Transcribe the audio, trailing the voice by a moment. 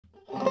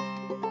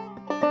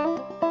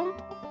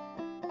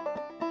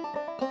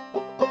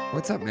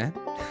What's up, man?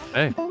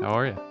 Hey, how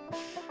are you?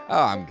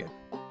 Oh, I'm good.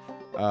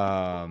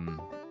 Um,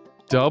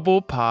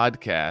 Double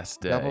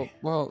podcast day.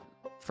 well,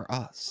 for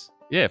us.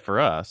 Yeah,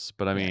 for us,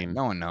 but I Yeah, mean,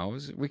 no one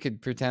knows. We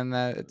could pretend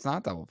that it's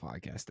not double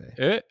podcast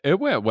day. it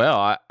went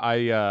well.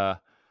 I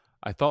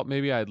thought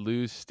maybe I'd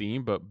lose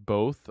steam, but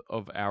both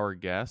of our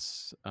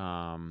guests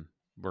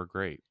were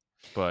great.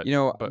 But You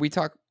know, but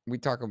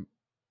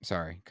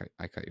sorry,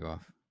 I cut you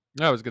off.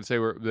 no, I was gonna say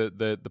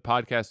the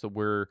podcast that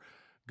we're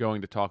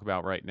going to talk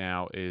about right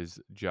now is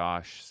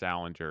Josh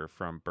Salinger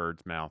from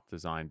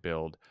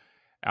Birdsmouthdesign-build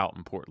out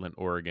in Portland,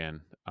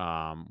 Oregon,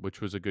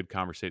 which was a good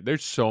conversation.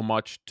 There's so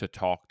much to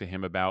talk to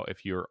him about.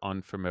 If you're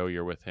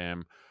unfamiliar with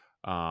him,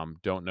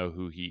 don't know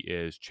who he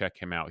is, check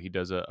him out. He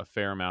does a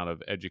fair amount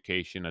of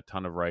education, a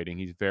ton of writing.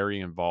 He's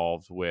very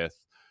involved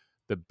with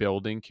the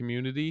building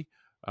community,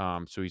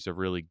 so he's a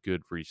really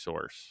good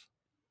resource.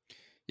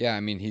 Yeah, I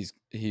mean,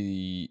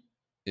 he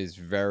is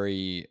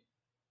very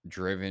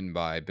driven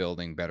by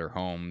building better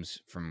homes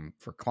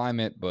for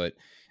climate, but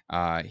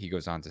he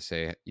goes on to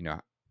say,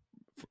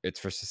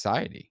 it's for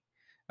society.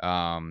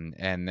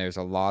 And there's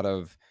a lot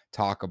of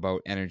talk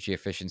about energy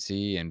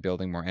efficiency and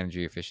building more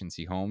energy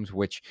efficiency homes,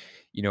 which,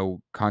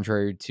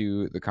 contrary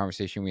to the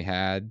conversation we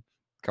had a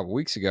couple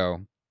weeks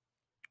ago,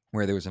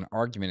 where there was an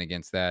argument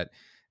against that,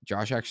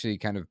 Josh actually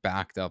kind of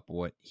backed up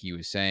what he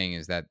was saying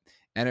is that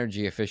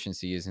energy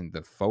efficiency isn't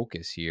the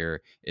focus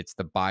here. It's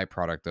the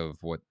byproduct of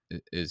what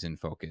is in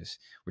focus,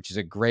 which is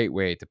a great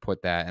way to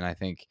put that. And I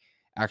think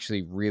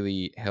actually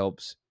really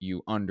helps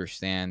you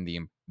understand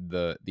the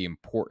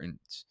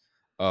importance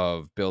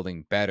of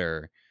building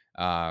better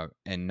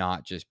and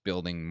not just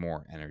building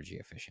more energy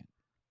efficient.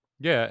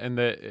 Yeah, and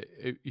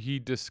he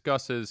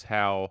discusses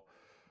how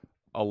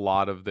a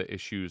lot of the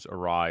issues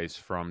arise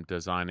from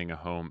designing a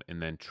home and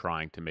then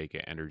trying to make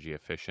it energy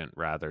efficient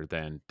rather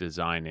than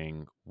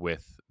designing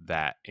with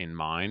that in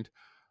mind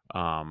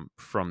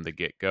from the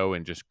get go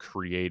and just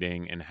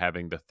creating and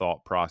having the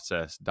thought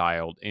process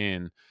dialed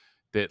in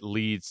that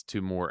leads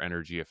to more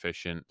energy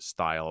efficient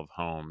style of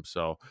home.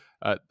 So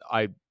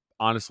I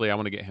honestly, I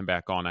want to get him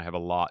back on. I have a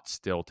lot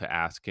still to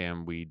ask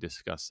him. We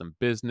discussed some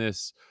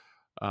business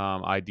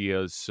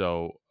ideas.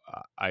 So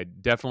I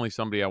definitely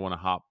somebody I want to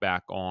hop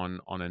back on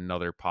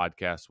another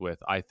podcast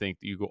with. I think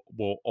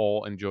will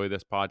all enjoy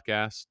this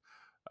podcast.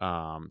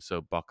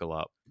 So buckle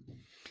up.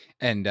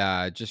 And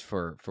just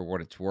for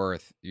what it's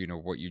worth,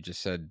 what you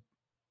just said,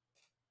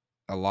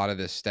 a lot of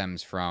this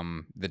stems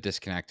from the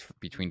disconnect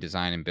between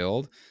design and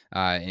build.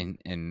 And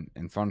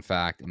fun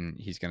fact, and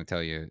he's going to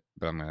tell you,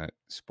 but I'm going to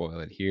spoil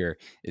it here,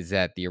 is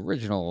that the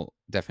original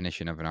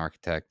definition of an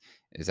architect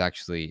is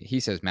actually, he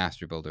says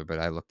master builder, but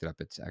I looked it up.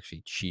 It's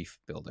actually chief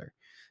builder,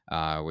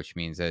 which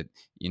means that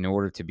in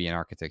order to be an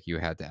architect, you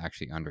had to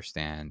actually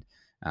understand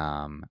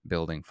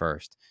building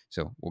first.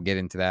 So we'll get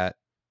into that.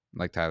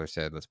 Like Tyler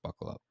said, let's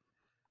buckle up.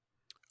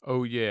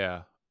 Oh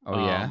yeah.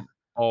 Oh yeah.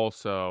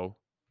 Also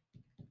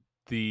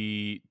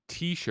the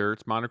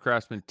t-shirts, Modern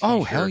Craftsman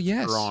Oh hell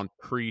t-shirts are yes. on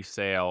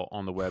pre-sale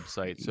on the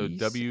website. So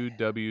Pre-sale.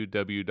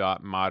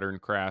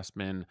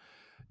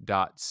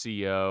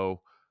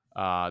 www.moderncraftsman.co.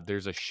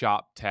 There's a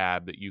shop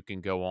tab that you can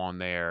go on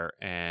there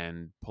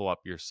and pull up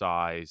your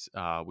size.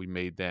 We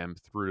made them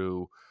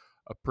through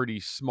a pretty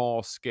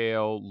small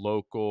scale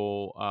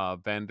local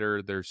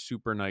vendor. They're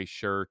super nice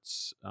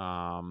shirts.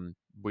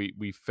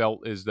 We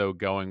felt as though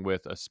going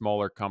with a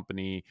smaller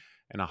company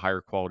and a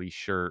higher quality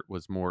shirt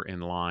was more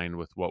in line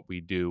with what we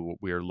do, what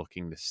we are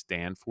looking to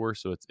stand for.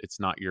 So it's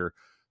not your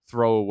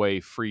throwaway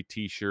free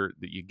T-shirt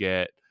that you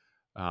get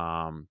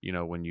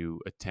when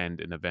you attend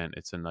an event.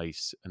 It's a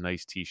nice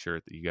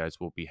t-shirt that you guys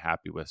will be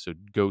happy with. So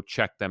go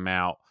check them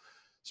out,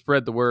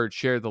 spread the word,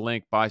 share the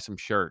link, buy some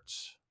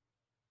shirts.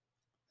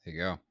 There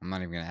you go. I'm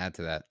not even going to add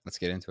to that. Let's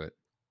get into it.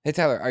 Hey,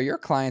 Tyler, are your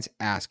clients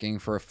asking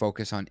for a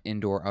focus on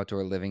indoor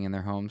outdoor living in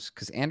their homes?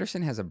 Because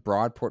Andersen has a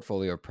broad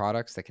portfolio of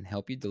products that can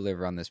help you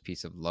deliver on this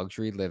piece of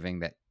luxury living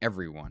that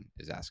everyone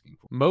is asking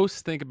for.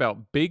 Most think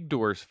about big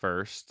doors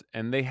first,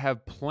 and they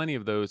have plenty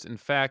of those. In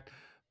fact,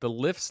 the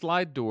lift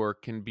slide door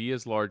can be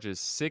as large as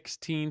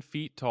 16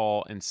 feet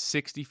tall and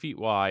 60 feet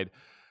wide.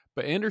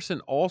 But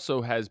Andersen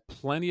also has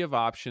plenty of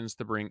options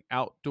to bring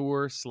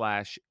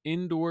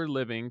outdoor/indoor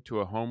living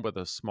to a home with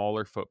a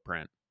smaller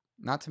footprint.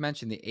 Not to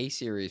mention the A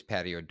series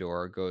patio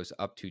door goes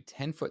up to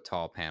 10-foot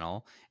tall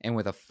panel, and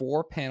with a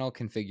 4-panel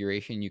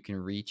configuration, you can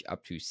reach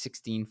up to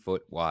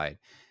 16-foot wide.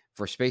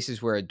 For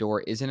spaces where a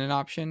door isn't an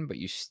option, but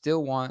you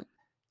still want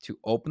to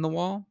open the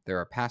wall, there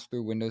are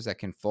pass-through windows that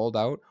can fold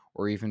out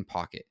or even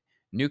pocket.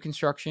 New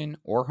construction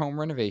or home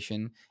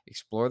renovation,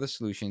 explore the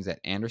solutions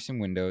at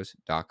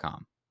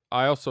andersenwindows.com.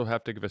 I also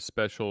have to give a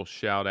special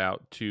shout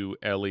out to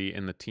Ellie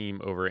and the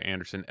team over at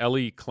Andersen.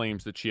 Ellie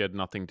claims that she had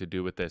nothing to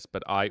do with this,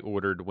 but I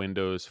ordered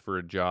windows for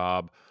a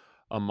job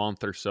a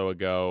month or so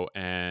ago,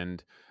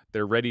 and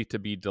they're ready to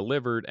be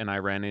delivered. And I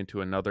ran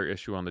into another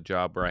issue on the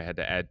job where I had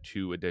to add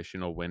 2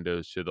 additional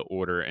windows to the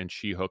order, and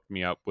she hooked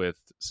me up with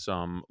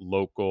some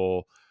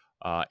local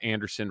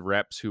Andersen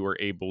reps who were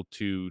able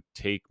to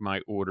take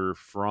my order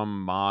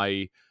from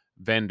my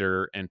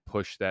vendor and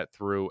push that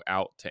through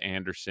out to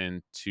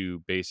Andersen to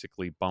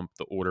basically bump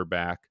the order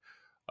back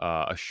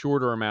a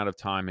shorter amount of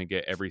time and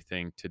get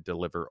everything to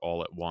deliver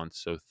all at once.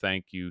 So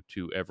thank you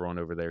to everyone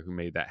over there who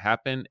made that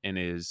happen and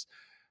is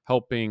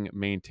helping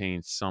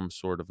maintain some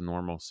sort of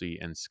normalcy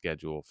and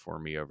schedule for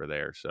me over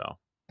there. So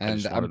I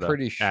And just I'm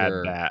wanted to add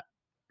that.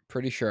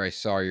 pretty sure I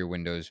saw your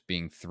windows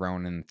being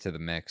thrown into the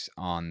mix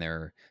on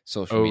their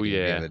social Oh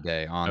media the yeah. other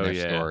day on Oh their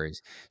yeah.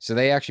 stories. So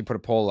they actually put a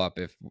poll up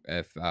if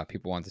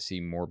people want to see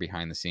more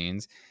behind the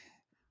scenes.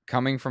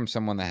 Coming from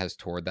someone that has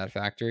toured that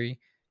factory,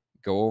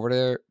 go over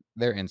to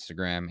their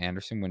Instagram,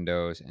 Andersen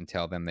Windows, and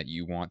tell them that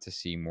you want to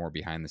see more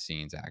behind the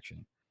scenes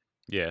action.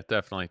 Yeah,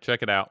 definitely.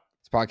 Check it out.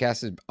 This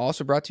podcast is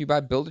also brought to you by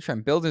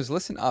Buildertrend. Builders,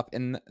 listen up.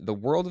 In the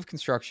world of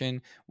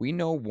construction, we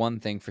know one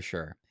thing for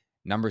sure: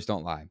 numbers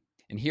don't lie.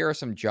 And here are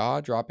some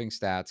jaw-dropping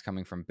stats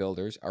coming from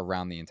builders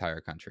around the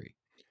entire country.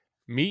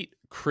 Meet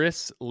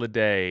Chris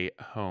Ledet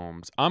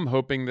Homes. I'm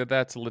hoping that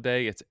that's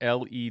Ledet. It's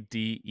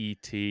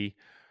Ledet.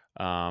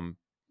 Um,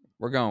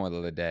 We're going with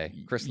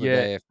Ledet. Chris yeah,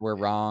 Ledet. If we're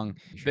wrong,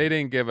 they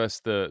didn't give us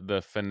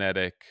the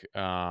phonetic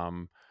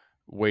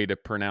way to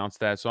pronounce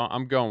that, so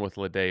I'm going with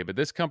Ledet. But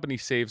this company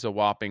saves a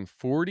whopping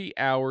 40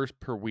 hours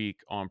per week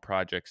on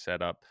project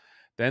setup.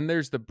 Then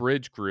there's the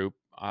Bridge Group.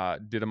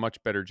 Did a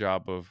much better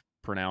job of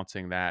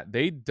pronouncing that.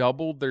 They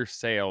doubled their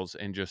sales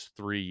in just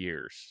 3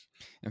 years.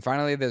 And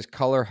finally, there's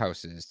Color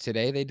Houses.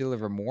 Today, they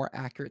deliver more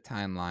accurate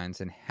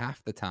timelines in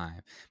half the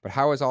time. But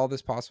how is all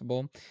this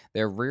possible?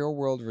 Their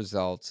real-world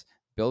results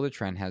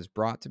Buildertrend has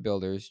brought to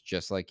builders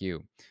just like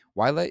you.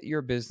 Why let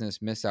your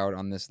business miss out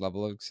on this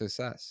level of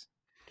success?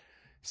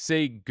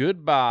 Say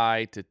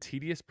goodbye to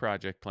tedious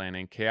project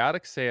planning,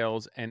 chaotic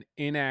sales, and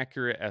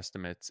inaccurate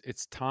estimates.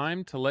 It's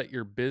time to let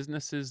your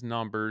business's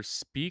numbers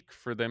speak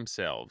for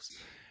themselves.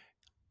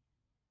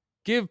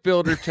 Give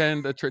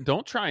Buildertrend a try.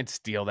 Don't try and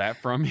steal that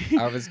from me.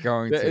 I was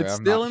going to. It's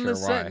I'm still not in the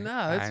sure set. why. No,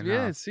 I that's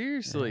yeah. know.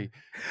 Seriously,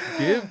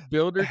 give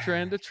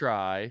Buildertrend a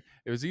try.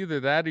 It was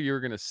either that or you were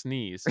gonna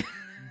sneeze.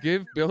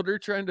 Give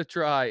Buildertrend a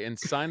try and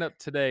sign up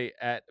today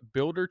at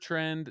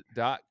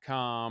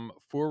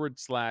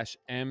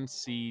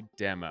buildertrend.com/MC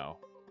demo.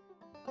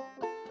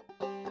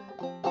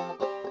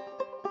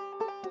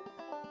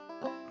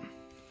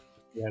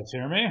 You guys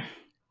hear me?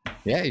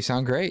 Yeah, you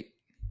sound great.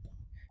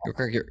 You look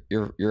like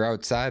you're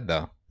outside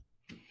though.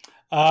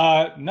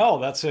 No,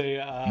 that's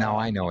a No,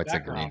 I know it's a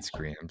background. green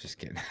screen. I'm just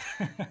kidding.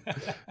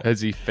 As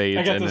he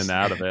fades in and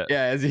out of it.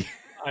 Yeah, as he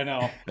I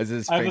know. as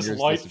his I have this fingers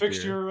light disappear.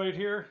 fixture right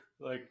here,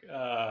 like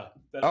that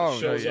Oh,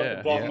 shows yeah, up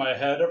above yeah. my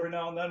head every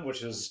now and then,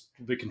 which is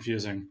a bit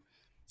confusing.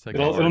 It's like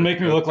It'll an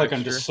make me look like I'm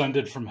fixture.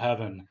 descended from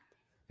heaven.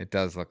 It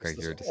does look It's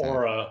like you're this descending.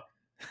 aura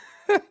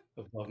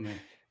above me.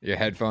 Your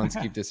headphones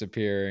keep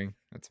disappearing.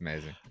 That's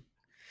amazing.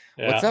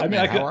 Yeah, What's up, I mean,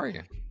 man? How are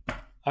you?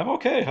 I'm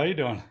okay. How you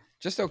doing?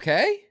 Just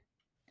okay?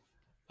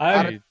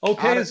 I'm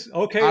okay. out of- Is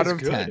okay. Out Is of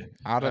good. 10.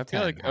 Out I of feel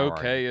 10. like How are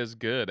okay you? is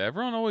good.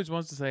 Everyone always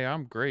wants to say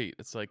I'm great.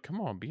 It's like, come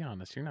on, be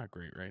honest. You're not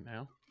great right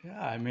now. Yeah,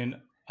 I mean,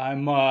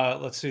 I'm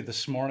let's see,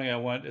 this morning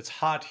it's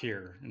hot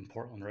here in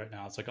Portland right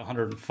now. It's like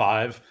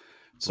 105.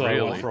 So I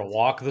Really? went for a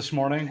walk this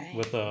morning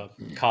with a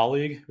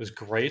colleague. It was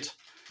great.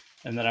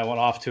 And then I went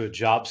off to a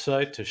job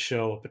site to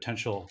show a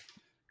potential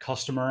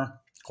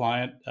customer,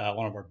 client,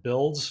 one of our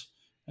builds,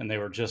 and they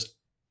were just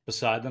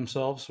beside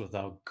themselves with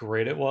how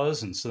great it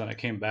was. And so then I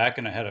came back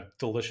and I had a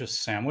delicious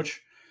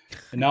sandwich.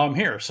 And now I'm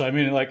here. So I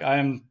mean, like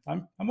I'm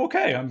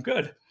okay. I'm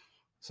good.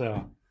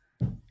 So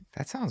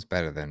That sounds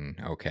better than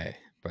okay,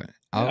 but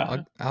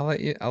Yeah. I'll let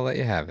you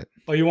have it.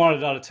 Oh, you want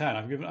it out of 10?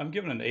 I'm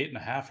giving an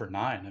 8.5 or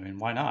 9. I mean,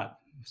 why not?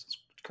 It's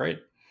great.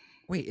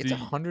 Wait, it's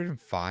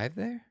 105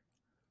 there?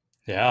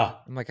 Yeah.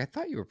 I'm like, I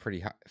thought you were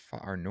pretty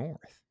far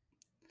north.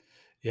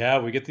 Yeah,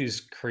 we get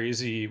these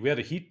crazy. We had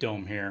a heat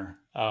dome here.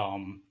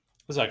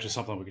 This is actually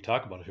something we could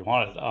talk about if you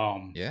wanted.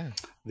 Yeah.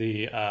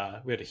 We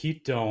had a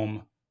heat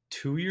dome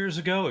 2 years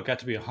ago. It got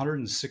to be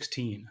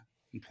 116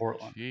 in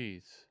Portland.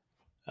 Jeez.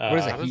 What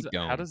is a Uh, heat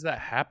dome? How does that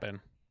happen?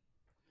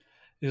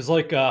 It was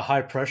like a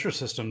high pressure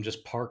system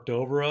just parked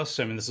over us.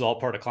 I mean, this is all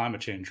part of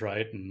climate change,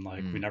 right? And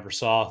like we never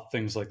saw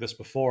things like this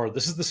before.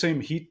 This is the same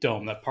heat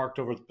dome that parked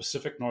over the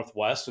Pacific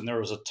Northwest, and there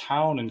was a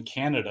town in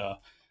Canada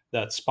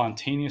that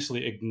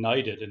spontaneously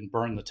ignited and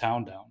burned the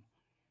town down.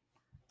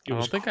 It I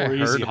was don't think I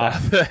crazy heard about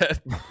hot. that.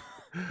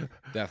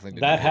 Definitely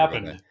didn't That hear about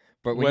happened. that.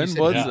 But when When you said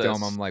was heat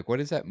dome, this? I'm like, what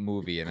is that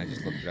movie? And I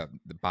just looked it up.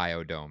 The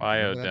Biodome. Do you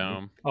remember that movie?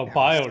 Biodome. Oh, That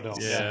was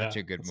Biodome. Yeah. Such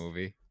a good It's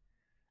movie.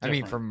 I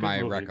mean, different. from Good my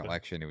movie, but-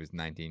 recollection, it was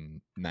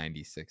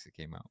 1996 it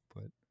came out.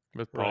 But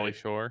With Pauly Right.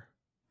 Shore.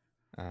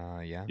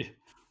 yeah. Yeah.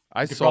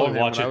 I You could saw probably him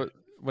watch when it.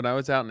 when I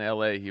was out in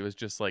LA. He was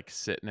just like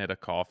sitting at a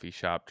coffee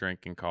shop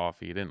drinking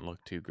coffee. He didn't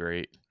look too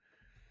great.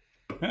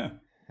 Yeah.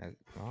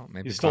 Well,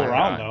 maybe He's still Biodome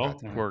around, got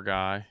to though. him. Poor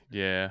guy.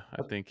 Yeah,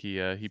 I think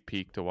he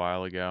peaked a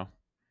while ago.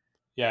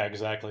 Yeah,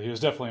 exactly. He was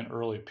definitely an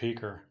early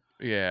peaker.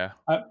 Yeah,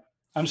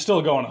 I'm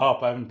still going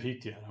up. I haven't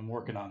peaked yet. I'm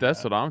working on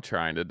that's that. what I'm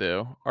trying to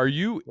do. Are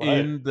you Right.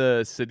 in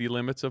the city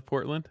limits of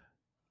Portland?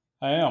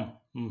 I am.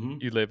 Mm-hmm.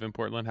 You live in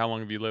Portland. How long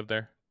have you lived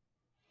there?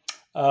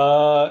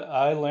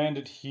 I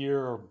landed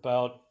here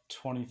about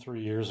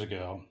 23 years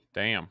ago.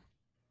 Damn.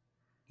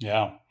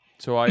 Yeah.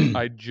 So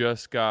I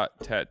just got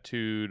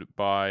tattooed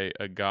by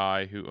a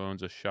guy who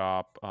owns a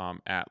shop,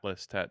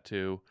 Atlas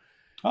Tattoo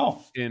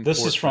Oh, in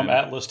this is from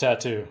Portland. Atlas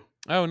Tattoo.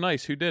 Oh,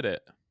 nice. Who did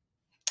it?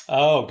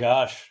 Oh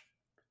gosh,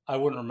 I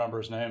wouldn't remember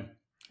his name.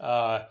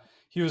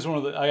 He was one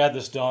of the. I had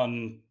this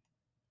done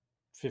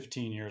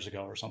 15 years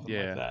ago or something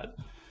like Yeah. that.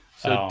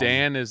 So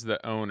Dan is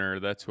the owner.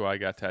 That's who I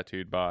got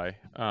tattooed by.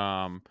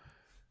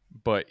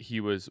 But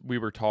we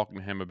were talking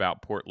to him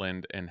about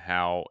Portland and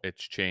how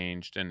it's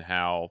changed and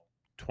how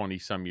 20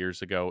 some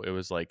years ago it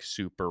was like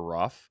super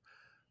rough.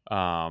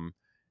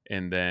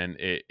 And then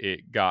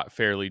it got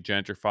fairly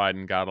gentrified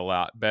and got a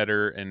lot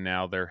better. And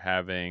now they're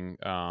having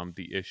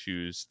the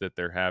issues that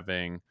they're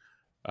having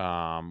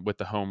with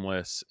the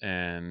homeless.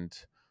 And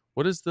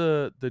what is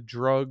the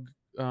drug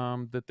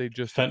that they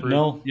just approved?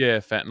 fentanyl. Yeah,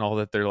 fentanyl,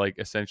 that they're like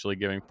essentially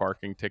giving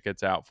parking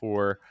tickets out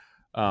for.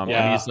 And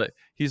Yeah,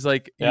 he's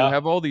like, you yeah.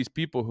 have all these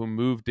people who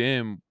moved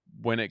in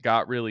when it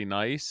got really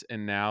nice,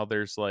 and now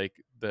there's like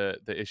the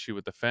issue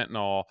with the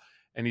fentanyl.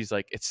 And he's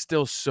like, it's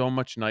still so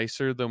much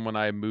nicer than when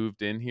I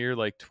moved in here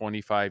like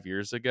 25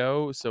 years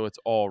ago. So it's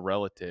all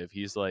relative.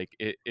 He's like,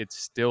 it's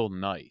still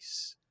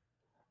nice.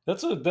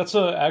 That's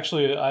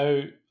actually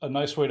a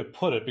nice way to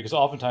put it, because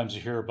oftentimes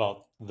you hear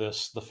about the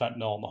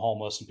fentanyl and the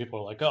homeless, and people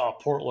are like, "Oh,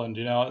 Portland,"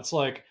 it's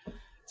like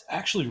it's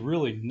actually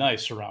really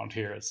nice around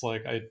here. It's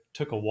like I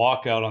took a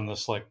walk out on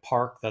this like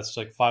park that's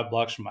like 5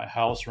 blocks from my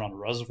house around a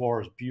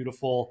reservoir. It's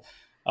beautiful.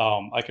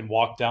 I can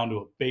walk down to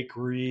a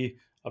bakery,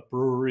 a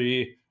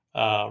brewery,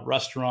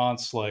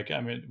 restaurants. Like, I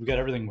mean, we got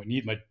everything we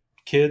need. My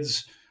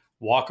kids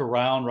walk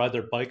around, ride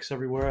their bikes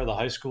everywhere. The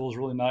high school is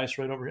really nice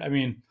right over here. I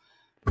mean,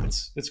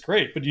 it's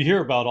great, but you hear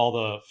about all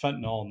the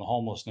fentanyl and the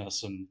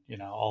homelessness and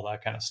all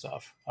that kind of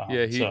stuff.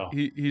 Yeah, So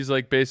he's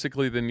like,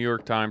 basically the New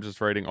York Times is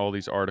writing all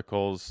these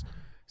articles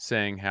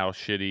saying how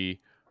shitty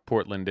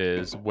Portland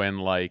is when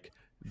like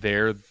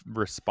they're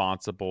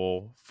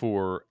responsible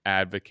for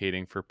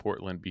advocating for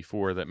Portland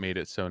before that made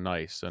it so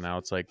nice. So now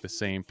it's like the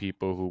same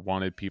people who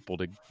wanted people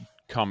to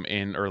come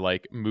in or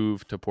like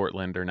move to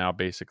Portland are now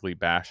basically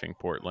bashing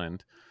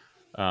Portland.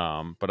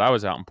 But I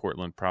was out in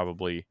Portland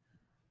probably.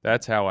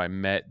 That's how I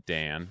met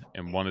Dan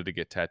and wanted to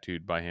get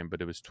tattooed by him,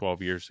 but it was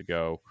 12 years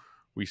ago.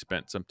 We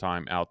spent some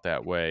time out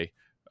that way.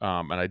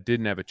 And I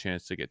didn't have a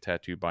chance to get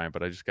tattooed by him,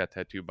 but I just got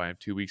tattooed by him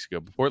 2 weeks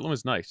ago. But Portland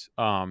was nice.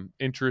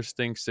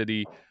 Interesting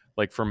city,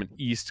 like from an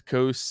East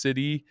Coast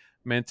city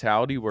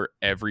mentality where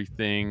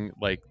everything,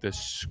 like the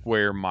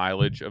square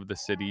mileage of the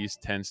cities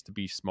tends to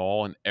be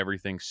small and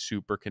everything's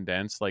super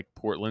condensed. Like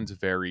Portland's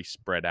very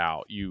spread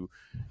out.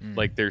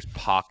 Like there's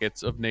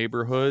pockets of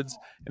neighborhoods,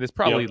 and it's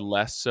probably yep.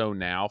 less so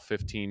now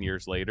 15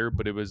 years later,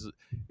 but it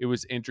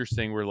was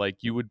interesting where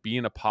like you would be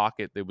in a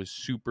pocket that was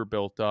super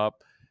built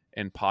up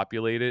and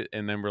populated,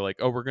 and then we're like,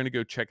 oh, we're going to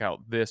go check out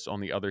this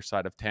on the other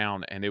side of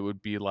town, and it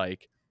would be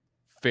like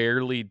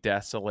fairly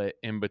desolate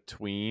in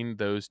between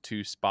those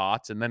two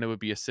spots, and then it would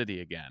be a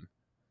city again.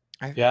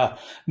 Yeah,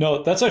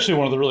 no, that's actually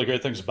one of the really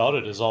great things about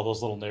it is all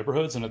those little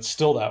neighborhoods, and it's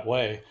still that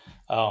way.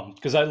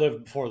 Because I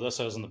lived before this,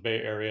 I was in the Bay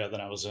Area,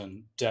 then I was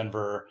in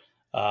Denver,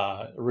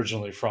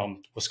 originally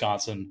from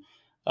Wisconsin.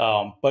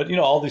 But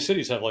all these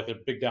cities have like their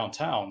big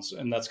downtowns,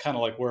 and that's kind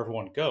of like where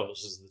everyone goes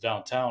is the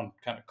downtown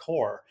kind of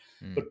core.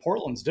 But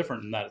Portland's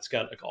different in that it's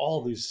got like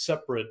all these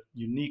separate,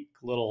 unique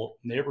little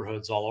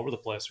neighborhoods all over the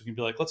place. We can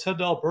be like, let's head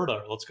to Alberta,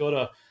 or let's go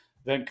to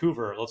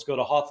Vancouver, let's go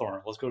to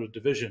Hawthorne, let's go to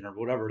Division, or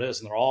whatever it is,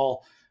 and they're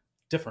all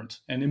different,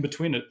 and in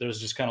between it there's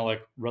just kind of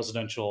like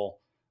residential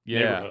Yeah.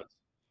 neighborhoods.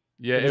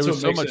 Yeah, And it that's was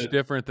what so makes much it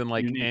different than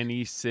like unique.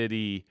 any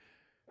city,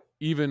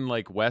 even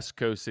like West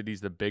Coast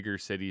cities, the bigger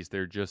cities,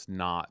 they're just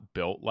not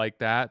built like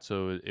that.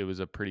 So it was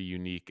a pretty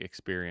unique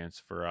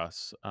experience for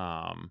us.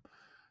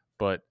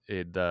 But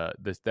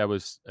that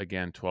was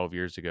again 12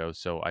 years ago,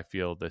 so I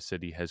feel the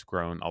city has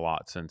grown a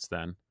lot since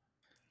then.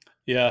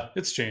 Yeah,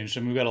 it's changed.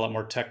 I mean, we've got a lot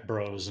more tech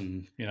bros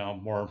and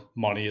more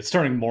money. It's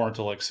turning more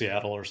into like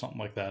Seattle or something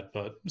like that,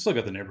 but we still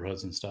got the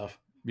neighborhoods and stuff.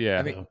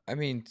 Yeah. So I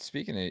mean,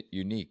 speaking of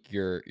unique,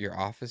 your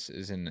office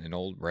is in an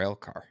old rail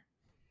car.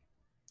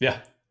 yeah,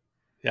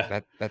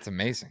 yeah, That's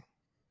amazing.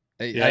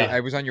 I yeah.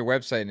 was on your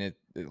website,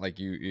 and like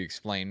you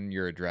explain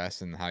your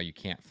address and how you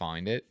can't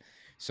find it.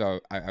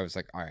 So I was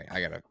like, all right,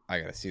 I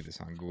gotta see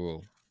this on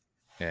Google,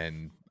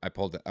 and I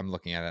pulled it. I'm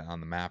looking at it on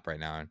the map right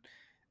now,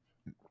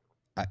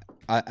 and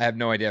I have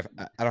no idea.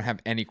 I don't have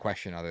any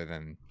question other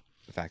than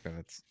the fact that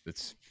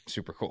it's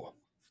super cool.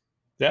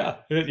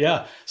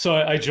 Yeah. So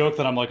I joke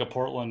that I'm like a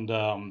Portland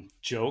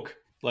joke.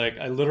 Like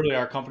I literally,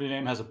 our company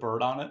name has a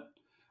bird on it.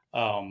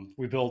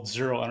 We build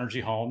zero energy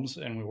homes,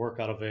 and we work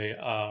out of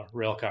a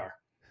rail car.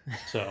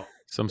 So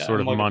Some yeah,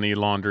 sort of money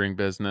laundering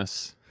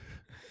business.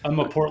 I'm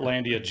a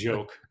Portlandia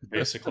joke,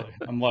 basically.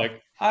 I'm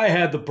like, I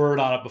had the bird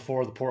on it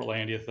before the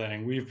Portlandia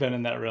thing. We've been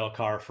in that rail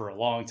car for a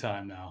long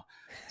time now.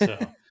 So,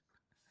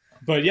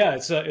 but yeah,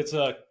 it's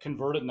a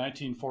converted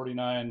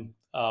 1949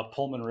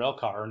 Pullman rail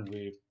car, and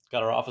we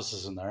got our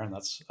offices in there, and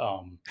that's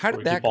How where did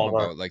we that keep come all of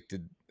our. about? Like,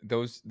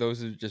 those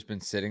have just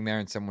been sitting there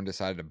and someone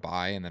decided to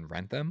buy and then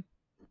rent them?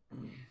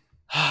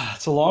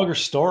 It's a longer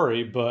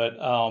story, but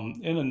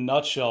in a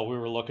nutshell, we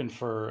were looking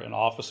for an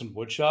office and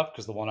wood shop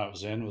because the one I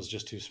was in was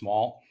just too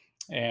small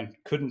and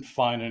couldn't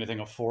find anything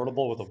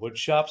affordable with a wood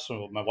shop.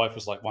 So my wife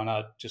was like, why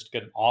not just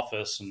get an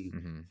office and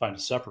Mhm. find a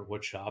separate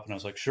wood shop? And I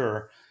was like,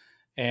 sure.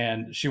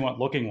 And she went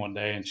looking one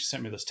day and she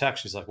sent me this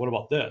text. She's like, what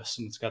about this?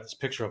 And it's got this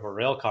picture of a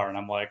rail car. And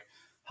I'm like,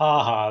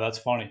 ha ha, that's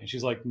funny. And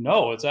she's like,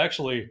 no, it's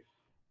actually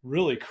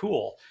really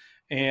cool.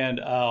 And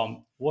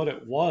what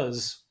it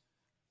was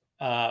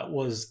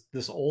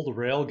this old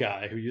rail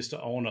guy who used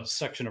to own a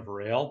section of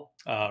rail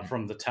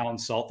from the town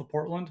south of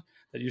Portland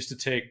that used to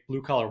take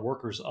blue collar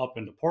workers up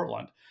into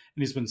Portland.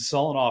 And he's been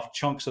selling off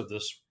chunks of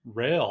this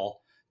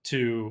rail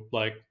to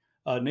like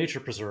a nature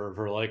preserve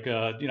or like,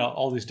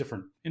 all these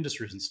different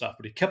industries and stuff.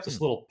 But he kept this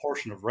little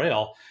portion of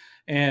rail.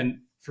 And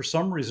for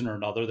some reason or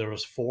another, there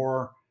was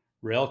 4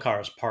 rail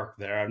cars parked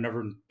there. I've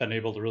never been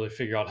able to really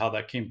figure out how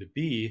that came to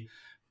be.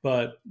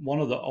 But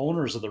one of the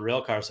owners of the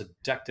rail cars had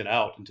decked it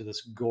out into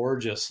this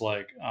gorgeous,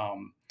 like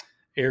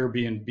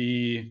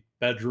Airbnb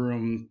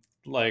bedroom,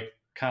 like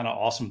kind of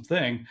awesome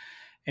thing.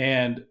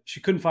 And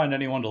she couldn't find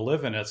anyone to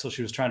live in it. So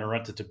she was trying to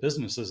rent it to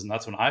businesses. And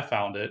that's when I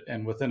found it.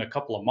 And within a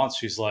couple of months,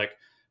 she's like,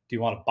 do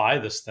you want to buy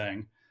this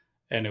thing?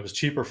 And it was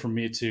cheaper for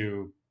me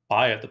to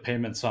buy it. The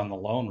payments on the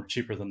loan were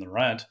cheaper than the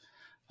rent.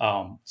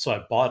 So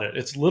I bought it.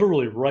 It's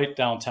literally right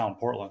downtown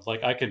Portland.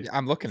 Like I can, Yeah,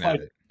 I'm looking at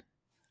it.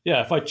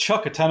 yeah, if I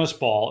chuck a tennis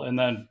ball and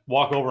then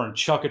walk over and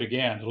chuck it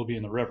again, it'll be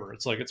in the river.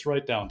 It's like it's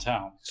right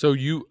downtown. So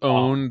you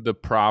own the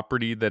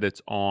property that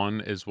it's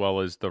on as well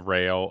as the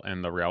rail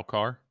and the rail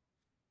car?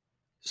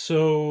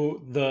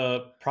 So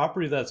the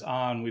property that's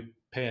on, we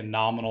pay a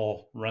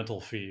nominal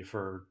rental fee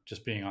for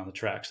just being on the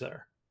tracks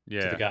there. To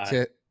the Yeah. guy,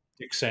 To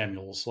Dick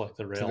Samuels, like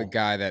the rail. the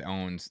guy that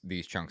owns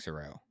these chunks of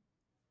rail.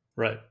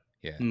 Right.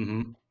 Yeah.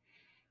 Mm-hmm.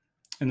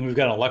 And then we've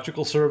got an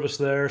electrical service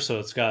there, so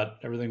it's got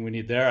everything we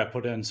need there. I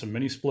put in some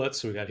mini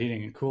splits, so we got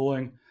heating and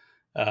cooling.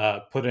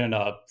 Put in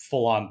a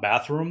full-on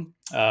bathroom.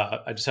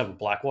 I just have a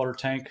black water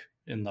tank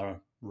in the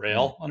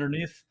rail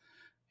underneath,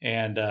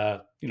 and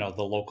the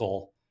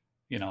local,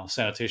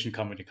 sanitation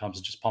company comes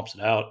and just pumps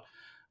it out.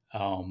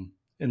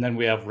 And then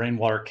we have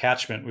rainwater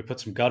catchment. We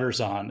put some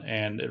gutters on,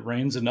 and it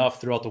rains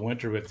enough throughout the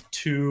winter with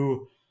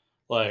 2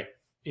 like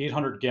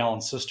 800-gallon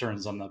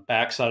cisterns on the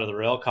backside of the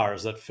rail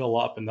cars that fill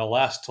up, and they'll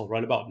last till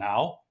right about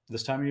now,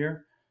 this time of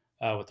year,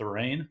 with the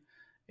rain,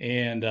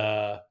 and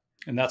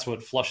that's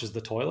what flushes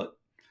the toilet.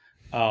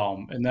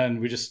 And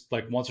then we just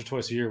like once or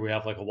twice a year, we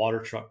have like a water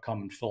truck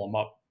come and fill them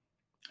up,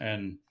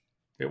 and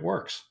it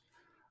works.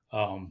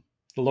 The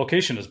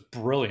location is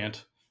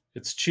brilliant.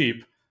 It's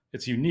cheap.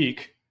 It's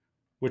unique,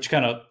 which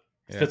kind of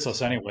fits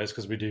us anyways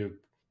because we do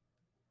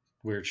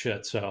weird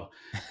shit. So,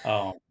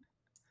 yeah.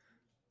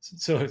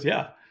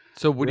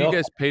 So what do you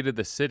guys pay to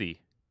the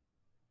city?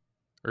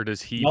 Or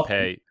does he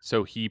pay?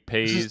 So he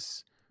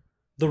pays.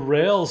 The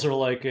rails are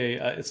like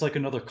it's like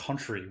another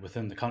country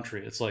within the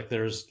country. It's like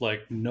there's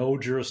like no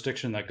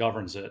jurisdiction that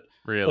governs it.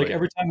 Really? Like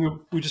every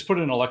time we just put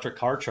in an electric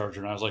car charger,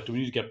 and I was like, do we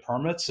need to get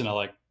permits? And I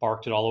like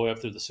barked it all the way up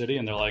through the city,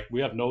 and they're like,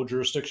 we have no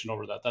jurisdiction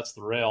over that. That's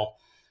the rail.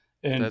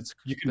 And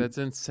that's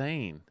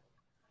insane.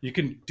 You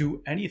can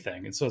do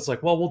anything. And so it's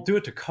like, well, we'll do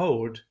it to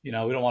code. We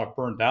don't want to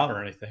burn down or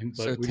anything.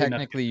 But so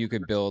technically you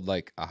could build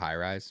like a high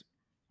rise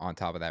on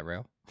top of that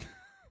rail.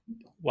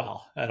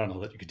 Well, I don't know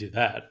that you could do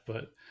that,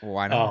 but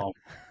why not?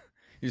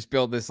 You just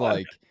build this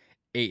like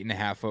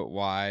 8.5 foot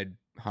wide,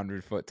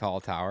 100-foot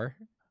tall tower.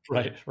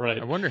 Right.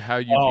 I wonder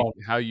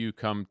how you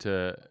come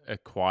to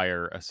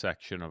acquire a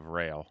section of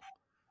rail.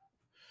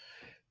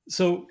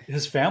 So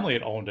his family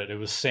had owned it. It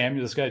was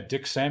this guy,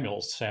 Dick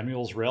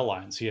Samuels Rail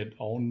Lines. He had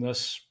owned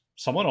this.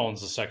 Someone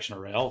owns a section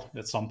of rail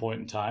at some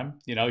point in time.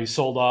 He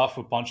sold off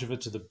a bunch of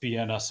it to the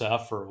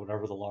BNSF or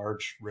whatever the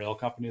large rail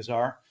companies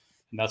are.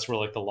 And that's where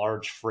like the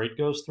large freight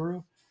goes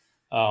through.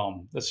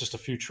 That's just a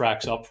few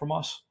tracks up from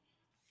us.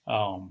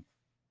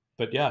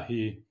 But yeah,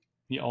 he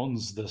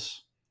owns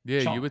this.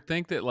 Yeah, chunk. You would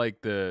think that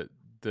like the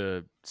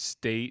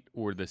state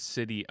or the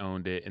city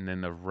owned it and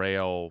then the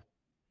rail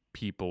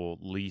people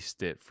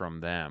leased it from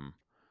them.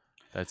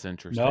 That's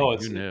interesting. No,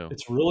 knew.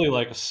 It's really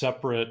like a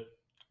separate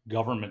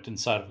government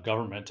inside of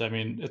government. I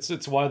mean,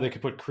 it's why they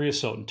could put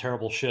creosote and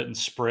terrible shit and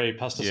spray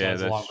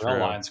pesticides along rail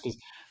lines, because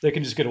they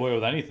can just get away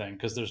with anything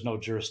because there's no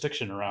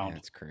jurisdiction around.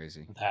 That's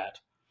crazy. That.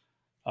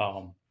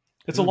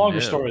 It's a longer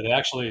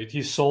story.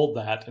 He sold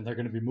that, and they're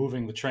going to be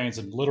moving the trains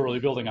and literally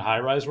building a high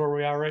rise where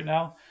we are right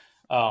now.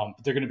 But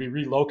they're going to be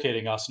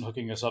relocating us and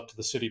hooking us up to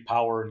the city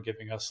power and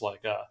giving us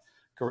like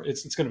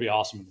it's going to be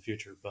awesome in the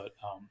future. But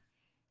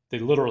they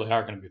literally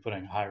are going to be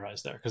putting a high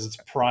rise there because it's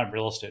prime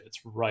real estate.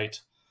 It's right.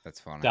 That's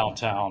funny.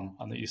 Downtown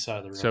on the east side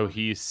of the river. So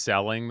he's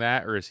selling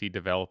that, or is he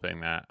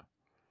developing that?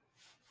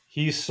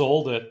 He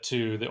sold it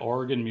to the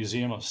Oregon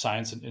Museum of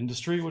Science and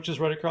Industry, which is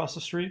right across the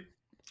street.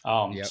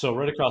 So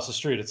right across the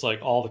street, it's like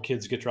all the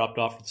kids get dropped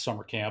off at the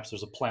summer camps.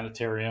 There's a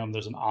planetarium.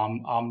 There's an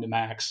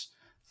Omnimax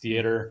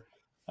theater.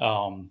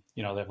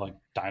 They have like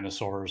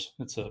dinosaurs.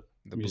 It's a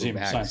The museum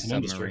of blueback science and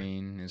industry.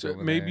 submarine is So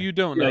over maybe there. you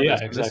don't Yeah, know yeah,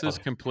 this, and this is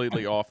exactly.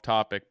 completely off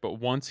topic, but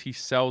once he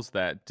sells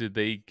that, do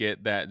they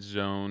get that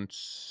zone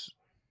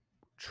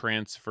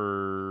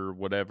transfer,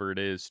 whatever it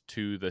is,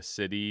 to the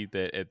city,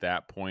 that at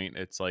that point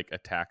it's like a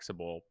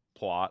taxable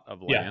plot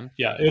of Yeah, land?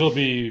 yeah, it'll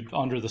be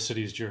under the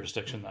city's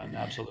jurisdiction then.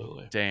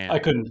 Absolutely. I Damn.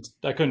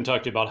 couldn't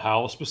talk to you about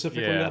how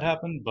specifically Yeah. that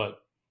happened, but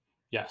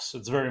yes,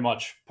 it's very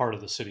much part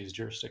of the city's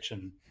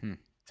jurisdiction Hmm.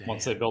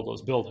 once they Damn. build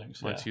those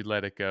buildings. Once Yeah. you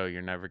let it go,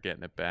 you're never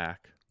getting it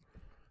back.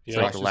 It's like Yeah.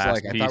 the Josh was last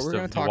like, I thought we beast were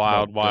going of to the talk about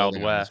wild, wild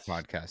building on this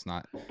west. podcast,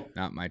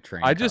 not my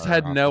train I just car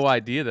had no office.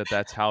 idea that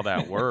that's how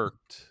that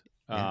worked.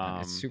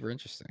 Yeah, it's super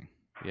interesting.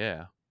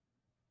 Yeah.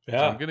 So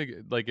Yeah. I'm gonna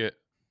get like it.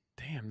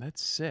 Damn,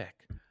 that's sick.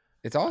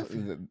 It's all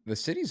the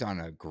city's on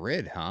a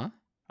grid, huh?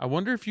 I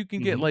wonder if you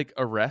can get Mhm. like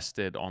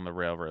arrested on the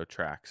railroad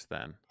tracks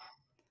then.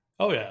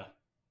 Oh yeah.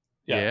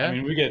 Yeah. I Yeah,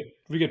 mean, we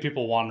get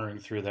people wandering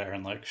through there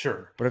and like,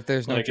 sure. But if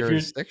there's no Like if you're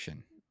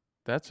jurisdiction,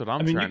 that's what I I'm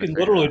mean, you trying to can figure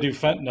literally out. do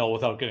fentanyl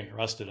without getting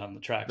arrested on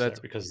the tracks there That's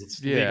because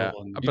it's yeah,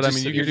 legal and but I mean,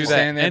 you you're can do just that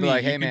standing there and be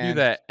like, you "Hey, can do man.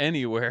 that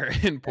anywhere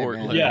in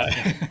Portland. yeah.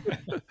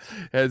 It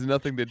has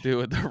nothing to do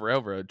with the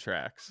railroad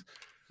tracks.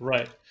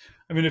 Right.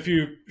 I mean, if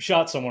you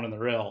shot someone in the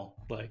rail,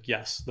 like,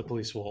 yes, the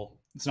police will.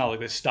 It's not like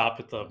they stop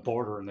at the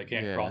border and they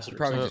can't Yeah. cross it. they'll Or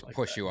probably something just like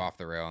push that. you off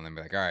the rail and then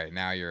be like, all right,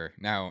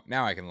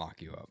 now I can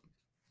lock you up."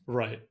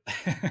 Right.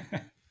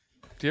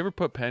 Do you ever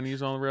put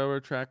pennies on the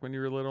railroad track when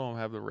you were little and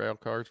have the rail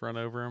cars run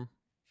over them?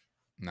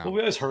 No. Well, we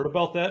always heard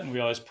about that and we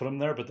always put them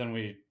there, but then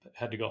we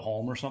had to go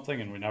home or something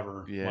and we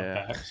never Yeah.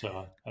 went back.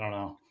 So I don't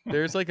know.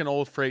 There's like an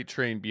old freight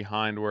train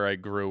behind where I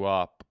grew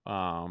up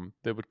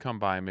that would come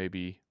by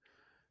maybe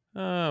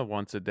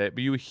once a day,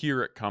 but you would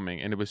hear it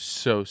coming and it was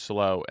so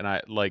slow, and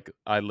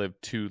I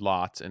lived 2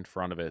 lots in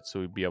front of it,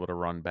 so we'd be able to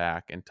run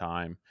back in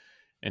time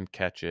and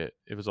catch it.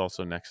 It was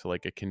also next to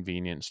like a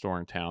convenience store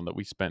in town that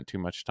we spent too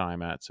much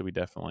time at, so we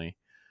definitely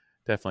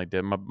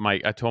did.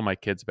 I told my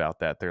kids about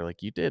that. They're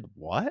like, "You did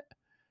what?"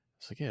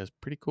 It's like, "Yeah, it's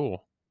pretty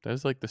cool." That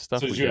was like the stuff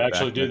So we did you did back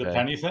actually in the do the day.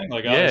 penny thing?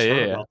 Like I Yeah, always yeah,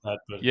 heard yeah. about that,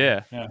 but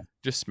Yeah. yeah.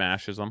 Just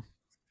smashes them.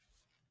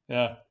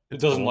 Yeah. It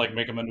It's doesn't cool. like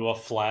make them into a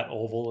flat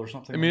oval or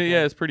something I mean, like yeah,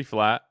 that. it's pretty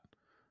flat.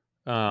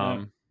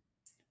 Yeah.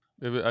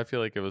 I feel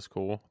like it was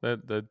cool.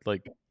 That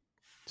like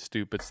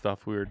stupid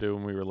stuff we were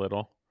doing when we were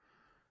little.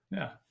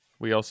 Yeah.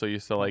 We also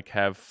used to like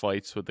have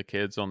fights with the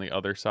kids on the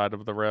other side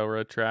of the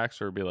railroad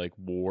tracks, or it'd be like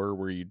war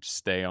where you'd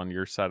stay on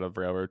your side of the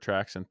railroad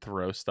tracks and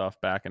throw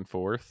stuff back and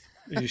forth.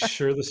 Are you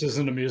sure this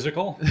isn't a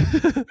musical?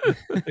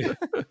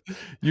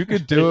 You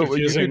could do it.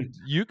 Confusing.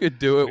 You could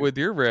do it with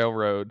your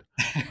railroad.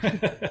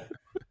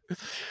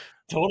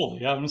 Totally.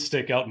 Yeah, I'm gonna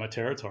stake out my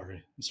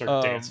territory and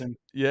start dancing,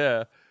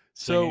 Yeah.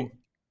 So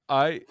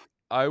singing.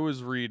 I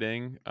was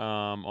reading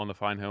on the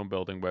Fine Home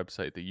Building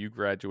website that you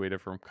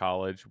graduated from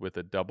college with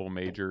a double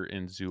major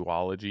in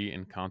zoology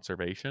and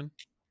conservation.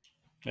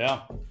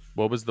 Yeah.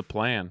 What was the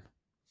plan?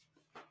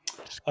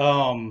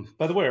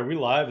 By the way, are we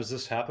live? Is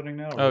this happening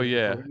now? Oh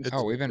yeah,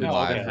 We've been Yeah,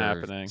 live okay. for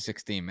happening.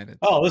 16 minutes.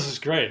 Oh, this is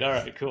great. All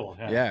right, cool.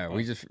 Yeah, Well,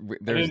 I I there's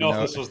didn't know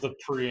no if this was the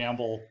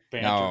preamble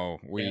banter. no,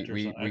 banter or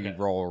we something. Okay.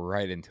 roll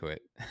right into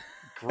it.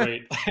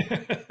 Great.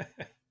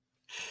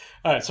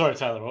 All right, sorry,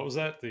 Tyler. What was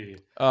that?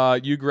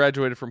 You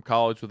graduated from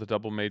college with a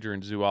double major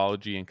in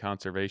zoology and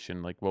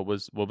conservation. Like, what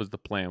was the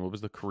plan? What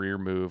was the career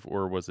move,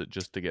 or was it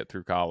just to get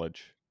through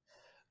college?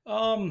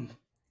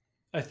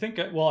 I think,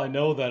 well, I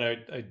know that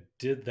I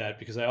did that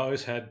because I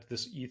always had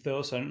this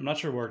ethos. I'm not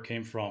sure where it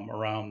came from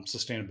around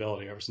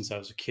sustainability ever since I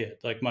was a kid.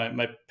 Like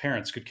my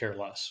parents could care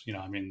less.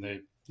 I mean,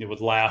 they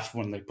would laugh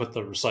when they put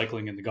the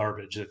recycling in the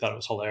garbage. They thought it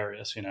was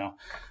hilarious,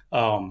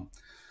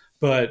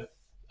 But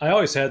I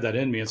always had that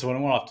in me. And so when I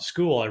went off to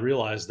school, I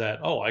realized that,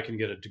 oh, I can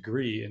get a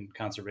degree in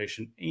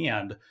conservation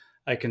and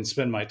I can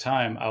spend my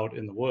time out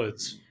in the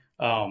woods,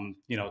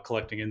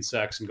 collecting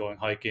insects and going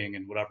hiking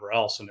and whatever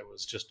else. And it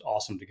was just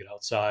awesome to get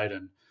outside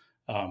and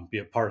be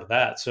a part of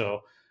that.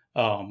 So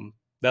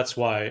that's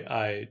why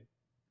I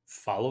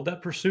followed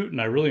that pursuit.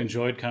 And I really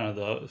enjoyed kind of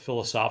the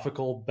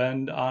philosophical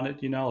bend on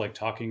it, like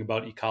talking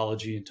about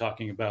ecology and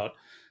talking about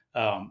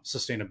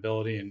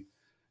sustainability and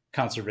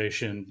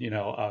conservation,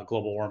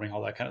 global warming,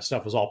 all that kind of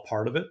stuff was all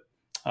part of it.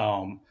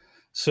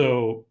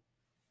 So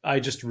I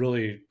just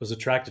really was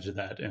attracted to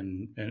that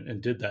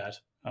and did that.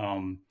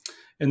 And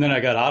then I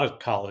got out of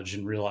college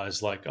and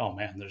realized like, oh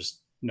man, there's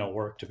no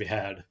work to be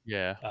had.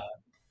 Yeah.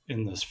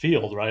 In this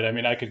field, right? I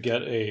mean, I could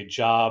get a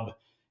job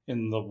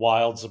in the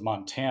wilds of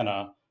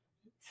Montana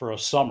for a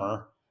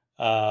summer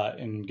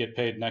and get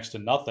paid next to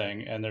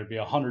nothing, and there'd be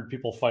 100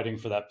 people fighting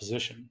for that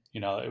position.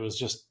 It was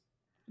just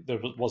there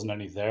wasn't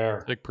any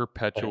there. Like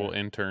perpetual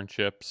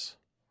internships.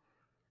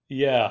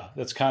 Yeah,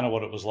 that's kind of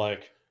what it was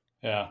like.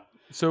 Yeah.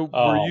 So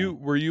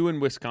were you in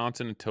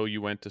Wisconsin until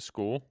you went to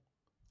school?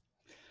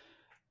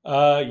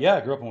 Yeah,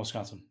 I grew up in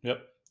Wisconsin.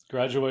 Yep.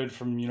 Graduated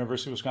from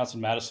University of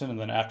Wisconsin-Madison, and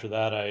then after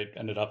that, I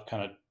ended up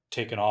kind of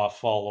taking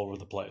off all over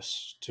the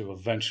place to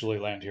eventually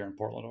land here in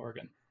Portland,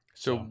 Oregon.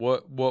 So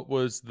what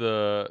was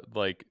the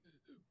like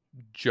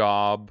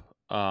job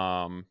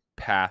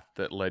path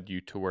that led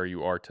you to where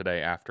you are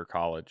today after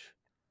college?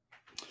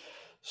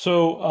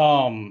 So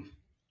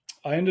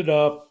I ended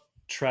up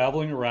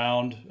traveling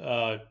around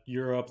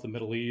Europe, the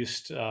Middle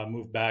East,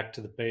 moved back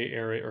to the Bay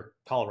Area or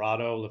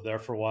Colorado, lived there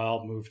for a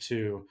while, moved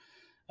to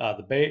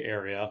the Bay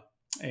Area,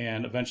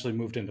 and eventually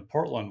moved into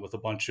Portland with a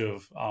bunch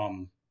of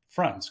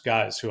friends,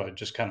 guys who I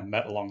just kind of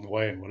met along the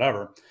way and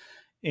whatever.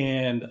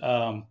 And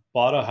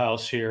bought a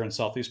house here in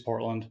Southeast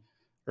Portland,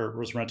 or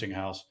was renting a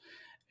house.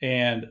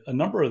 And a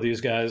number of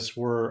these guys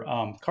were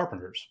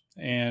carpenters.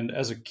 And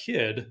as a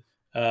kid,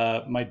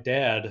 my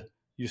dad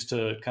used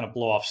to kind of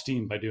blow off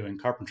steam by doing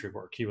carpentry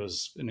work. He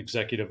was an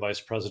executive vice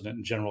president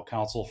and general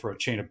counsel for a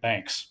chain of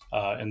banks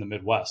in the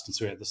Midwest. And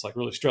so he had this like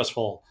really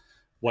stressful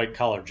white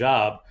collar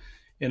job.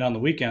 And on the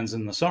weekends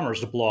and the summers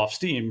to blow off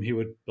steam, he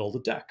would build a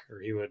deck, or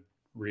he would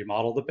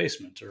remodel the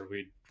basement, or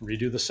we'd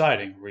redo the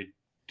siding, or we'd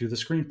do the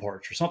screen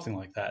porch or something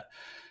like that.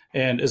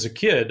 And as a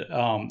kid,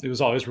 it was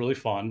always really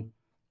fun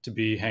to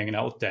be hanging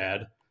out with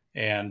dad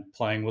and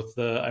playing with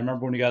I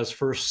remember when he got his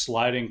first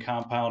sliding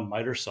compound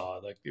miter saw,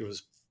 like it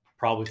was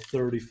probably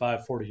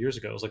 35, 40 years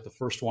ago. It was like the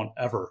first one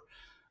ever.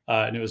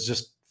 And it was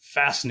just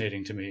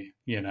fascinating to me,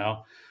 you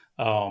know?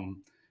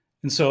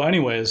 And so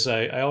anyways,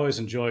 I always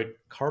enjoyed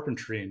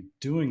carpentry and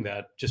doing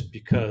that just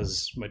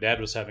because my dad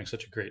was having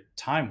such a great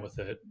time with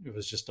it. It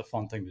was just a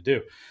fun thing to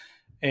do.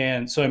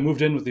 And so I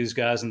moved in with these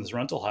guys in this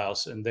rental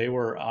house, and they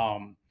were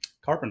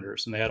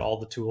carpenters, and they had all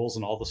the tools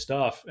and all the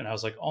stuff. And I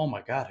was like, oh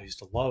my God, I used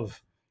to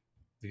love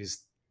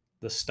this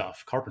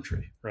stuff,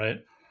 carpentry,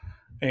 right?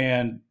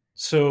 And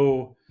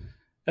so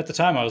at the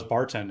time I was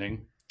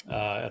bartending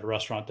at a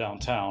restaurant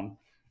downtown,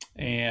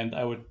 and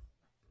I would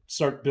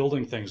start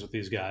building things with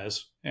these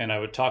guys, and I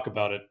would talk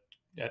about it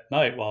at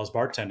night while I was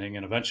bartending.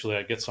 And eventually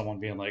I'd get someone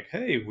being like,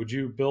 hey, would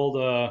you build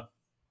a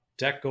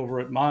deck over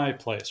at my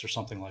place or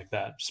something like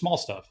that? Small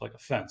stuff like a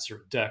fence or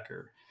a deck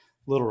or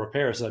little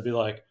repairs. I'd be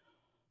like,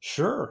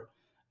 sure.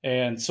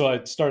 And so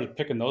I started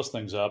picking those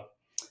things up.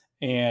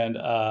 And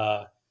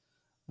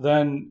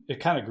then it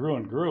kind of grew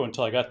and grew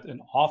until I got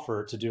an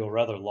offer to do a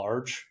rather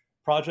large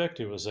project.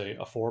 It was a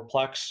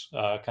fourplex,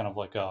 kind of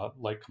like a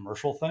light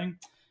commercial thing.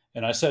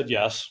 And I said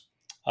yes.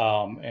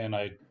 And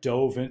I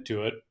dove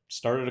into it,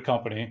 started a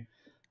company,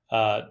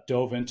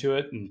 dove into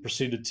it, and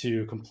proceeded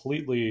to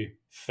completely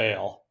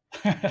fail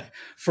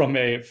from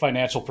a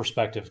financial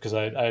perspective, because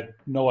I had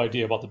no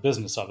idea about the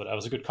business of it. I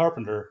was a good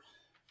carpenter,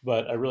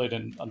 but I really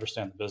didn't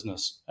understand the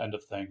business end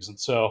of things. And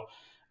so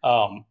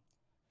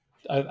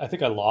I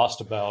think I lost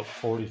about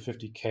 40,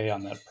 50K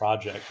on that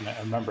project. And I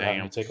remember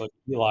having to take like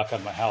a HELOC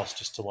on my house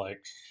just to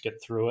like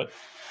get through it.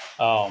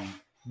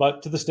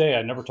 But to this day,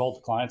 I never told the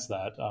clients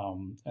that,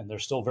 and they're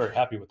still very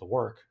happy with the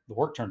work. The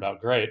work turned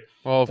out great.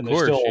 Well, of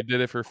course, you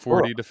did it for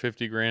 40 to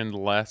 50 grand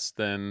less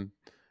than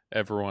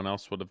everyone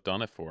else would have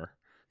done it for.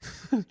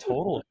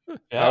 Totally.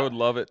 Yeah. I would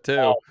love it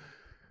too.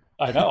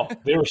 I know.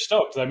 They were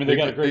stoked. I mean, they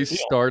got a great deal. They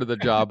started the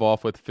job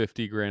off with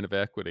 50 grand of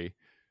equity.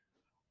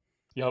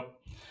 Yep.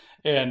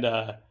 And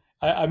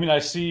I mean, I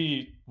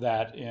see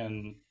that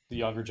in the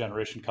younger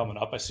generation coming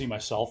up. I see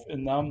myself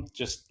in them,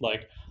 just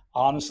like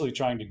honestly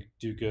trying to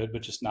do good,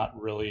 but just not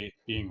really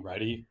being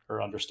ready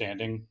or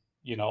understanding,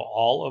 you know,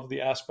 all of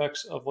the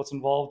aspects of what's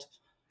involved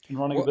in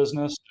running a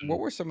business. What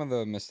were some of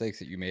the mistakes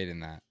that you made in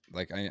that?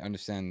 Like, I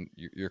understand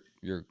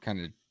you're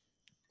kind of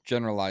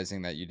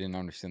generalizing that you didn't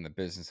understand the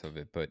business of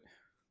it, but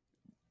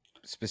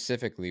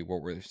specifically,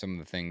 what were some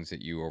of the things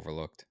that you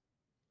overlooked?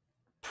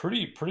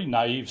 Pretty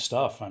naive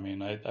stuff. I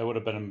mean, I would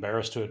have been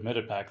embarrassed to admit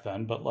it back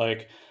then, but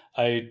like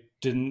I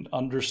didn't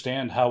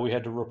understand how we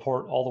had to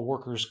report all the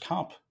workers'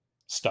 comp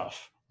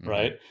stuff,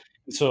 right?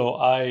 And so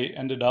I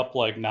ended up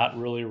like not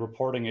really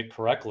reporting it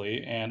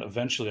correctly, and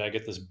eventually I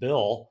get this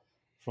bill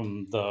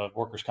from the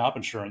workers' comp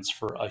insurance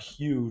for a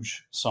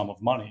huge sum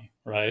of money,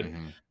 right?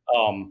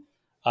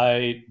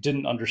 I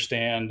didn't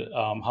understand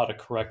how to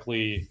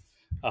correctly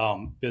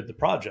bid the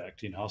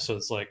project, you know. So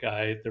it's like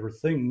there were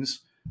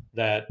things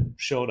that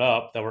showed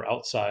up that were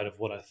outside of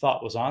what I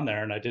thought was on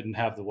there, and I didn't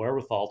have the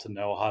wherewithal to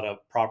know how to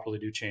properly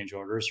do change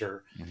orders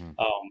or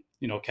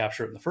you know,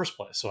 capture it in the first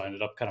place. So I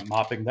ended up kind of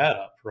mopping that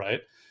up,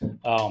 right?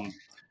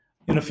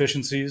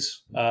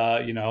 Inefficiencies,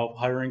 you know,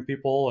 hiring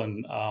people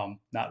and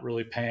not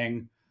really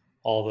paying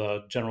all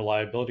the general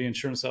liability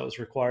insurance that was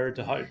required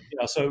to hire, you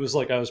know. So it was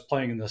like I was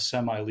playing in this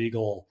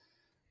semi-legal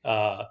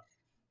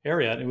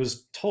area, and it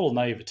was total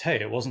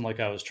naivete. It wasn't like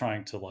I was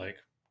trying to, like,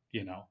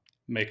 you know,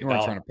 make it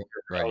out.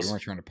 Right, you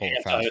weren't trying to pull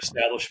a fast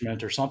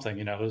establishment or something,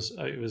 you know.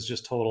 It was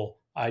just total,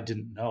 I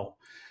didn't know.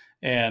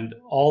 And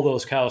all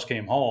those cows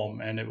came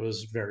home, and it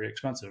was very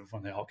expensive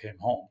when they all came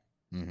home,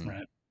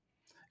 right?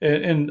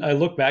 And I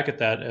look back at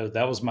that,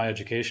 that was my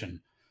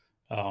education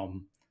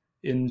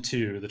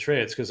into the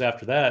trades, because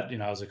after that, you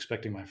know, I was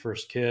expecting my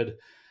first kid,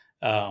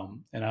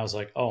 and I was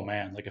like, oh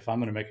man, like if I'm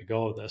going to make a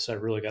go of this, I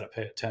really got to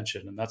pay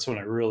attention. And that's when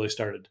I really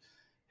started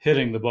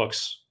hitting the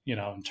books, you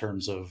know, in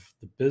terms of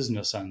the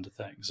business end of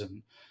things,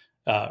 and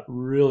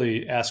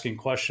really asking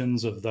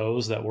questions of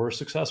those that were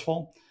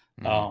successful,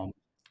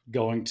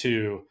 going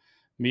to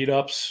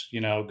meetups,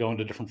 going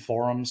to different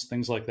forums,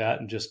 things like that,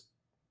 and just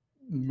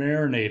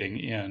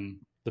marinating in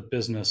the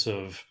business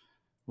of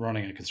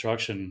running a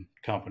construction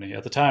company.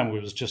 At the time, we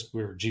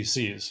were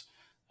GCs.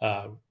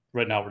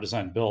 Right now, we're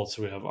design build,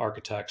 so we have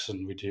architects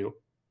and we do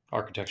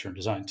architecture and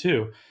design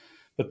too.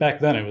 But back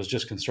then, it was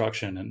just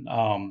construction,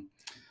 and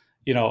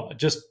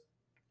just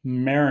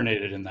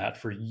marinated in that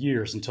for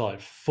years until I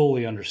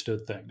fully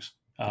understood things,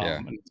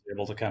 and was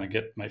able to kind of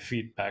get my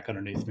feet back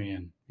underneath me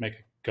and make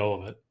a go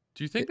of it.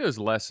 Do you think those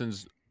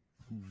lessons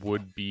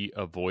would be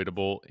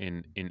avoidable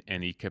in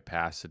any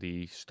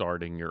capacity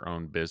starting your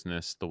own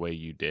business the way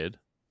you did?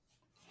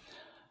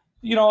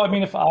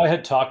 If I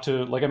had talked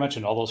to, like I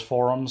mentioned, all those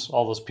forums,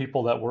 all those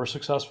people that were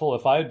successful,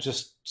 if I had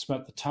just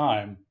spent the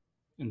time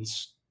and,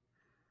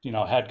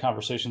 had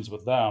conversations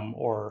with them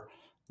or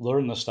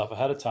learned this stuff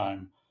ahead of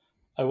time,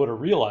 I would have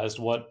realized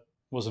what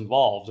was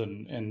involved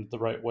and the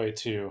right way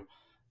to,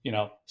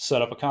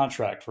 set up a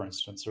contract, for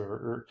instance,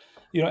 or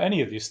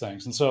any of these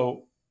things. And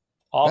so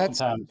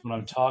oftentimes when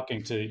I'm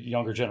talking to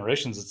younger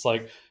generations, it's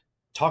like,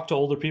 talk to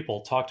older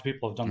people, talk to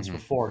people who've done this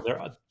before.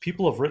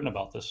 People have written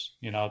about this,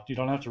 you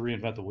don't have to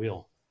reinvent the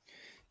wheel.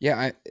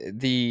 Yeah.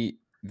 The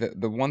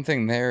one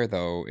thing there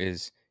though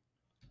is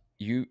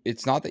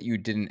it's not that you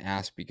didn't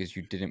ask because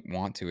you didn't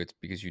want to, it's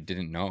because you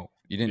didn't know.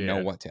 You didn't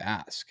know what to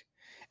ask.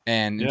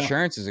 And Yeah.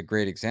 insurance is a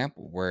great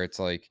example where it's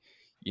like,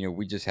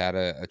 we just had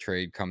a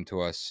trade come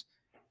to us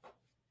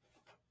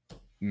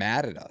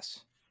mad at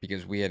us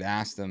because we had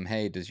asked them,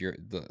 hey, do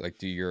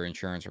your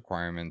insurance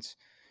requirements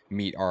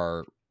meet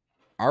our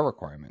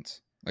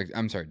requirements? Like,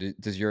 I'm sorry,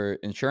 does your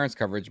insurance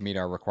coverage meet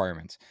our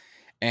requirements?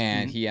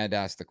 And he had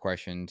asked the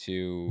question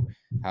to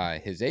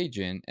his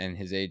agent, and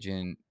his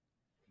agent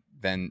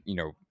then,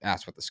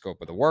 asked what the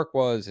scope of the work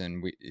was.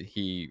 And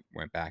he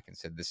went back and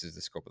said, this is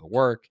the scope of the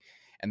work.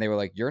 And they were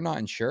like, you're not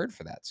insured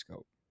for that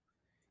scope.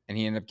 And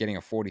he ended up getting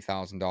a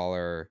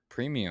 $40,000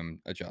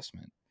 premium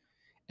adjustment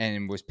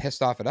and was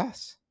pissed off at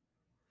us.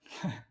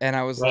 And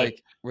I was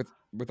Right. like,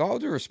 with all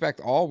due respect,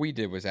 all we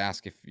did was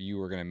ask if you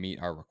were going to meet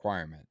our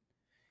requirement.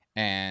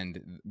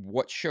 And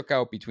what shook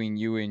out between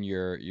you and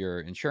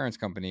your insurance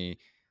company,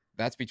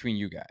 that's between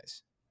you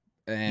guys.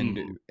 And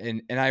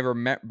I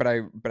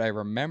remember, but I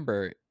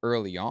remember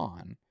early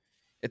on,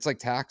 it's like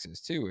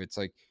taxes too. It's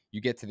like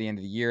you get to the end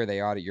of the year,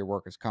 they audit your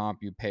workers'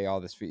 comp, you pay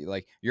all this fee,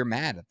 like you're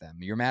mad at them,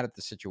 you're mad at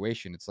the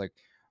situation. It's like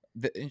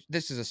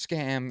this is a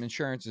scam,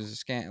 insurance is a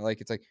scam.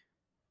 Like, it's like,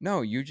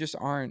 no, you just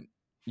aren't.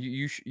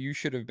 You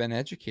should have been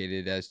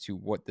educated as to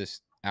what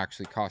this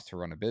actually costs to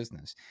run a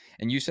business.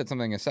 And you said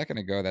something a second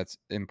ago that's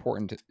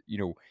important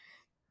to,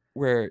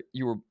 where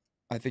you were,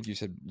 I think you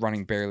said,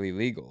 running barely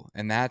legal.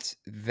 And that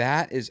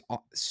is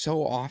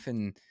so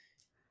often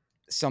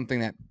something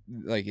that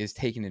like is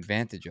taken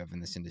advantage of in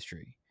this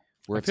industry,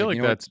 where I it's feel like,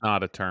 like that's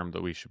not a term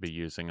that we should be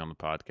using on the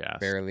podcast.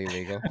 barely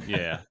legal.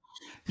 Yeah.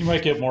 You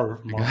might get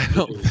more.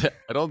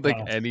 I don't think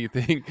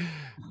anything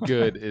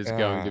good is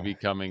going to be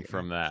coming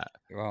from that.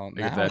 Well,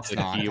 Like, if now that's it's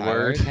a not,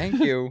 keyword. Tyler. Thank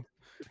you.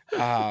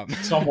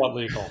 Somewhat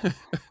legal.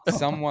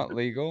 Somewhat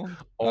legal.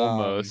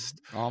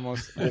 Almost.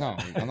 Almost. No,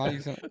 I'm not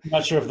using. I'm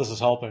not sure if this is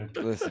helping.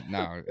 Listen,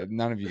 no,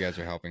 none of you guys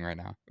are helping right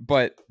now.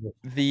 But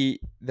the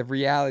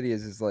reality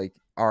is like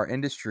our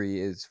industry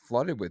is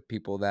flooded with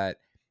people that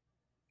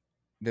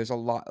there's a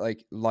lot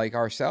like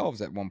ourselves.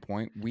 At one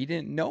point, we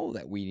didn't know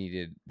that we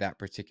needed that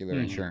particular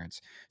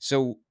insurance.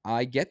 So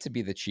I get to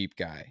be the cheap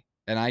guy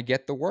and I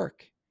get the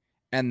work.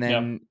 And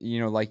then,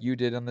 like you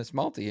did on this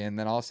multi, and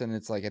then all of a sudden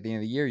it's like at the end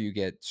of the year, you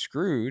get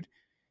screwed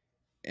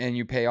and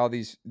you pay all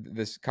this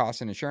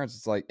cost and insurance.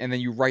 It's like, and then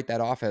you write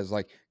that off as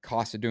like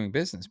cost of doing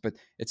business, but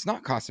it's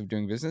not cost of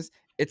doing business.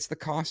 It's the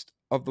cost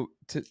of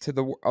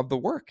the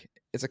work.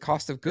 It's a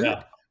cost of good.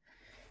 Yeah.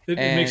 It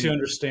makes you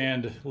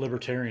understand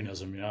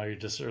libertarianism. You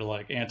just are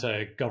like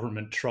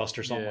anti-government trust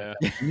or something like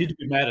that. You need to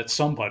be mad at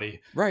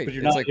somebody, right? But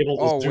you're it's not like, able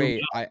to. Oh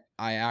wait,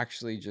 I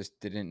actually just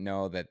didn't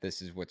know that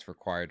this is what's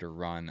required to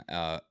run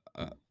a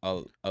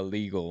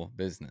legal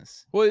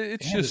business. Well,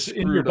 it's just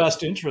in your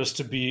best interest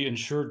to be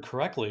insured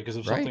correctly, because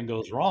if something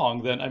goes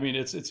wrong, then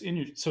it's in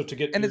your, so to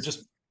get,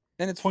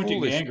 it's pointing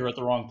foolish. the anger at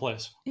the wrong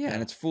place. Yeah,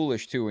 and it's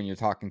foolish too when you're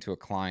talking to a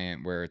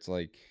client where it's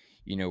like,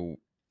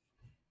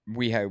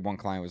 we had one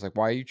client was like,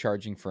 why are you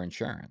charging for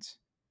insurance?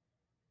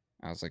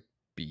 I was like,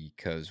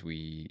 because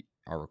we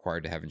are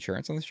required to have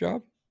insurance on this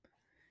job.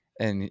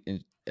 And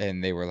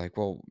they were like,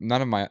 well,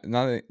 none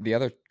of the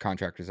other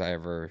contractors I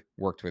ever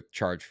worked with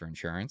charge for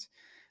insurance.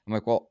 I'm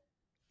like, well,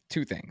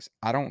 two things.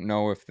 I don't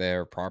know if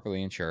they're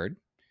properly insured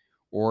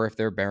or if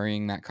they're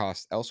burying that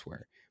cost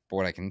elsewhere. But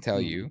what I can tell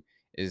you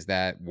is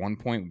that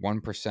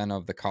 1.1%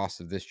 of the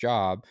cost of this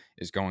job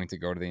is going to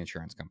go to the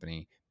insurance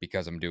company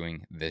because I'm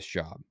doing this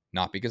job,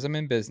 not because I'm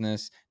in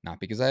business, not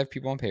because I have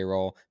people on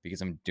payroll,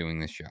 because I'm doing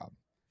this job.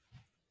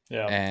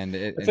 Yeah. And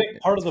I think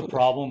part of the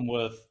problem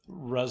with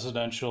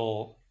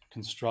residential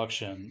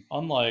construction,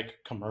 unlike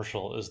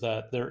commercial, is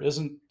that there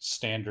isn't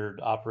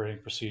standard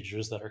operating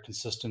procedures that are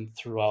consistent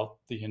throughout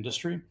the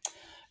industry.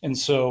 And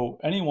so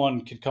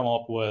anyone can come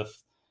up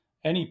with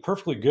any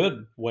perfectly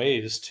good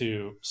ways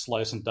to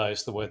slice and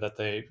dice the way that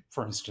they,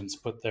 for instance,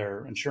 put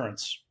their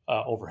insurance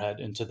overhead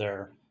into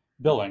their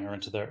billing or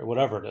into their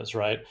whatever it is,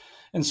 right?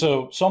 And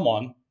so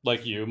someone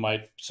like you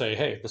might say,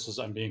 "Hey, this is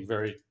I'm being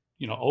very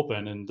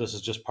open, and this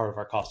is just part of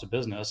our cost of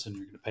business, and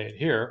you're going to pay it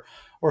here."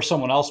 Or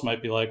someone else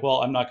might be like,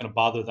 "Well, I'm not going to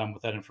bother them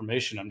with that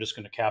information. I'm just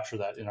going to capture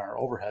that in our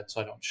overhead,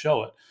 so I don't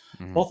show it."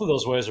 Mhm. Both of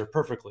those ways are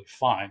perfectly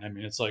fine. I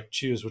mean, it's like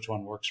choose which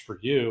one works for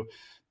you,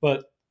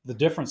 but the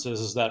difference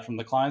is that from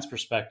the client's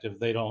perspective,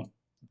 they don't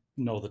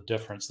know the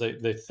difference.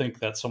 They think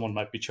that someone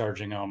might be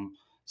charging them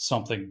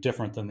something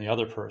different than the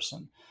other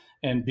person.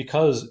 And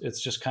because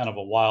it's just kind of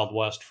a Wild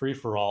West free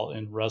for all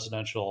in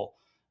residential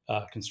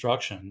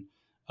construction,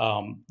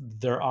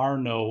 there are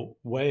no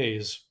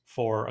ways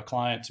for a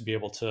client to be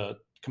able to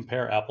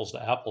compare apples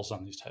to apples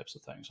on these types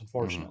of things,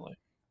 unfortunately.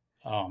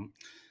 Um,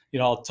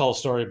 I'll tell a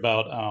story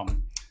about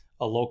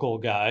a local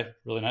guy,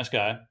 really nice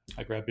guy.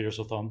 I grab beers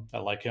with him. I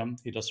like him.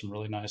 He does some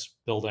really nice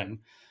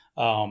building.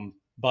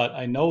 But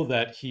I know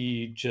that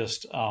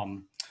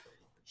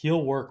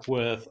he'll work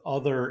with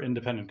other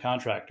independent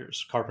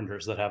contractors,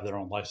 carpenters that have their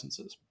own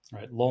licenses,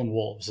 right? Lone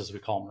wolves, as we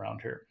call them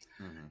around here.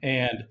 Mhm.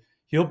 And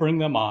he'll bring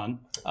them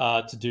on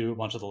to do a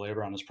bunch of the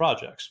labor on his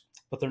projects,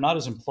 but they're not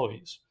his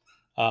employees.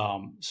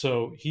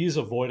 So he's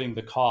avoiding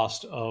the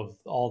cost of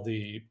all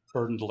the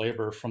burdened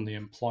labor from the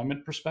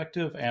employment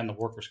perspective and the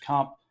workers'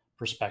 comp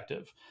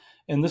perspective.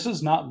 And this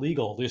is not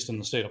legal, at least in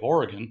the state of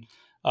Oregon,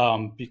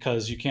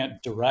 because you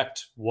can't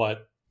direct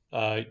what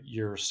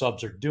your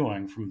subs are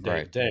doing from day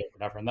to Right. day, or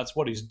whatever. And that's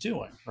what he's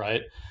doing,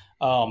 right?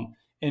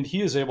 And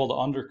he is able to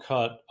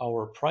undercut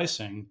our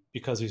pricing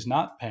because he's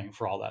not paying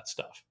for all that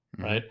stuff,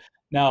 Mhm. right?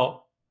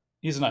 Now,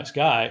 he's a nice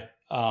guy.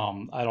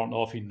 I don't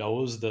know if he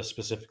knows this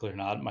specifically or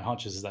not. My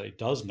hunch is that he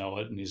does know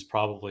it, and he's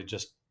probably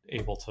just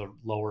able to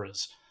lower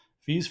his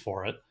fees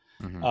for it.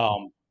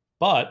 Mhm.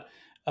 But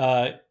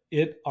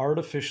it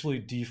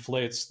artificially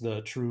deflates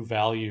the true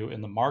value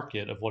in the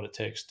market of what it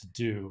takes to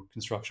do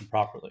construction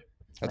properly.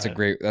 That's Right?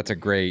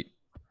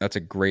 a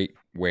great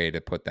way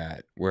to put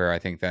that, where I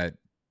think that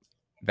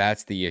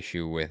that's the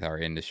issue with our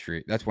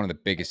industry. That's one of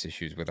the biggest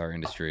issues with our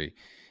industry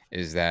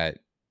is that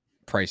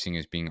pricing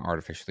is being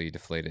artificially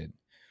deflated,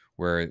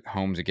 where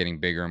homes are getting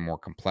bigger and more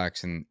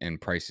complex, and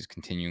prices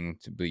continuing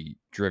to be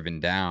driven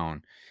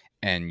down,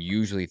 and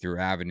usually through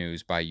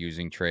avenues by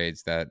using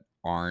trades that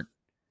aren't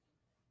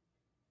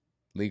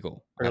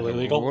legal. I Fairly don't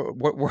legal.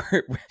 what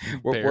word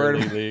what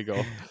word Barely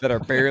legal. that are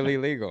barely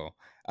legal.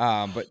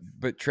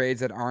 But trades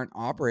that aren't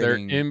They're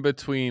operating. in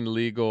between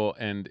legal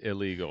and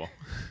illegal.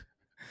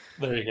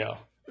 There you go.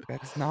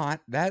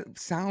 That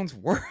sounds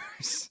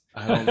worse.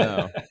 I don't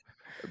know.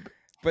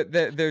 But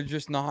they're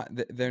just not.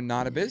 They're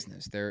not a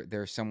business.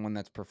 They're someone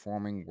that's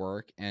performing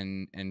work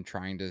and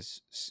trying to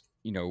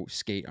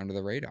skate under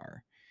the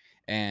radar.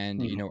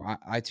 And Mhm.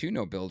 I too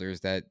know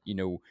builders that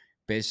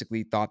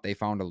basically thought they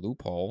found a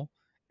loophole,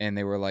 and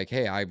they were like,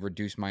 "Hey, I've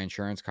reduced my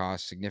insurance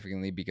costs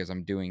significantly because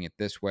I'm doing it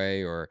this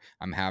way, or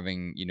I'm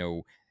having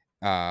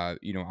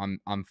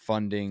I'm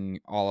funding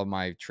all of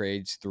my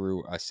trades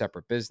through a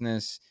separate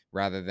business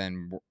rather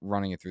than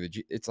running it through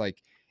It's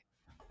like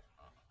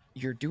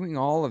you're doing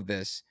all of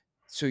this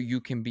so you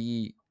can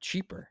be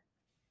cheaper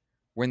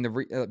when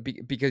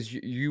because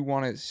you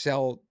want to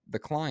sell the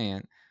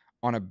client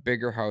on a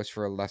bigger house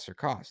for a lesser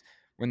cost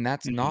when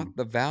that's not Mhm.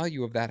 the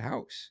value of that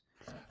house.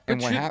 And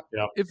But what happened?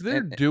 Yeah. if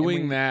they're And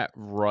doing when that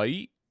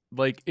right,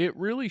 like it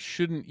really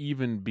shouldn't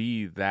even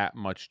be that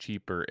much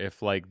cheaper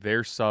if like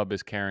their sub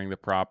is carrying the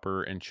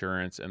proper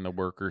insurance and the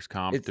workers'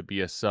 comp it's to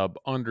be a sub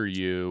under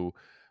you.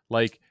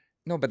 Like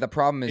no, but the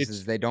problem is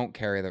it's they don't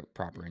carry the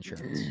proper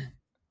insurance.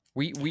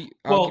 Well,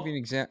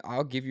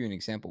 I'll give you an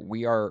example.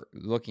 We are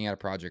looking at a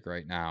project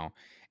right now,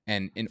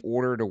 and in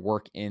order to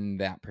work in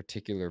that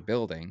particular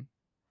building,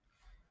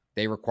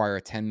 they require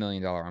a $10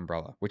 million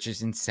umbrella, which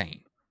is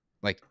insane.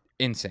 Like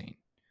insane.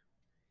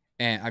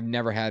 And I've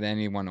never had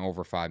anyone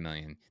over 5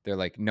 million. They're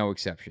like, no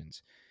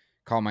exceptions.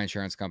 Call my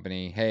insurance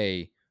company.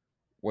 Hey,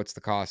 what's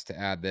the cost to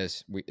add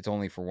this? It's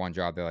only for one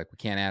job. They're like, we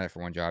can't add it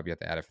for one job. You have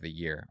to add it for the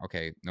year.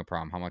 Okay, no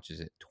problem. How much is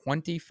it?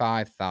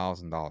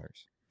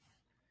 $25,000.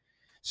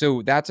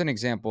 So that's an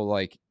example.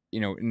 Like,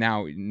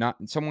 now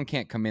not someone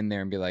can't come in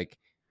there and be like,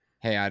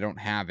 hey, I don't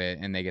have it,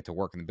 and they get to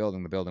work in the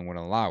building wouldn't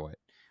allow it.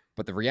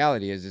 But the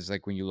reality is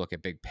like when you look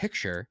at big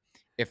picture,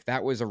 if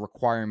that was a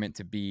requirement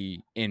to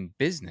be in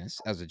business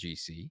as a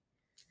GC,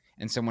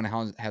 and someone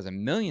has $1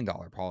 million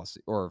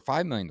policy or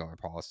 $5 million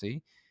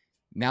policy,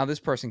 now this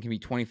person can be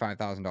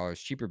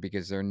 $25,000 cheaper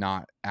because they're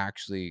not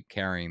actually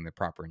carrying the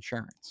proper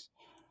insurance.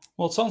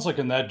 well, it sounds like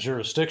in that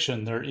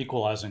jurisdiction, they're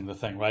equalizing the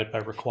thing, right, by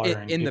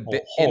requiring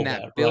people In hold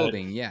that, that right?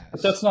 building,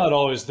 But that's yes. not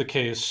always the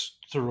case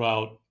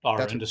throughout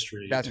our That's what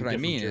industry that's in what I different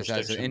mean is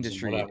as an jurisdictions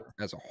and industry whatever.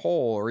 as a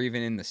whole, or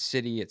even in the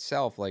city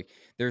itself, like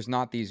there's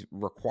not these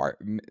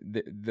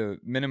the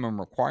minimum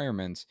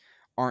requirements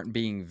aren't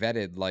being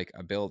vetted like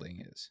a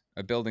building is.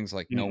 A building's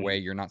like, no way,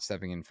 Mhm. you're not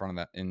stepping in front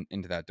of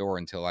into that door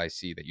until I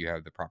see that you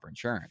have the proper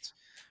insurance.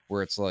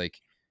 Where it's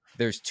like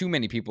there's too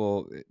many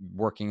people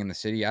working in the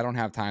city. I don't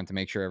have time to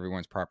make sure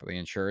everyone's properly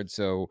insured.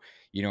 So,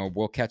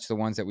 we'll catch the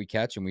ones that we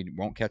catch and we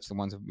won't catch the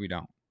ones that we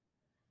don't.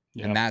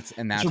 And Yeah. This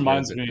that's where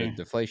reminds the me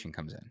deflation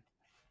comes in.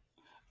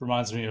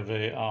 of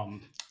a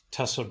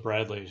Tessa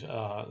Bradley,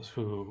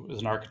 who is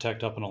an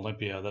architect up in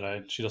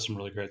Olympia. She does some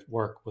really great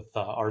work with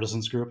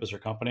Artisans Group as her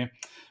company.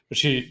 But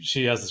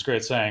she has this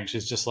great saying.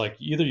 She's just like,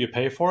 either you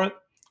pay for it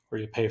or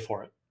you pay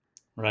for it,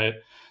 right?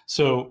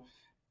 So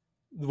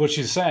what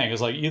she's saying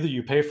is like, either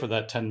you pay for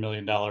that $10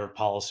 million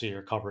policy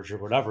or coverage or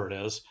whatever it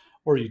is,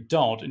 or you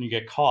don't, and you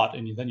get caught,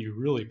 and then you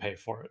really pay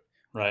for it,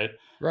 right?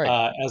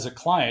 Right. As a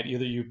client,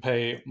 either you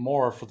pay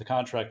more for the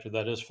contractor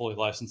that is fully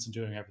licensed and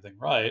doing everything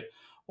right,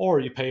 or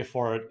you pay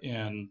for it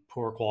in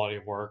poor quality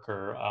of work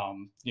or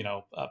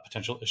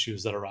potential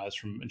issues that arise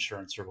from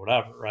insurance or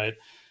whatever, right?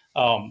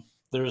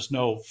 There's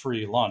no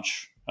free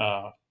lunch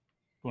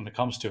when it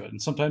comes to it,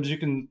 and sometimes you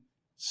can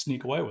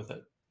sneak away with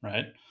it,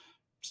 right?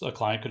 So a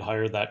client could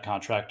hire that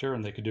contractor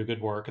and they could do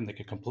good work and they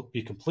could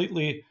be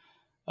completely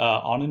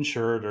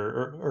uninsured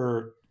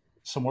or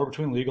somewhere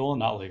between legal and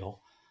not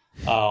legal,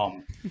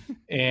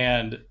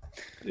 and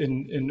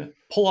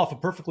pull off a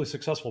perfectly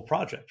successful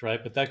project,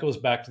 right? But that goes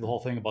back to the whole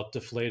thing about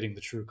deflating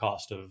the true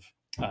cost of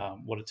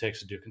what it takes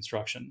to do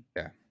construction.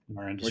 Yeah. In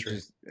our industry,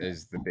 Which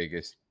is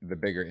the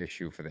bigger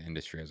issue for the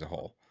industry as a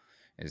whole,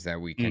 is that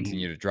we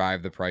continue to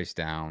drive the price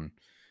down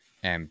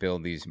and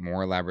build these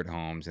more elaborate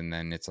homes. And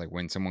then it's like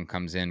when someone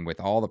comes in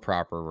with all the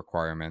proper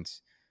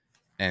requirements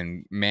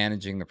and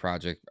managing the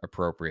project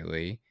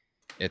appropriately,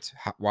 it's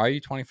why are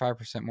you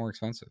 25% more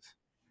expensive?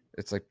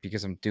 It's like,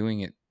 because I'm doing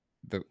it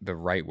the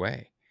right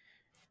way.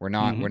 We're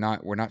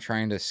not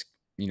trying to,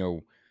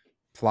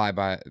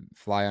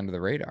 fly under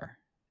the radar.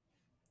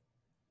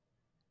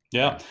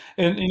 Yeah.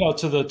 And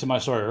to my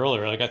story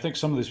earlier, like I think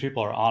some of these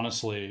people are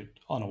honestly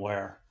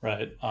unaware,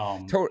 right?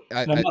 I'm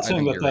not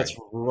saying that that's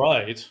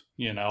right,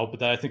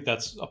 but I think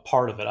that's a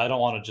part of it. I don't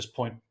want to just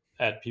point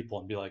at people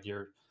and be like,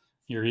 you're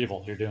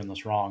evil, you're doing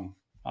this wrong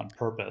on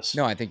purpose.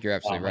 No, I think you're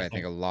absolutely right. I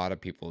think a lot of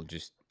people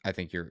I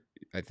think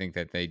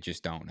that they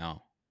just don't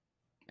know.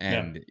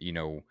 And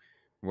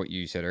what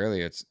you said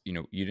earlier, it's,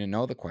 you didn't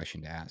know the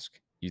question to ask.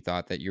 You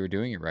thought that you were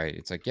doing it right.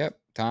 It's like, yep,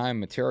 time,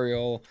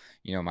 material,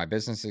 my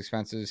business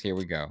expenses, here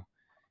we go.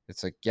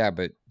 It's like, yeah,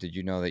 but did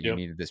you know that you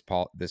needed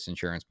this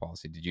insurance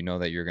policy? Did you know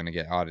that you're going to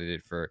get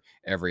audited for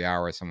every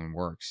hour someone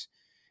works?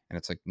 And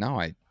it's like, no,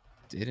 I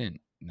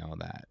didn't know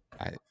that.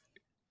 I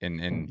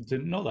didn't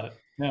know that.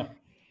 Yeah.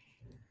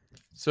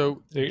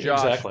 So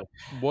Josh, exactly.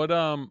 What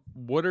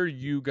are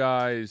you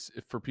guys,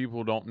 for people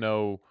who don't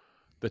know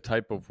the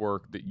type of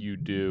work that you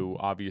do?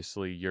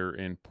 Obviously you're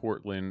in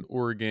Portland,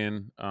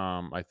 Oregon.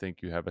 I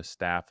think you have a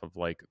staff of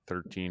like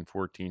 13,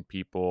 14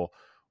 people.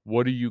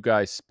 What are you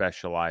guys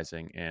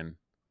specializing in?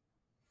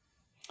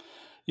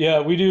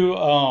 Yeah, we do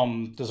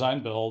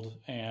design build,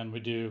 and we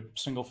do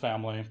single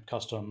family,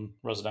 custom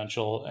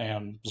residential,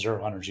 and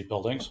zero energy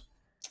buildings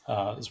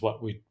is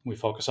what we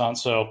focus on.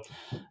 So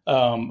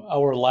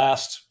our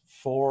last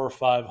 4 or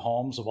 5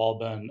 homes have all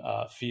been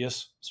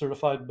FIAS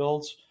certified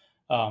builds.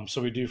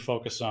 So we do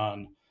focus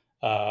on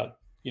the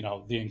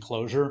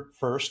enclosure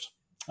first,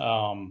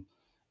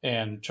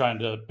 and trying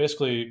to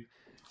basically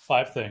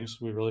 5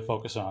 things we really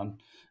focus on.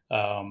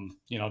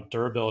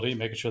 Durability,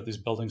 making sure that these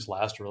buildings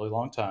last a really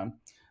long time.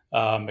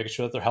 Making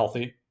sure that they're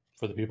healthy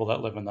for the people that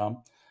live in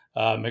them,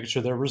 making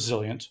sure they're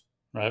resilient,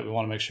 right? We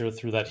want to make sure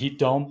through that heat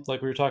dome,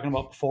 like we were talking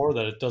about before,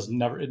 that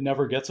it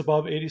never gets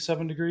above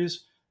 87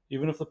 degrees,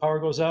 even if the power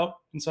goes out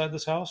inside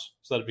this house,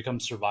 so that it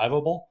becomes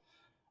survivable.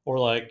 Or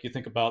like you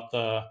think about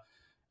the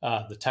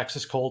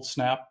Texas cold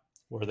snap,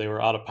 where they were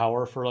out of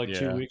power for like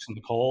 2 weeks in the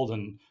cold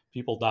and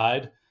people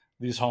died.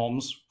 These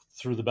homes,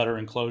 through the better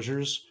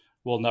enclosures,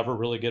 will never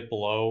really get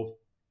below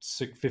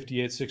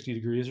 58, 60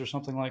 degrees or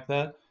something like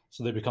that.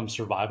 So they become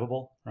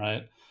survivable,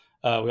 right?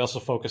 We also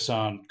focus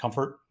on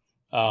comfort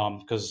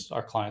because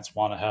our clients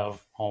want to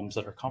have homes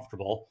that are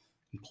comfortable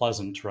and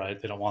pleasant, right?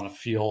 They don't want to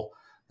feel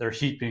their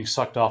heat being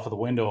sucked off of the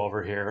window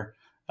over here,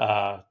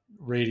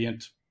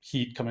 radiant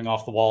heat coming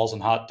off the walls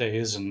on hot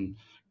days, and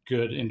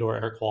good indoor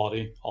air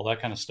quality, all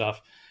that kind of stuff.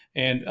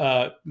 And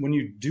when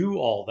you do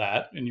all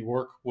that and you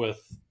work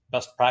with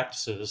best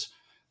practices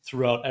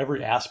throughout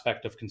every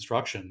aspect of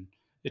construction,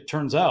 it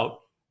turns out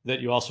that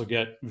you also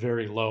get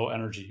very low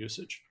energy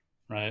usage,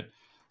 right?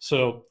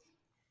 So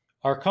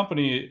our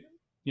company,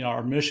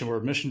 our mission, we're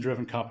a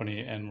mission-driven company,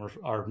 and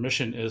our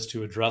mission is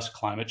to address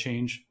climate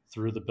change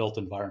through the built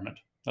environment.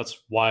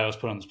 That's why I was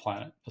put on this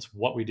planet. That's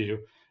what we do.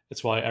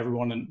 It's why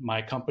everyone in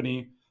my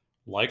company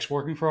likes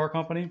working for our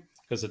company,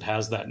 because it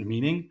has that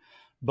meaning.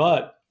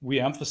 But we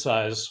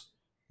emphasize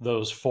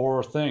those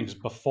 4 things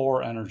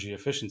before energy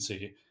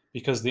efficiency,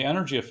 because the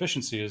energy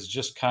efficiency is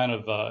just kind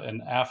of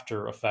an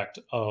after effect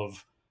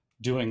of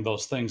doing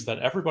those things that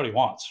everybody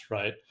wants,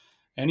 right?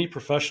 Any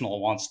professional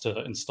wants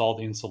to install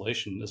the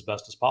insulation as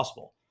best as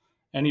possible.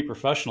 Any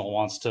professional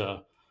wants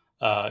to,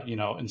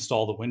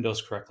 install the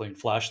windows correctly and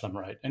flash them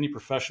right. Any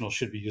professional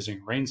should be using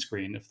a rain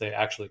screen if they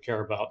actually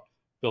care about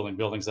building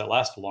buildings that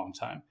last a long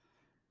time.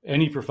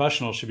 any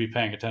professional should be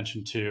paying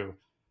attention to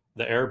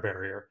the air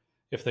barrier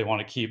if they want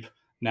to keep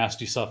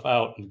nasty stuff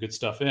out and good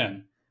stuff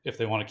in, if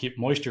they want to keep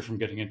moisture from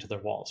getting into their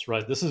walls,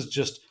 right? This is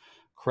just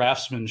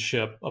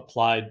craftsmanship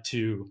applied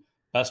to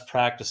best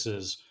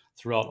practices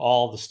throughout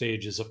all the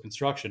stages of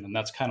construction. And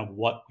that's kind of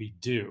what we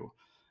do.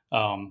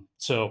 Long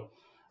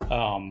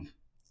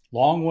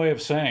way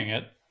of saying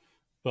it,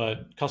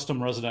 but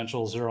custom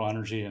residential, zero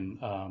energy, and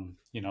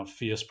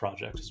FIAS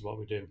projects is what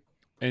we do.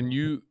 And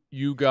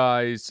you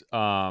guys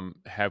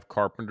have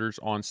carpenters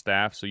on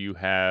staff, so you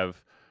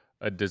have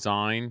a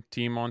design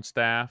team on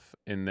staff,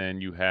 and then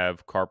you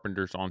have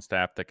carpenters on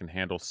staff that can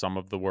handle some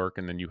of the work,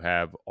 and then you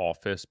have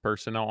office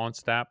personnel on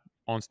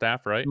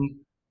staff, right?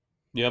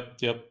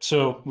 Yep.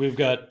 So we've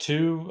got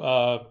two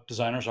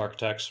designers,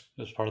 architects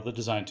as part of the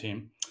design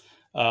team.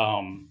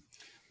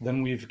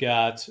 Then we've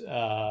got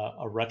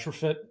a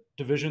retrofit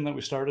division that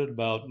we started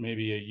about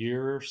maybe a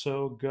year or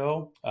so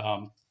ago,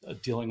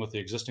 dealing with the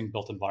existing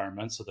built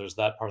environment. So there's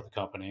that part of the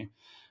company.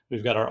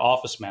 We've got our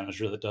office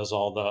manager that does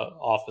all the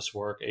office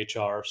work,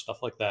 HR,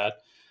 stuff like that.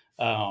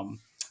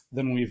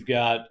 Then we've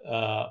got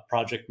a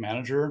project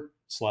manager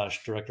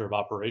 / director of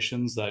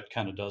operations that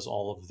kind of does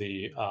all of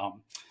the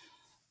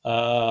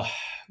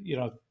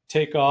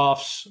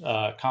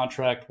takeoffs,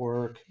 contract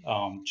work,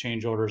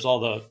 change orders, all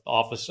the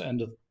office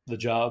end of the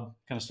job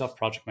kind of stuff,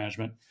 project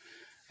management.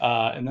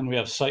 And then we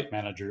have site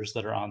managers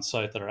that are on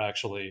site that are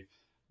actually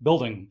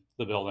building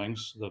the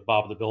buildings, the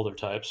Bob the Builder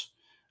types.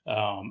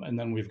 And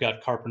then we've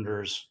got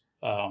carpenters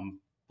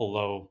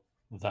below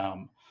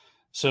them.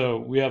 So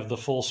we have the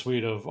full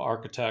suite of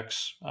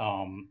architects,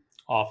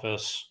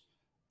 office,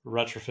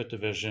 retrofit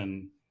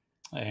division,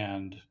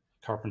 and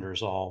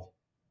carpenters all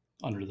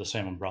under the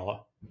same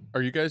umbrella.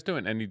 Are you guys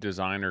doing any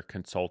design or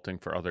consulting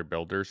for other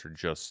builders, or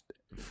just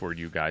for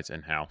you guys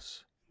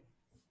in-house?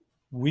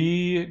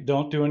 We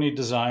don't do any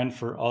design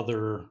for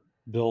other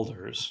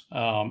builders,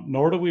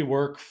 nor do we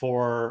work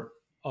for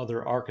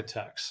other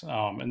architects.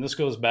 And this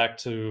goes back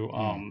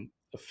to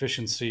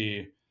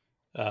efficiency,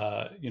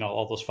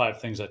 all those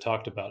 5 things I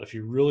talked about. If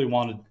you really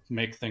want to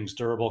make things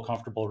durable,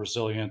 comfortable,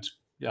 resilient,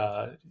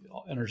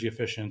 energy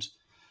efficient,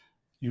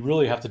 you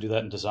really have to do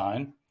that in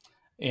design.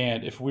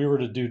 And if we were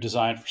to do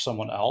design for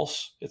someone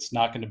else, it's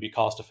not going to be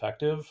cost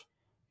effective.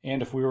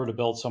 And if we were to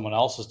build someone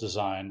else's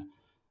design,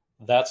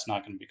 that's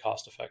not going to be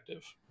cost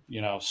effective.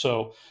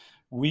 So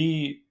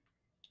we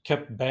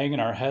kept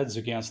banging our heads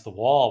against the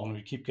wall when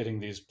we keep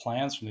getting these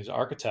plans from these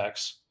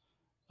architects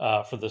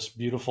for this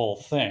beautiful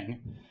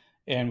thing.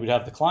 And we'd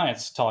have the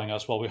clients telling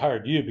us, well, we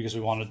hired you because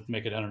we wanted to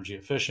make it energy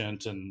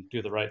efficient and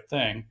do the right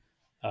thing,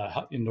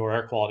 indoor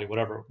air quality,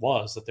 whatever it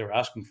was that they were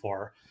asking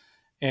for.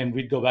 And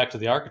we'd go back to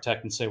the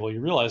architect and say, well, you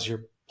realize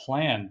your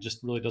plan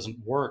just really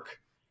doesn't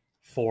work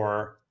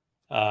for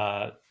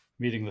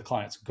meeting the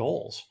client's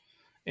goals.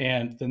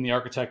 And then the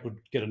architect would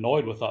get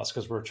annoyed with us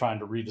because we're trying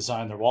to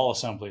redesign their wall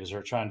assemblies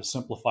or trying to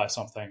simplify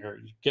something or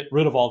get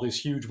rid of all these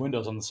huge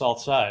windows on the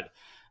south side,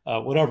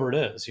 whatever it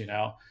is,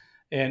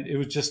 And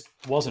it just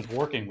wasn't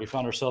working. We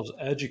found ourselves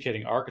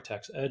educating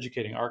architects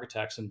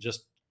and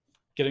just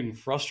getting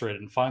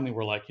frustrated. And finally,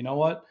 we're like, you know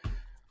what?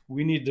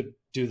 We need to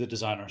do the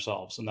design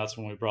ourselves. And that's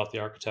when we brought the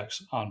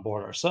architects on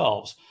board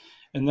ourselves.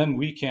 And then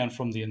we can,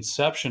 from the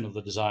inception of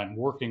the design,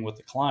 working with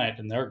the client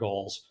and their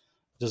goals,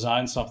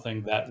 design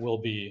something that will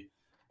be,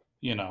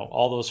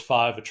 all those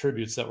 5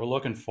 attributes that we're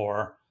looking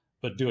for,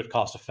 but do it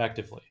cost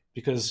effectively.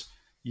 Because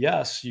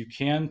yes, you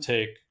can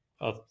take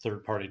a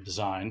third-party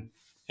design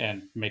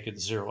and make it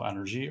zero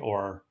energy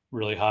or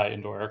really high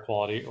indoor air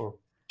quality or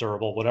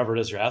durable, whatever it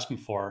is you're asking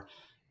for,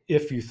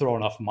 if you throw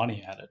enough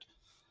money at it.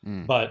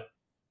 But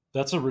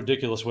that's a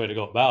ridiculous way to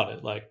go about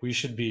it. Like, we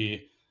should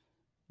be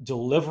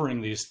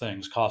delivering these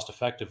things cost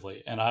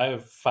effectively. And I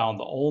have found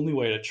the only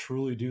way to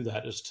truly do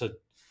that is to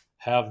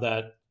have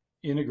that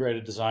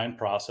integrated design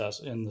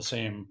process in the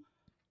same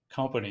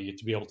company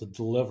to be able to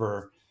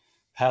deliver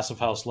passive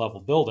house level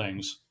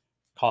buildings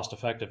cost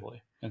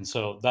effectively. And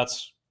so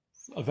that's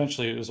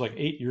eventually, it was like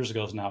 8 years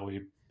ago now,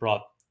 we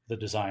brought the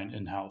design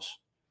in-house.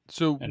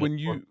 So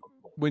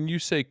when you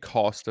say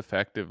cost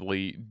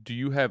effectively, do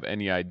you have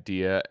any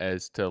idea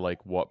as to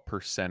like what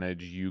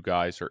percentage you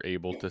guys are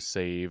able to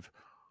save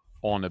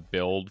on a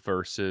build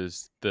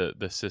versus the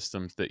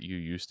systems that you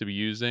used to be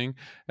using?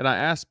 And I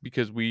asked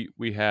because we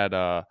had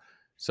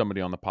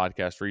somebody on the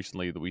podcast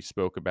recently that we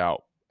spoke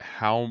about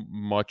how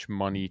much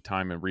money,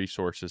 time, and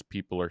resources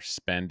people are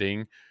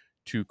spending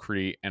to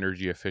create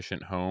energy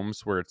efficient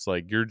homes, where it's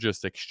like you're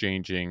just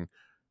exchanging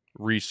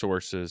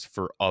resources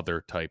for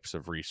other types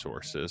of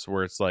resources,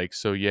 where it's like,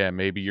 so yeah,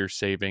 maybe you're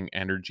saving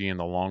energy in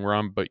the long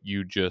run, but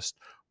you just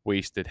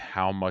wasted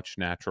how much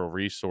natural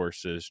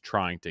resources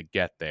trying to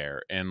get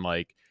there. And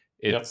like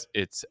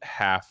it's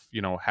half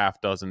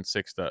dozen,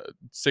 six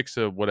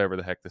to whatever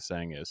the heck the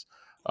saying is,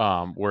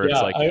 where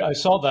it's like, I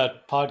saw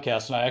that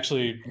podcast and I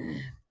actually,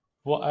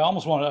 I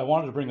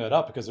wanted to bring that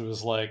up because it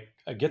was like,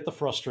 I get the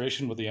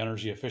frustration with the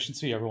energy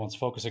efficiency. Everyone's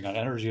focusing on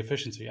energy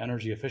efficiency,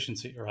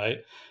 right?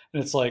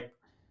 And it's like,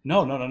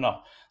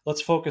 No.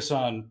 Let's focus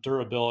on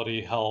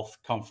durability, health,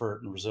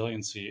 comfort, and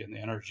resiliency, and the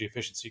energy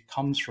efficiency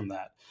comes from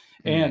that.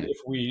 And Mm, if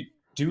we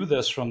do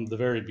this from the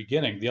very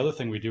beginning, the other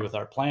thing we do with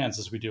our plans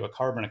is we do a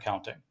carbon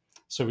accounting.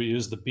 So we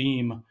use the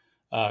Beam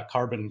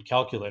carbon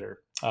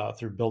calculator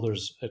through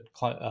Builders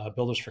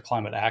for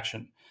Climate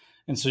Action.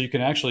 And so you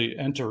can actually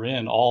enter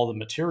in all the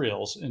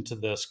materials into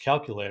this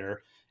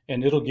calculator,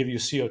 and it'll give you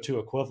CO2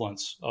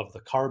 equivalents of the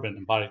carbon,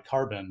 embodied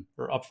carbon,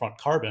 or upfront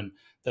carbon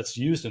that's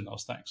used in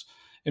those things.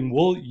 And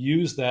we'll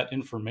use that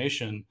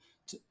information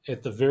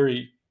at the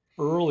very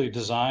early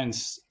design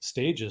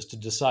stages to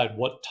decide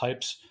what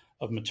types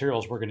of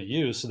materials we're going to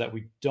use so that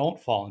we don't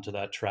fall into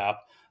that trap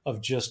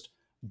of just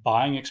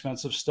buying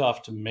expensive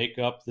stuff to make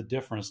up the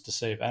difference to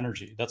save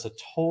energy. That's a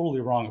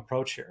totally wrong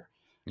approach here.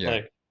 yeah.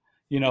 Like,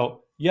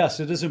 yes,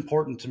 it is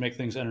important to make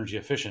things energy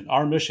efficient.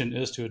 Our mission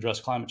is to address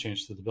climate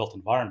change through the built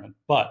environment,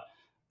 but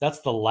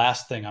that's the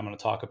last thing I'm going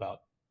to talk about,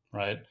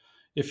 right?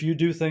 If you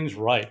do things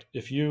right,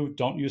 if you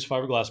don't use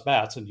fiberglass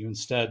bats and you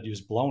instead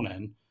use blown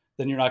in,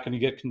 then you're not going to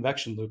get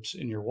convection loops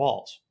in your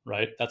walls,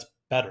 right? That's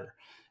better.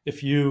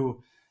 If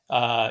you,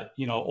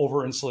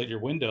 over insulate your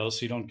windows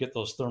so you don't get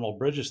those thermal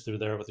bridges through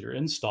there with your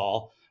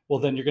install, well,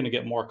 then you're going to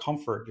get more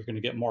comfort. You're going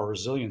to get more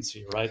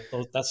resiliency, right?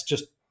 That's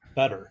just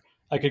better.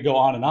 I could go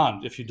on and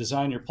on. If you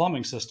design your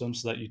plumbing system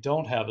so that you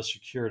don't have a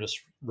circuitous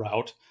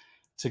route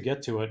to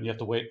get to it, and you have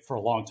to wait for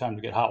a long time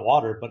to get hot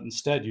water, but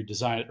instead you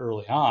design it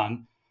early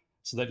on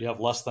so that you have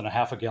less than a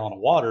half a gallon of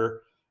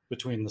water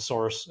between the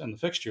source and the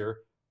fixture,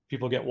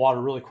 people get water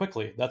really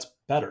quickly. That's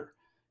better.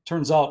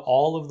 Turns out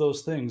all of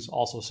those things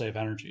also save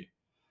energy.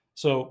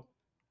 So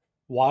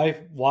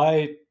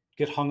why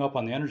get hung up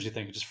on the energy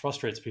thing? It just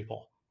frustrates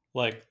people.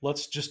 Like,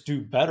 let's just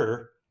do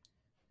better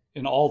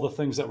in all the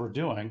things that we're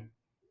doing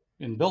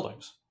in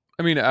buildings.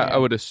 I mean, I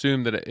And would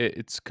assume that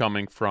it's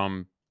coming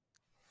from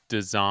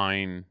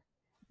design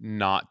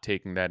not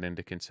taking that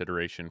into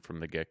consideration from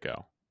the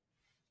get-go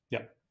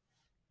yeah.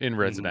 in Mhm.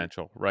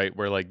 residential, right?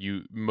 Where like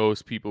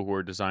most people who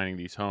are designing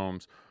these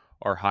homes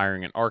are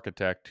hiring an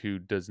architect who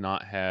does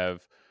not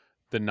have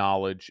the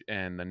knowledge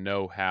and the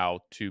know-how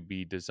to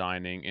be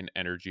designing an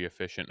energy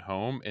efficient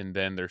home, and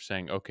then they're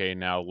saying, okay,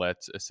 now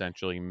let's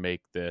essentially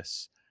make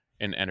this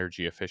an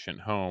energy efficient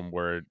home,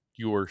 where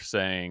you're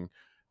saying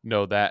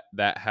no, that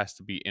has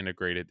to be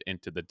integrated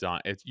into the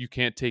design. You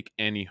can't take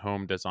any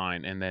home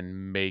design and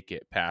then make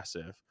it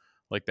passive.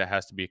 Like, that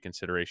has to be a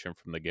consideration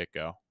from the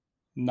get-go.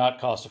 Not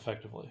cost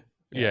effectively.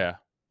 Yeah. Yeah.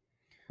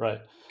 Right.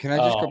 Can I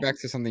just go Um, back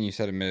to something you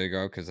said a minute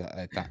ago? Because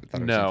I thought it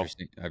was No,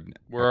 interesting.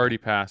 we're Okay, already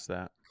past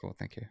that. cool.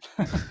 Thank you.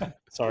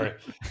 sorry.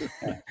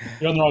 Yeah.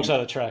 You're on the wrong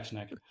side of the tracks,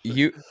 Nick.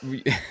 You,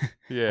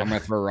 Yeah. I'm gonna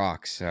throw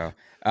rocks. So,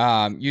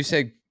 you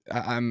said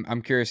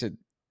I'm curious.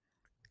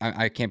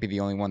 I can't be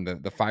the only one. The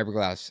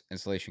fiberglass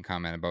insulation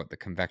comment about the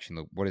convection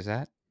loop. What is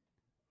that?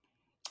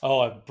 Oh,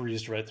 I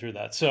breezed right through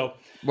that. So,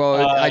 Well,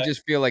 I uh,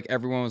 just feel like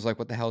everyone was like,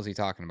 "What the hell is he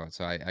talking about?"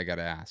 So I got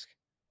to ask.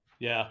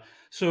 yeah.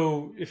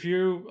 So if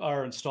you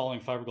are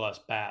installing fiberglass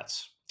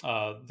bats,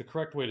 the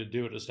correct way to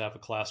do it is to have a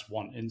class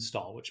 1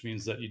 install, which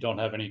means that you don't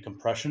have any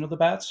compression of the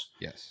bats.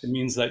 It Yes.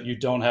 means that you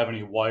don't have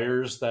any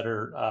wires that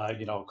are,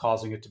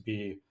 causing it to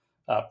be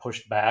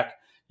pushed back.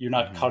 You're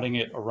not Hmm. cutting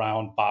it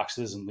around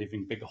boxes and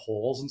leaving big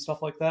holes and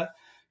stuff like that.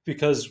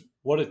 Because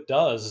what it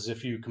does is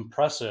if you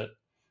compress it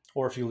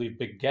or if you leave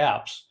big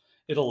gaps,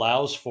 it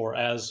allows for,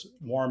 as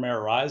warm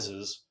air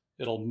rises,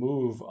 it'll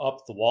move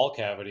up the wall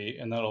cavity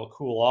and then it'll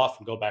cool off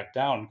and go back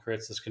down and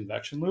creates this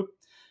convection loop.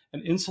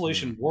 And Mm.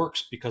 insulation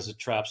works because it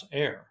traps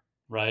air,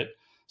 right?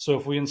 So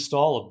if we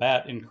install a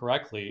bat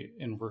incorrectly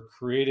and we're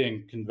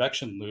creating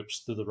convection loops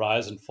through the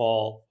rise and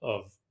fall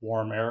of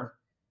warm air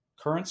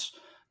currents,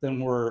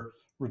 then we're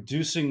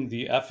reducing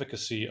the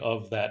efficacy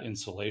of that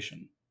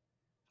insulation,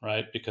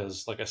 right?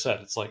 Because, like I said,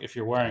 it's like if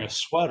you're wearing a Right.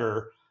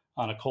 sweater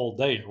on a cold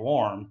day, you're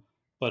warm,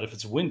 but if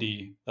it's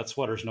windy, that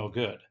sweater's no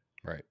good,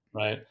 Right.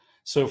 right?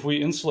 So if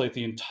we insulate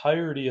the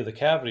entirety of the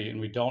cavity and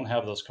we don't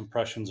have those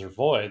compressions or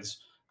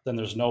voids, then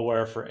there's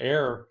nowhere for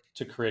air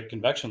to create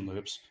convection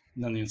loops,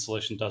 and then the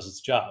insulation does its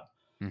job.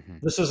 Hmm.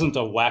 This isn't a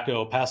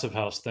wacko passive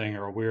house thing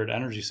or a weird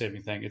energy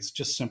saving thing. It's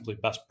just simply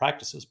best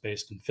practices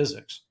based in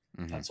physics.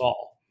 Hmm. That's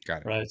all,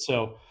 Got it. right?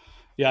 So,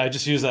 yeah, I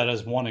just use that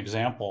as one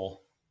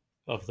example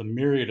of the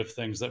myriad of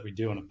things that we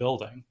do in a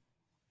building,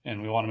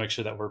 and we want to make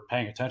sure that we're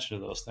paying attention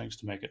to those things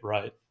to make it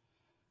right.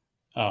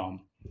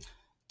 Um,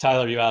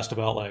 Tyler, you asked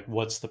about like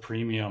what's the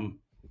premium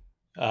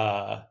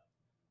uh,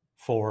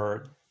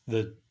 for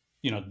the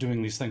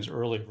doing these things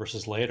early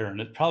versus later, and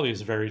it probably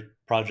is very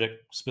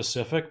project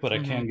specific. But I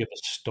Hmm. can give a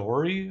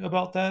story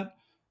about that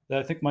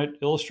I think might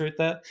illustrate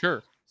that.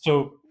 Sure.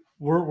 So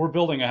we're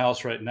building a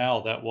house right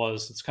now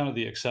it's kind of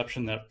the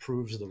exception that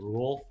proves the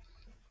rule,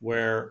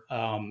 where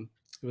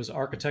it was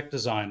architect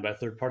designed by a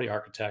third party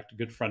architect, a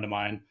good friend of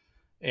mine,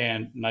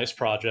 and nice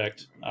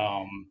project.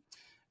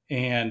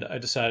 And I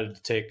decided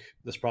to take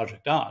this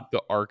project on.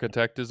 The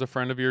architect is a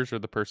friend of yours, or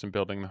the person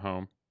building the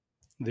home?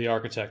 The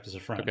architect is a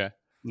friend Okay.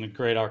 and a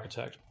great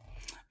architect.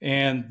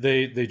 And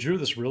they drew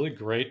this really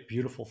great,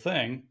 beautiful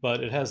thing,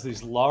 but it has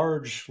these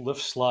large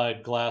lift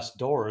slide glass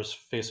doors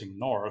facing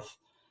north.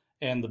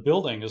 And the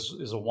building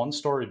is a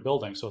one-story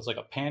building, so it's like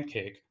a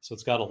pancake. So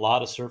it's got a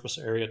lot of surface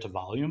area to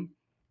volume,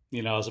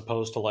 as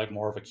opposed to like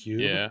more of a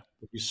cube. Yeah.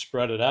 If you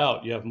spread it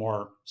out, you have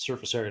more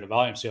surface area to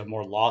volume, so you have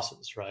more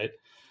losses, right?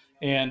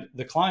 And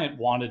the client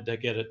wanted to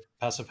get it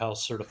Passive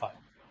House certified.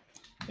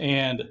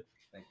 And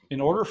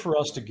in order for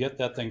us to get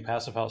that thing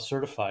Passive House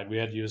certified, we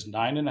had to use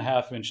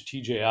 9.5-inch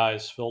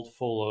TJIs filled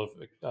full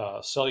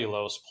of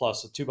cellulose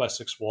plus a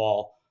 2x6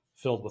 wall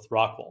filled with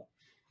rock wool,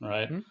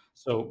 right? Mhm.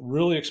 So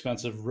really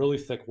expensive, really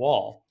thick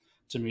wall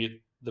to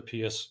meet the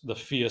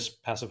FIAS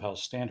Passive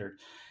House standard.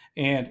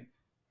 And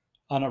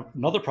on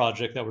another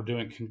project that we're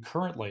doing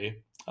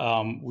concurrently,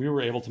 we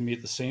were able to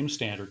meet the same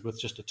standard with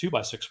just a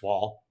 2x6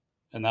 wall,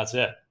 and that's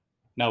it.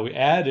 Now, we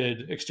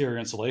added exterior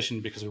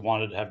insulation because we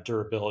wanted to have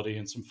durability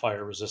and some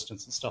fire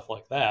resistance and stuff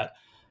like that.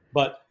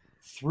 But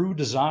through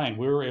design,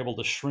 we were able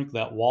to shrink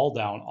that wall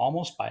down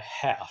almost by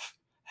half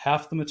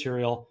the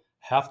material,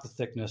 half the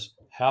thickness,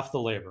 half the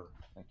labor,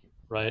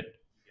 right?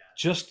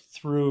 Just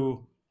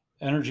through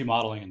energy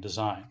modeling and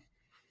design,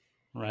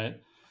 right?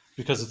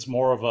 Because it's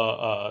more of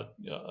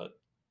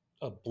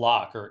a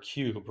block or a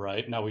cube,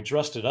 right? Now we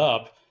dressed it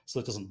up so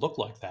it doesn't look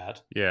like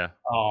that. Yeah.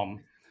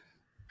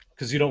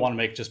 Because you don't want to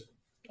make just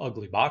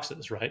ugly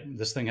boxes, right?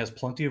 This thing has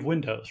plenty of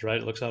windows,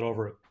 right? It looks out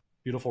over a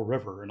beautiful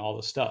river and all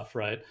this stuff,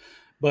 right?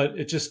 But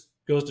it just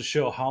goes to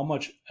show how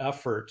much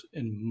effort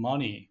and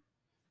money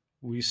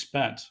we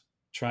spent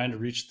trying to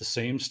reach the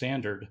same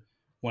standard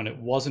when it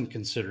wasn't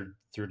considered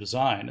through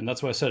design. And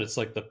that's why I said it's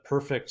like the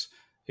perfect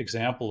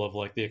example of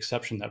like the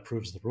exception that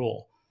proves the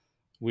rule.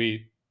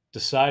 We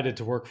decided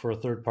to work for a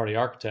third-party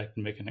architect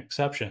and make an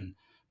exception,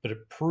 but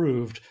it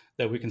proved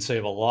that we can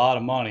save a lot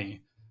of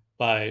money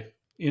by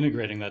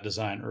integrating that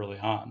design early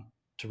on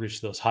to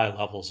reach those high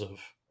levels of,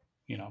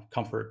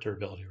 comfort,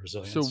 durability,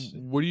 resilience. So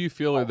what do you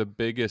feel are the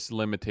biggest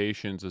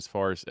limitations as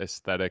far as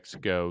aesthetics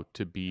go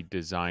to be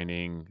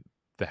designing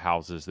the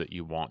houses that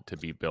you want to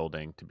be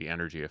building to be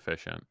energy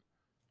efficient?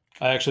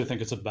 I actually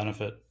think it's a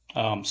benefit.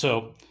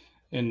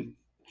 And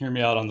hear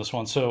me out on this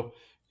one. So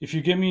if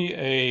you give me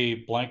a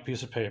blank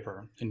piece of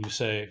paper and you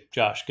say,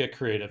 Josh, get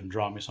creative and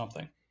draw me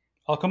something,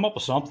 I'll come up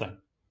with something,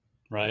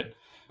 right?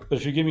 But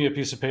if you give me a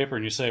piece of paper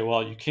and you say,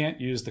 well, you can't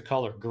use the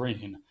color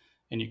green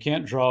and you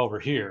can't draw over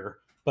here,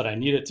 but I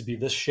need it to be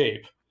this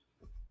shape,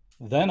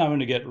 then I'm going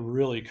to get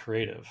really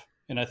creative.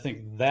 And I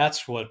think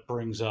that's what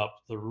brings up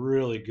the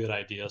really good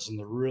ideas and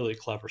the really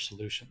clever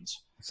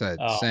solutions. It's that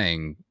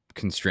saying,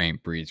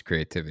 constraint breeds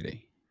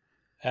creativity.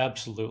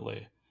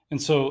 Absolutely.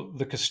 And so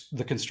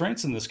the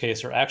constraints in this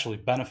case are actually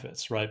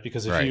benefits, right?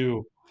 Because if Right.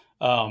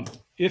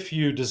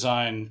 you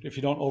design, if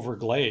you don't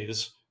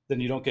overglaze,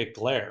 then you don't get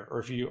glare. Or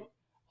if you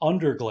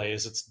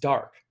underglaze, it's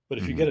dark. But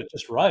if you get it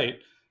just right,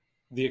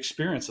 the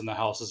experience in the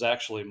house is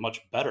actually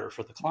much better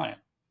for the client,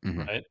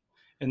 right?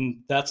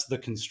 And that's the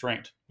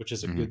constraint, which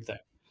is a good thing.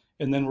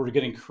 And then we're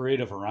getting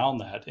creative around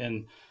that.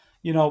 And,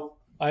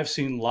 I've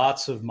seen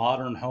lots of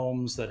modern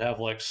homes that have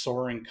like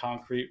soaring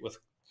concrete with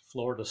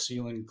floor to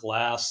ceiling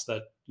glass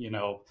that,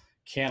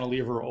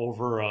 cantilever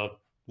over a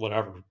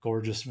whatever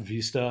gorgeous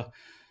vista.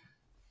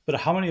 But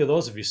how many of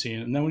those have you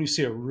seen? And then when you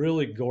see a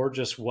really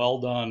gorgeous, well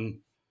done,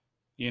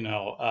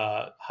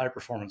 high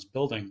performance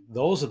building,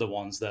 those are the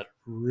ones that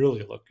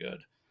really look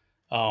good.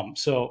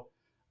 So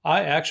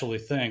I actually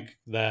think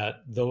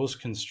that those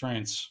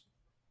constraints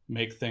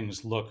make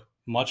things look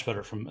much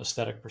better from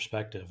aesthetic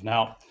perspective.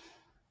 Now,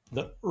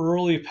 the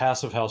early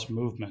Passive House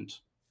movement,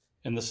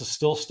 and this is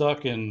still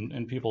stuck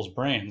in people's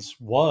brains,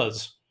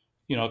 was,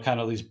 kind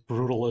of these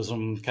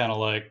brutalism, kind of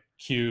like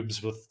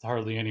cubes with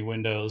hardly any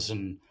windows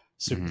and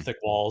super thick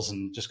walls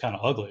and just kind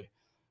of ugly,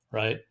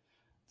 right?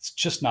 It's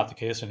just not the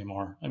case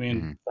anymore. I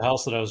mean, the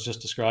house that I was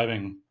just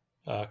describing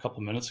a couple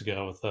of minutes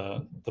ago with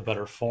the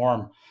better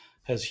form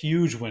has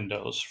huge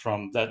windows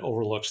from that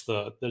overlooks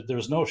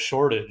there's no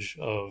shortage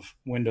of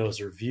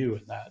windows or view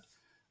in that.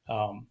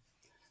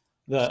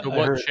 So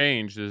what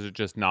changed? Is it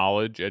just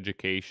knowledge,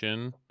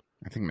 education?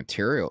 I think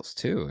materials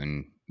too,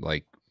 and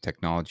like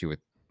technology with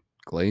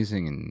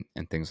glazing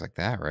and things like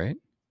that, right?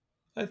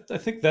 I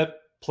think that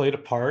played a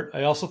part.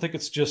 I also think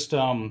it's just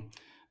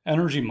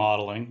energy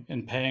modeling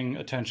and paying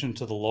attention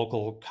to the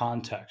local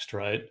context,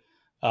 right?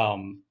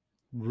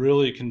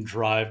 Really can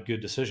drive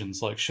good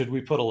decisions. Like, should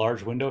we put a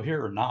large window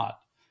here or not?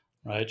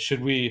 Right?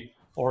 Should we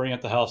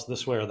orient the house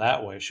this way or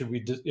that way? Should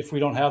we, if we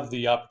don't have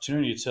the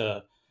opportunity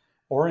to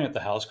orient the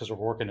house because we're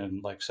working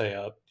in, like, say,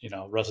 a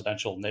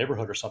residential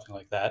neighborhood or something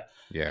like that,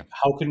 Yeah.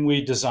 how can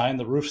we design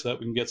the roof so that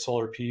we can get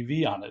solar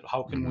PV on it?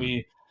 How can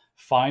we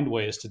find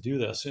ways to do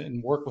this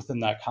and work within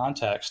that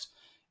context?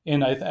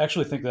 And I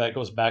actually think that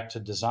goes back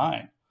to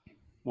design,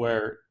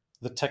 where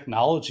the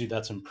technology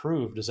that's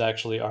improved is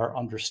actually our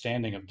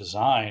understanding of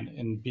design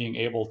and being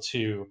able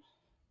to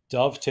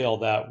dovetail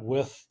that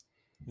with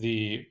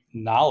the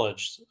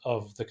knowledge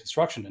of the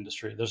construction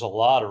industry. There's a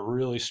lot of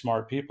really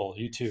smart people,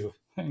 you two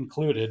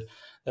included,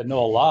 that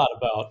know a lot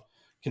about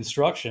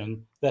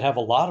construction that have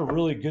a lot of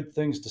really good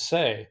things to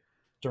say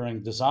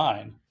during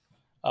design,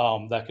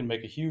 that can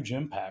make a huge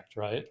impact,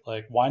 right?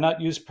 Like, why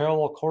not use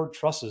parallel cord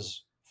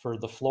trusses for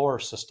the floor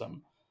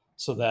system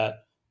so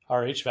that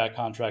our HVAC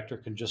contractor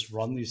can just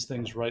run these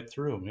things right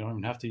through? We don't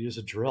even have to use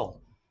a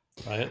drill,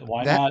 right?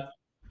 Why That not?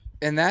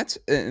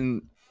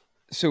 and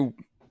so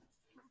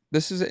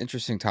this is an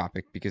interesting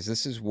topic because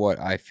this is what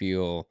I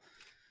feel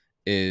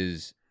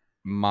is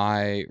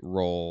my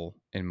role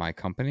in my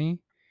company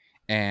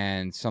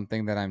and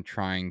something that I'm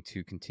trying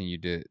to continue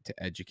to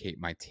educate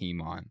my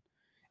team on.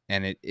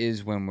 And it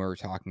is when we're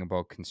talking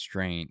about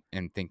constraint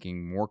and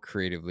thinking more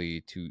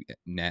creatively to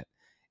net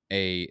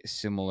a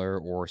similar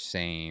or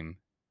same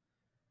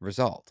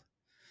result.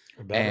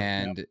 Or better,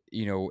 yeah.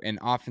 And, and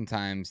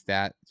oftentimes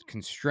that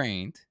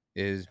constraint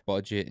is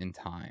budget and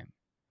time.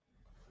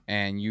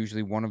 And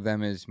usually one of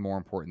them is more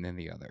important than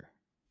the other.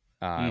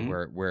 Hmm.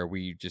 Where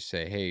we just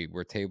say, hey,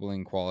 we're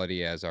tabling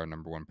quality as our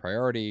number one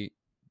priority.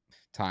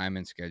 Time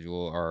and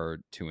schedule are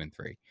 2 and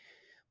 3.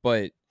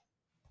 But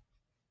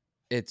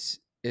it's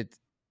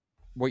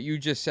what you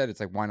just said. It's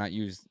like, why not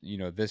use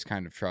this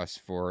kind of truss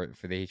for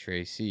the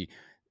HVAC?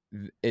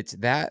 It's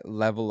that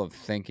level of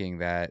thinking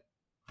that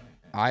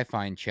I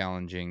find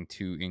challenging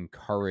to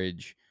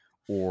encourage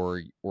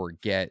or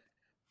get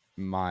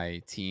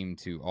my team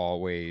to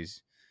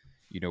always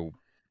you know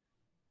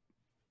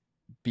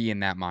be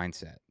in that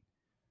mindset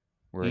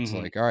where it's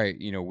Hmm. like, all right,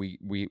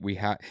 we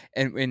have,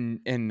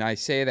 and I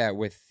say that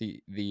with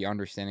the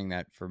understanding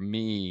that for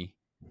me,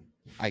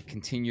 I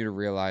continue to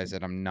realize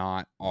that I'm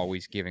not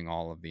always giving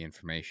all of the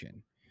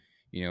information.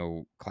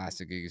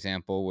 Classic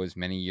example was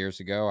many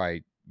years ago.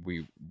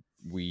 We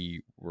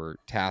we were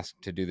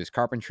tasked to do this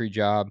carpentry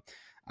job.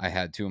 I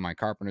had two of my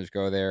carpenters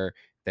go there.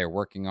 They're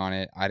working on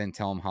it. I didn't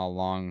tell them how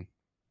long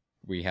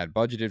we had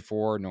budgeted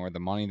for, nor the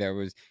money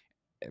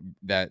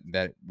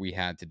that we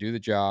had to do the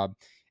job.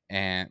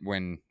 And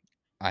when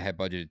I had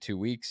budgeted 2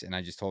 weeks, and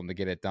I just told them to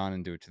get it done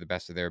and do it to the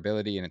best of their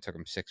ability, and it took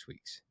them 6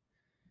 weeks.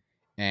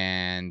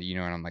 And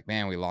I'm like,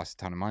 man, we lost a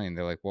ton of money. And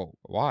they're like, well,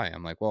 why?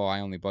 I'm like, well, I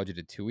only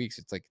budgeted 2 weeks.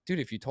 It's like, dude,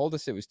 if you told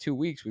us it was 2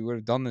 weeks, we would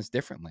have done this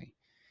differently.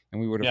 And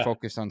we would have Yeah.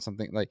 focused on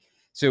something like,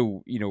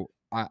 so,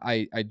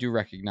 I do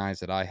recognize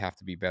that I have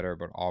to be better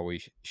about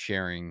always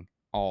sharing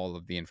all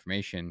of the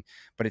information.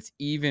 But it's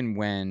even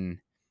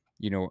when,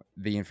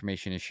 the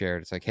information is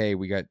shared, it's like, hey,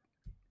 we got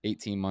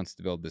 18 months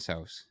to build this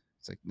house.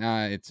 It's like,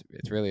 nah, it's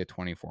really a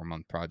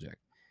 24-month project.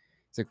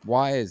 It's like,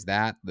 why is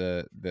that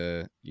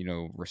the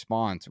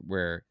response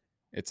where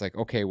it's like,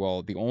 okay,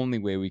 well, the only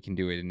way we can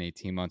do it in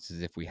 18 months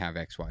is if we have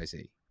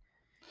XYZ.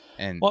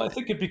 And Well, I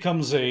think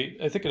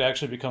it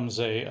actually becomes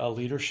a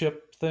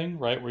leadership thing,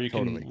 right? Where you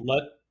can totally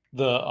let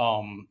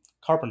the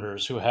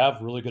carpenters who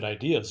have really good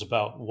ideas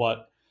about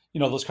what,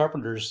 those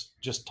carpenters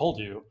just told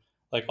you,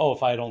 like, oh,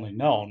 if I had only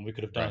known, we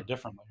could have done right, it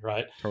differently,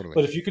 right? totally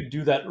But if you could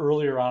do that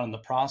earlier on in the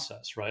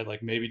process, right?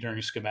 Like maybe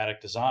during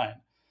schematic design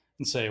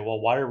and say,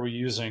 well, why are we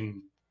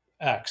using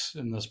X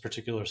in this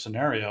particular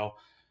scenario?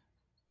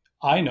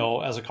 I know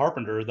as a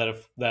carpenter that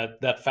if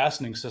that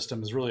fastening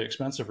system is really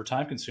expensive or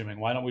time consuming,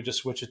 why don't we just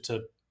switch it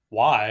to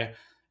Y,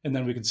 and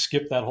then we can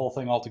skip that whole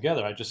thing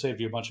altogether? I just saved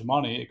you a bunch of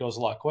money. It goes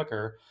a lot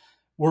quicker.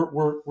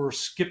 We're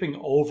skipping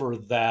over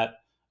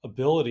that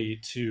ability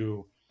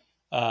to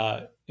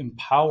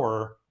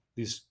empower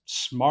these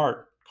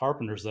smart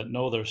carpenters that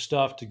know their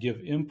stuff to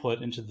give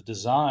input into the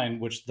design,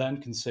 which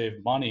then can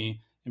save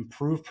money,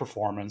 improve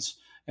performance,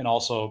 and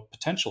also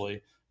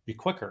potentially be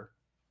quicker.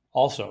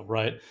 Also,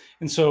 right?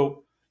 And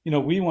so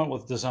we went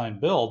with design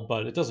build,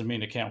 but it doesn't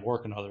mean it can't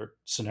work in other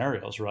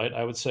scenarios, right?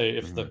 I would say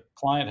if hmm the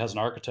client has an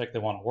architect they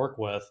want to work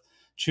with,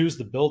 choose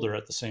the builder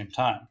at the same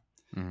time.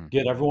 hmm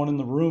Get everyone in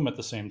the room at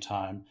the same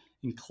time,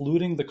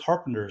 including the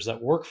carpenters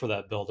that work for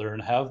that builder,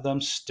 and have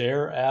them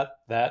stare at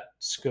that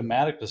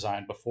schematic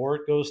design before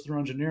it goes through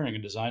engineering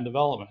and design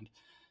development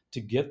to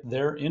get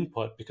their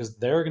input, because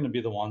they're going to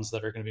be the ones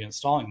that are going to be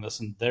installing this,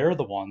 and they're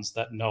the ones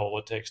that know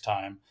what takes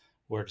time,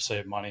 where to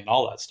save money, and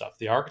all that stuff.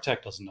 The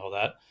architect doesn't know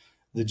that.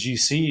 The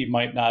GC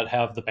might not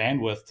have the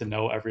bandwidth to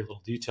know every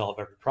little detail of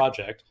every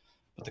project,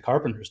 but the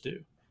carpenters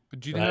do,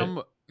 But do you know how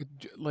right?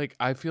 like,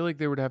 I feel like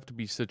there would have to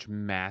be such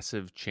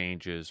massive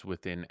changes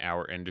within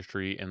our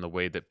industry and the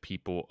way that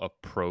people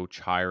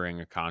approach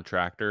hiring a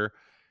contractor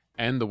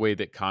and the way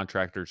that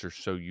contractors are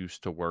so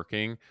used to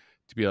working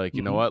to be like,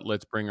 you know Hmm. what,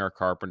 let's bring our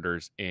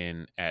carpenters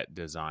in at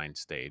design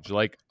stage.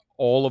 Like,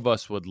 all of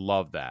us would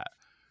love that.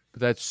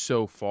 But that's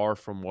so far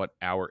from what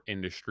our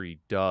industry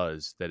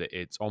does that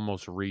it's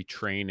almost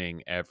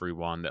retraining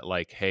everyone that,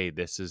 like, hey,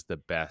 this is the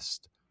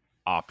best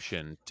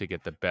option to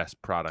get the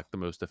best product the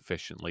most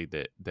efficiently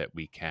that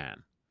we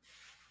can.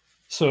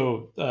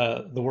 So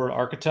the word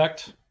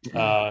architect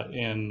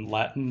in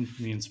Latin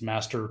means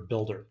master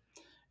builder.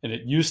 And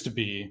it used to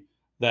be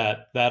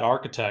that that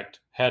architect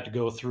had to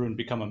go through and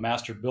become a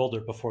master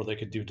builder before they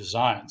could do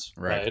designs,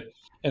 right. right?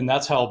 And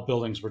that's how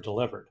buildings were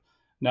delivered.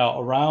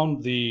 Now,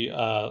 around the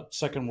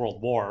Second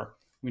World War,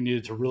 we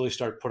needed to really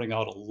start putting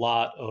out a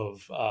lot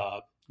of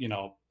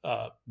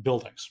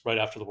buildings right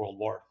after the World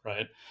War,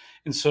 right?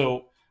 And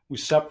so we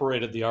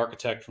separated the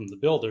architect from the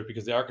builder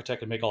because the architect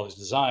could make all these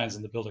designs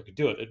and the builder could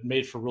do it. It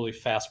made for really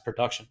fast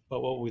production. But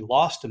what we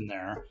lost in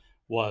there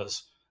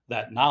was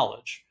that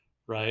knowledge,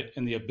 right?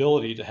 And the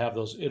ability to have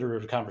those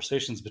iterative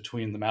conversations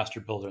between the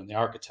master builder and the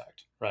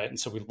architect, right? And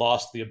so we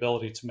lost the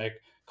ability to make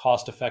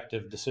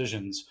cost-effective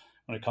decisions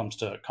when it comes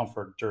to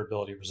comfort,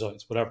 durability,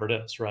 resilience, whatever it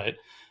is, right?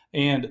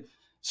 And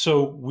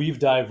so we've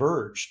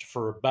diverged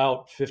for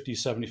about 50,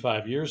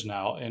 75 years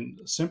now. And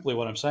simply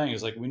what I'm saying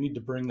is like, we need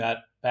to bring that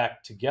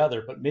back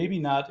together, but maybe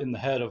not in the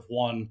head of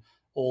one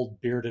old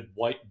bearded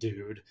white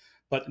dude,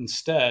 but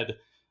instead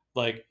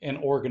like an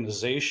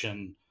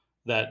organization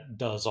that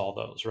does all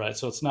those, right?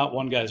 So it's not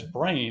one guy's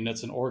brain,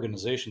 it's an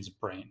organization's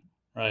brain,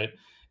 right?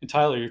 And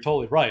Tyler, you're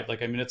totally right.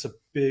 Like, I mean, it's a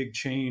big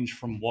change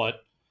from what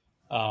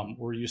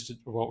we're used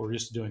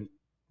to doing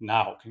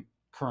now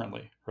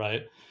currently,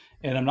 right?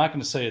 And I'm not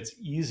going to say it's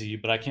easy,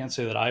 but I can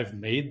say that I've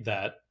made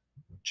that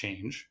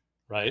change,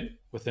 right,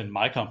 within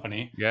my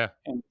company, Yeah.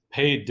 and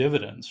paid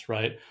dividends,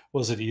 right?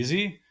 Was it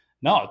easy?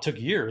 No, it took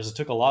years. It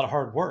took a lot of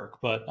hard work,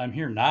 but I'm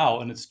here now,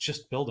 and it's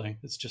just building.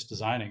 It's just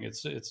designing.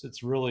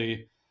 It's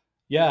really,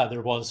 yeah,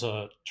 there was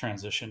a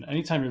transition.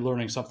 Anytime you're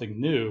learning something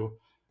new,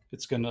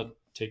 it's going to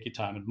take you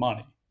time and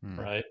money,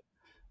 right?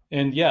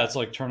 And yeah, it's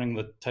like turning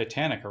the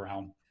Titanic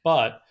around,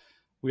 but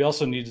we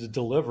also need to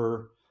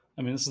deliver.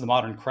 I mean, this is the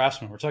modern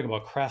craftsman. We're talking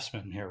about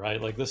craftsmen here, right?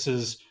 Like let's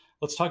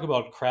talk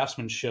about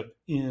craftsmanship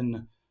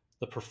in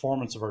the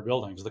performance of our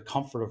buildings, the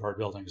comfort of our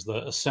buildings,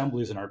 the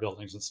assemblies in our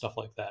buildings and stuff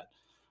like that.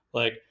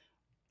 Like,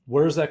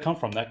 where does that come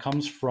from? That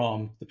comes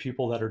from the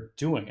people that are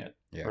doing it,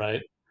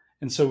 right?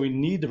 And so we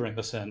need to bring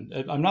this in.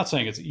 I'm not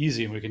saying it's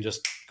easy and we can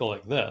just go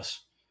like this,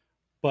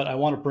 but I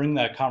want to bring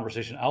that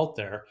conversation out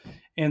there.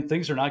 And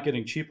things are not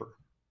getting cheaper,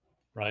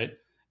 right?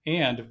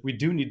 And we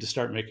do need to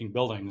start making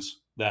buildings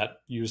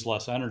that use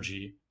less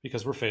energy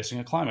because we're facing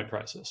a climate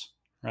crisis,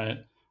 right?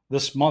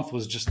 This month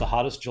was just the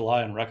hottest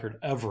July on record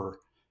ever,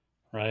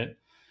 right?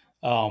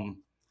 A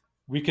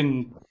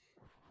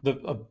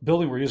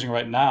building we're using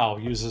right now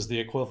uses the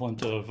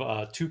equivalent of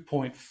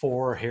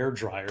 2.4 hair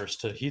dryers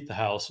to heat the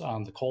house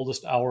on the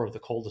coldest hour of the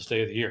coldest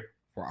day of the year.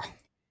 Wow.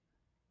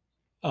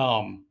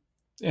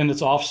 And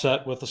it's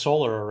offset with a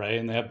solar array,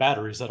 and they have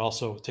batteries that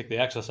also take the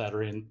excess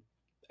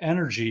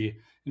energy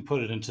and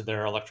put it into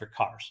their electric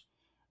cars,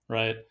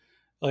 right?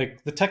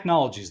 Like, the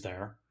technology's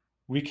there.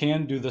 We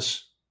can do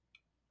this.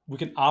 We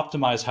can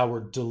optimize how we're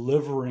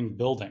delivering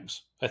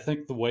buildings. I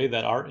think the way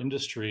that our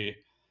industry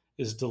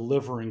is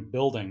delivering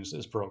buildings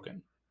is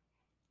broken.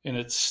 And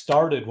it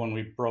started when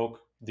we broke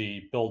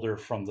the builder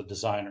from the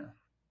designer.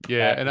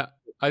 Yeah, and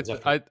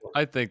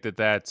I think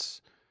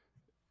that's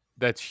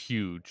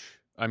huge.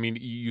 I mean,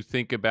 you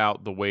think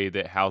about the way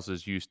that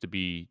houses used to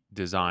be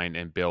designed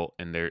and built,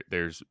 and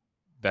there's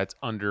that's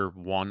under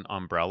one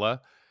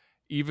umbrella.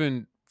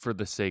 Even for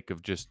the sake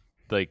of just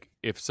like,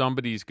 if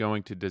somebody's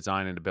going to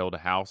design and to build a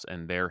house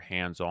and they're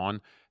hands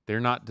on, they're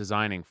not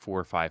designing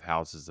 4 or 5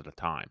 houses at a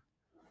time.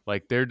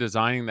 Like, they're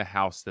designing the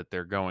house that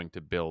they're going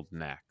to build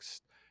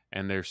next,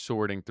 and they're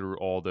sorting through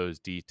all those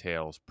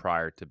details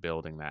prior to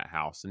building that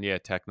house. And yeah,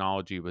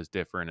 technology was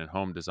different and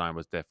home design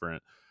was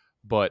different,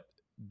 but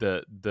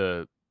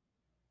the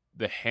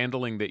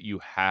handling that you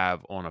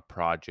have on a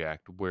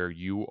project where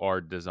you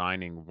are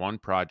designing one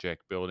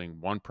project, building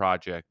one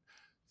project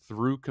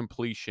through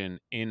completion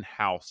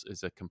in-house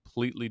is a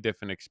completely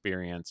different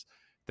experience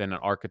than an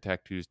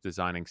architect who's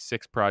designing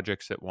 6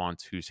 projects at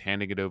once, who's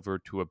handing it over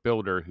to a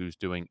builder who's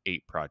doing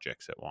 8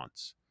 projects at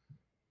once.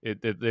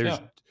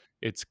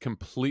 It's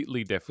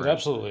completely It different.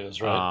 absolutely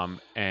is, right?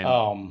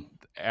 And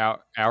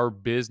our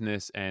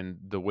business and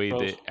the way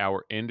that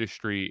our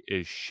industry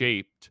is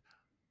shaped.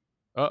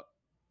 Oh,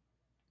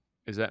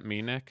 is that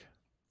me, Nick?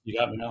 You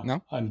got me now?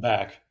 No. I'm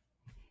back.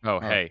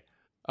 Oh, hey.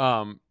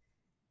 I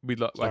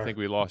think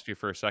we lost you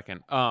for a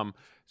second.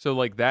 So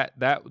like that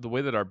the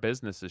way that our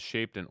business is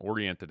shaped and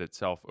oriented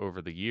itself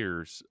over the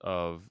years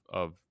of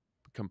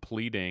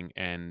completing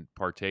and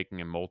partaking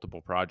in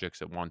multiple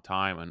projects at one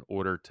time in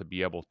order to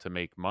be able to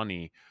make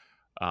money,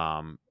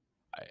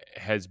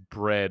 has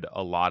bred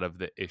a lot of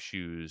the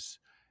issues,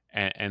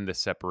 and the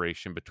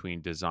separation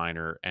between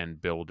designer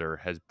and builder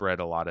has bred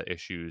a lot of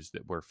issues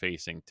that we're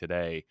facing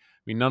today.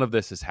 I mean, none of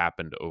this has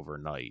happened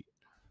overnight.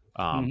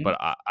 But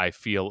I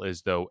feel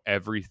as though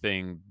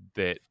everything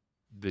that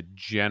the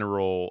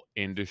general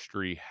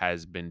industry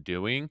has been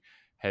doing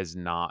has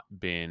not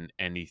been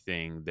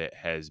anything that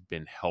has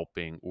been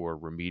helping or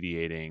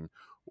remediating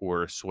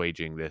or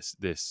assuaging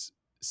this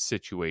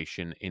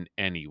situation in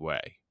any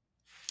way.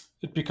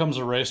 It becomes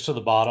a race to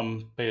the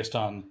bottom based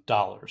on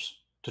dollars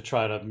to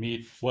try to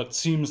meet what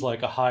seems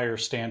like a higher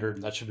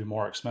standard that should be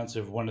more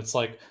expensive, when it's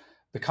like,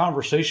 the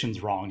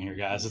conversation's wrong here,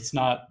 guys. It's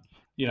not,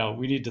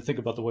 we need to think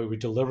about the way we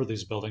deliver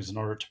these buildings in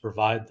order to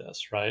provide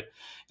this, right?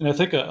 And I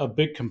think a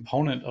big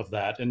component of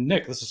that, and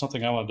Nick, this is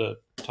something I wanted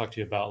to talk to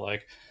you about.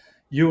 Like,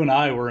 you and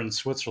I were in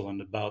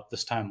Switzerland about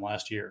this time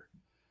last year,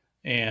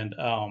 and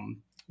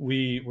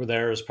we were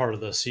there as part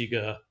of the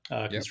SIGA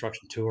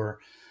construction tour.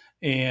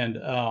 And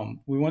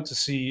we went to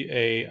see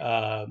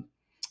a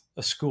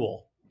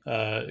school,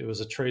 It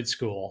was a trade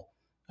school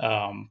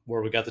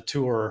where we got to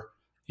tour,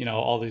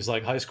 all these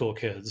like high school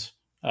kids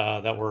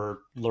that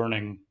were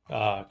learning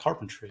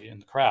carpentry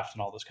and the craft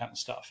and all this kind of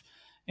stuff.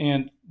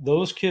 And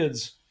those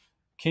kids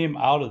came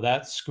out of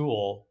that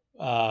school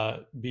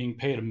being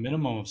paid a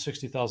minimum of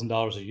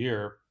 $60,000 a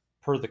year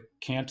per the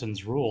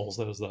canton's rules.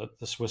 That was the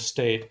Swiss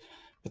state,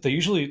 but they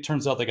usually, it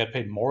turns out, they got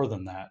paid more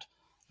than that,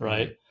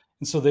 right? Mhm.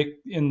 And so they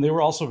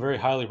were also very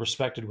highly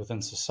respected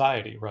within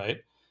society,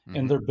 right?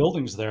 And Mhm. their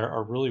buildings there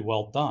are really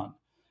well done.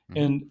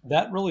 Mhm. And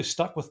that really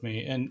stuck with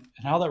me. And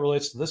how that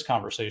relates to this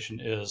conversation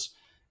is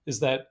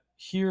that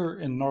here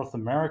in North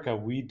America,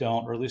 we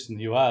don't, or at least in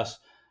the US,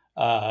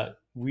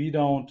 we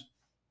don't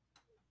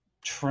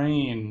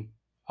train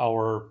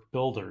our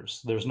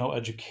builders. There's no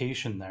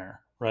education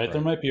there, right?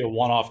 There Right. might be a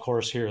one-off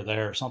course here or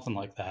there, or something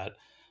like that.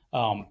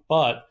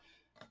 But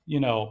you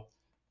know,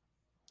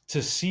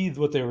 to see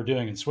what they were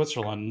doing in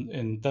Switzerland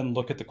and then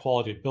look at the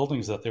quality of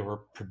buildings that they were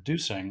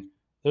producing,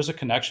 there's a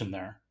connection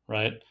there,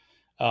 right?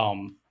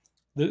 Um,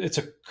 it's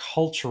a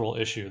cultural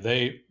issue.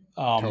 They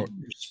To-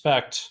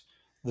 respect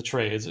the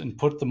trades and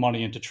put the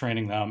money into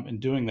training them and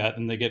doing that,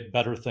 and they get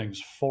better things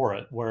for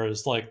it.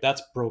 Whereas, like,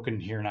 that's broken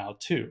here now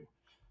too,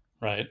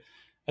 right?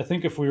 I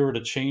think if we were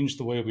to change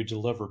the way we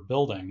deliver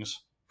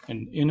buildings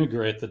and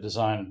integrate the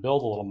design and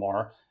build a little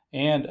more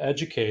and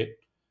educate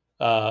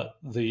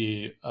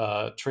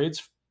the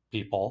trades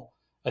people,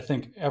 I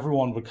think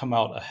everyone would come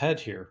out ahead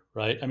here,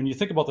 right? I mean, you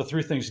think about the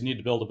three things you need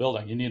to build a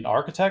building. You need an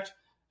architect,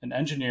 an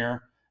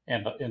engineer,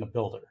 and a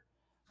builder.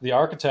 The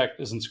architect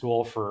is in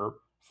school for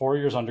 4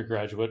 years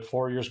undergraduate,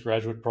 4 years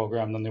graduate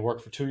program, then they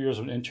work for 2 years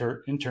of an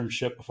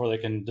internship before they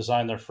can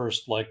design their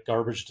first like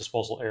garbage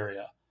disposal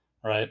area,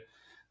 right?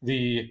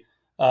 The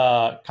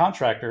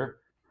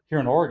contractor here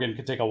in Oregon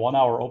could take a 1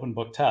 hour open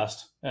book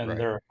test and right.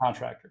 they're a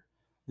contractor.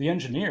 The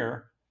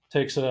engineer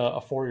takes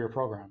a 4 year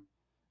program.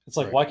 It's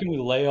like, Right. why can we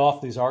lay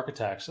off these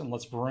architects and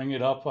let's bring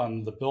it up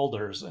on the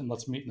builders and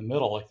let's meet in the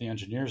middle like the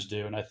engineers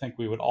do? And I think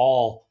we would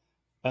all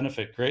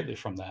benefit greatly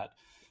from that.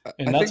 I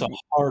And that's think a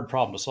hard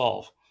problem to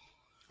solve.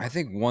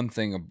 one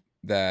thing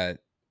that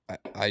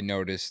I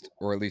noticed,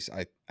 or at least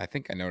I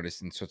think I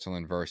noticed in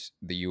Switzerland versus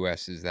the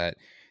US, is that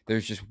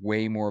there's just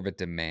way more of a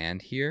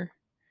demand here,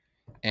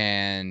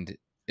 and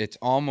it's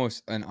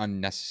almost an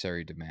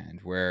unnecessary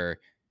demand where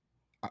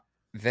uh,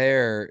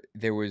 there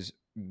was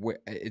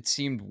it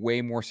seemed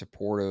way more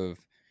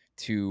supportive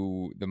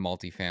to the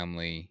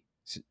multifamily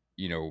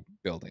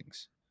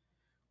buildings,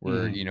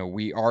 where Mm-hmm.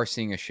 we are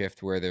seeing a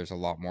shift where there's a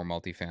lot more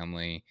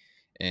multifamily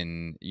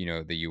in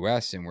the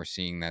US, and we're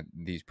seeing that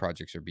these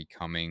projects are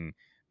becoming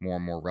more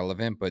and more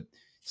relevant, but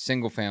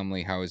single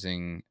family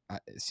housing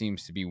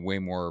seems to be way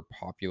more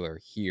popular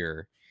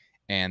here,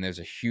 and there's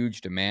a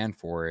huge demand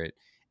for it.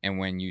 And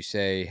when you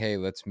say, hey,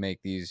 let's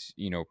make these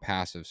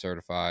passive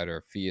certified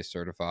or FIA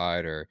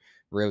certified or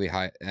really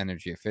high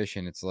energy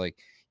efficient, it's like,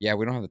 yeah,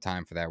 we don't have the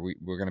time for that.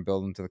 We're going to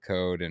build them to the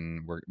code,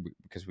 and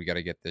because we got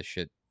to get this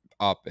shit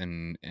up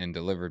and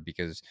delivered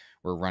because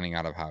we're running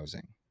out of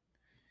housing.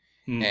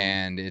 Mm-hmm.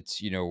 And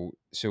it's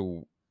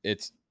so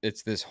it's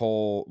this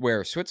whole,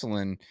 where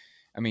Switzerland,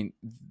 I mean,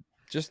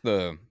 just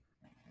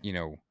you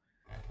know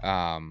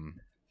um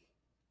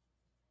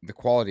the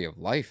quality of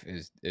life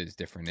is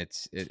different.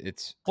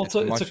 Well, It's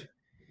much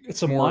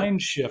it's a more.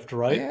 mind shift,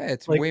 right? Yeah,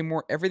 it's Like, way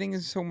more, everything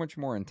is so much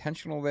more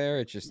intentional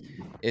there.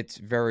 It's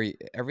very,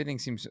 everything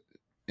seems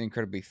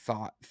incredibly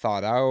thought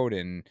out,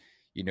 and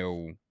you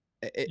know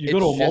you go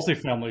to it's a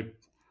just multifamily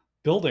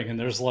building and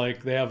there's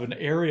like they have an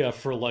area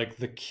for like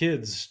the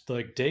kids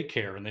like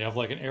daycare and they have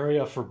like an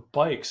area for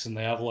bikes and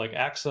they have like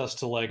access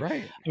to like,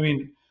 right. I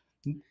mean,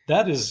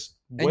 that is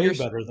And way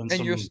better than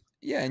some.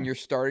 yeah, and you're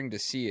starting to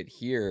see it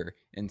here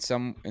in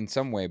some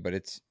way, but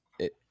it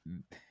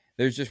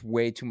there's just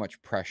way too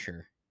much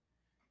pressure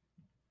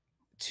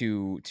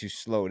to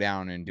slow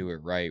down and do it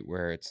right,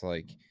 where it's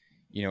like,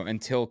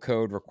 until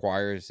code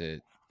requires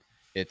it,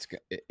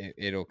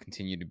 it'll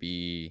continue to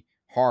be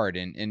hard.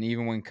 And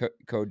even when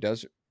code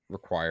does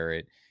require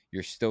it,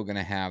 you're still going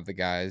to have the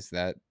guys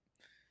that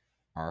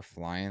are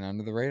flying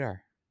under the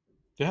radar.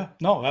 Yeah,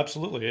 no,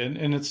 absolutely.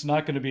 And it's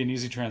not going to be an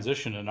easy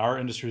transition. And our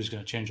industry is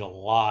going to change a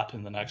lot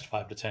in the next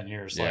 5 to 10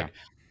 years. Yeah.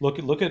 Like,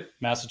 look at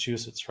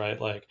Massachusetts, right?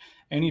 Like,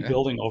 any Yeah.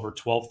 building over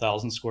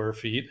 12,000 square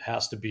feet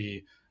has to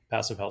be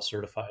passive house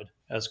certified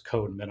as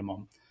code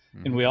minimum.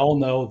 And Hmm. we all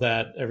know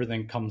that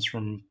everything comes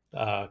from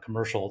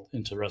commercial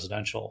into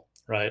residential,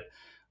 right?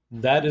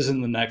 That is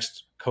in the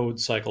next code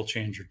cycle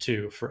change or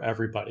two for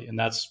everybody. And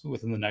that's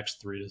within the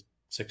next 3 to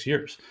 6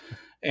 years.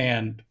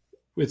 And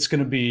it's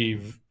going to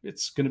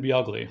be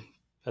ugly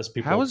as How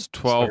people is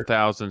start.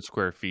 12,000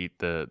 square feet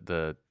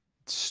the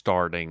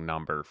starting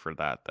number for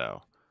that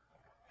though?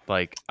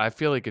 Like, I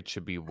feel like it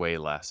should be way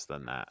less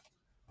than that.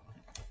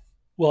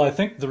 Well, I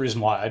think the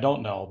reason why, I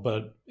don't know,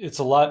 but it's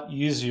a lot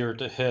easier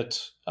to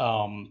hit,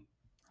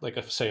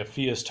 like say a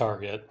FIAS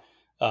target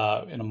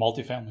in a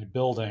multifamily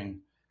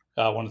building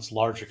when it's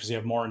larger because you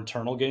have more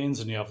internal gains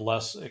and you have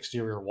less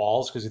exterior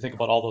walls. Because you think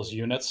about all those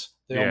units,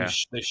 Yeah.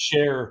 they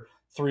share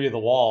three of the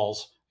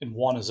walls and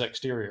one is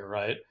exterior,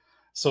 right?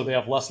 So they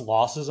have less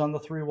losses on the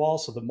 3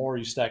 walls. So the more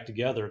you stack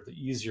together, the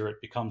easier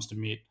it becomes to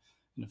meet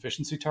an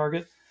efficiency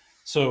target.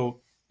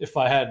 So if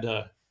I had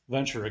to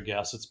venture a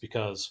guess, it's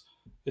because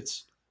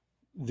it's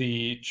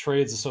the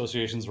trades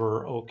associations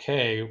were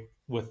okay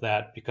with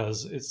that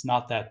because it's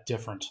not that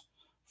different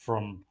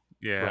from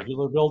Yeah.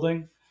 regular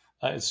building.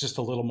 It's just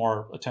a little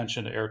more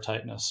attention to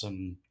airtightness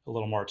and a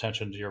little more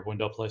attention to your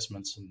window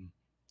placements and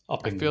I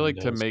upping the feel like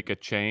to windows. make a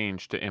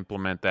change to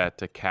implement that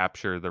to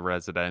capture the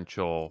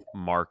residential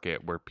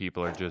market where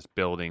people are just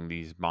building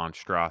these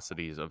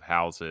monstrosities of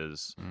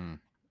houses, Mm.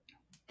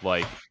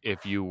 like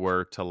if you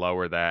were to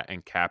lower that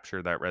and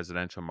capture that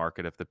residential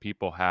market, if the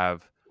people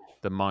have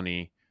the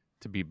money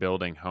to be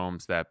building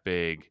homes that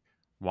big,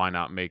 why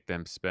not make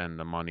them spend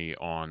the money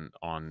on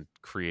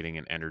creating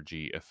an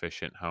energy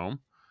efficient home?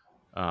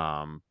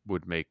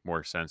 Would make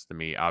more sense to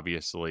me.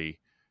 Obviously,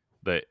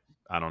 that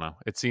I don't know.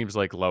 It seems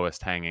like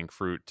lowest hanging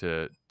fruit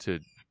to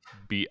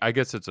be. I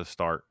guess it's a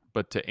start,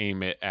 but to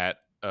aim it at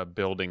a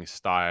building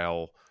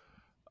style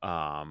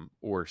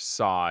or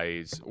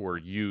size or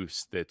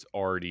use that's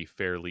already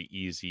fairly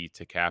easy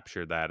to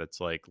capture that. It's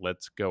like,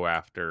 let's go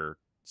after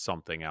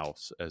something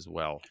else as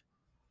well.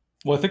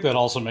 Well, I think that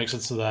also makes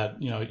it so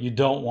that you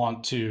don't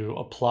want to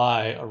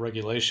apply a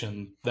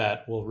regulation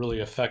that will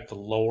really affect the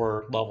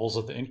lower levels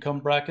of the income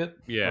bracket,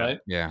 Yeah. right?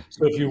 Yeah.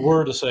 So if you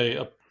were to say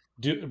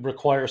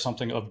require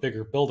something of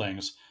bigger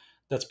buildings,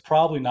 that's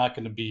probably not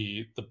going to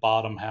be the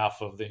bottom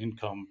half of the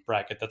income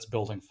bracket that's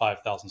building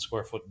 5,000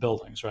 square foot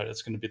buildings, right?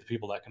 It's going to be the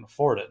people that can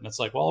afford it. And it's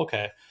like, well,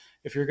 okay,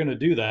 if you're going to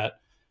do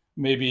that,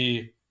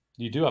 maybe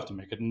you do have to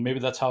make it, and maybe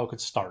that's how it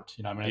could start.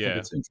 I mean, I think Yeah.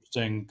 it's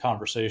interesting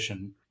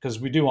conversation because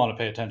we do want to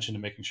pay attention to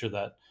making sure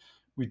that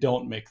we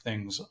don't make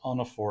things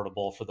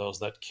unaffordable for those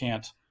that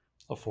can't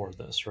afford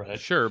this, right?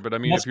 Sure, but I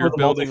And mean, that's if where you're the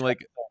building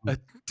like multifamily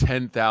a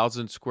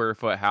 10,000 square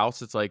foot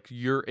house, it's like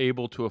you're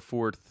able to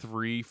afford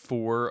 3,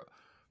 4,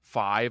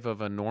 5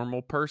 of a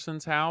normal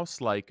person's house.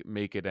 Like,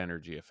 make it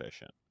energy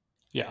efficient.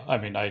 yeah, I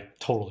mean, I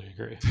totally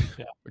agree.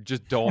 Yeah, Or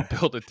just don't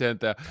build a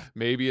 10,000.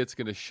 Maybe it's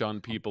going to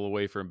shun people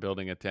away from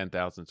building a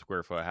 10,000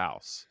 square foot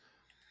house.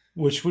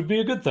 which would be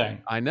a good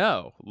thing. I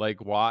know. Like,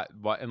 why?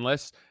 Why?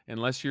 Unless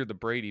you're the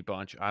Brady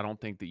Bunch, I don't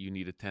think that you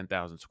need a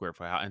 10,000 square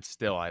foot house, and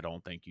still, I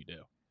don't think you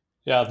do.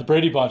 Yeah, the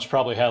Brady Bunch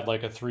probably had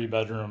like a 3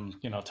 bedroom,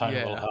 tiny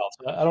little Yeah, house.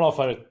 I don't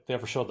know if they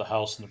ever showed the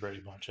house in the Brady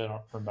Bunch. I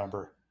don't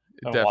remember.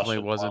 it I haven't watched definitely it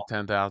in a wasn't while.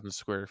 10,000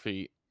 square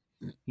feet.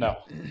 No,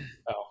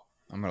 no,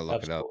 I'm gonna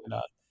look it up. absolutely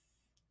not.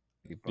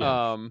 Brady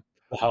Yeah, Bunch.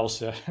 the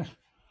house. Yeah.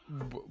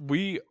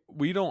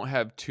 We don't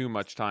have too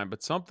much time,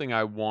 but something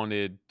I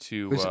wanted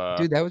to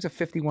Dude, that was a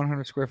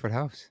 5,100 square foot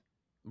house.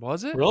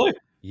 was it? Really?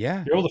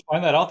 Yeah. You're able to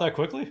find that out that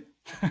quickly?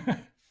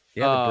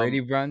 Yeah, the Brady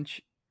Um,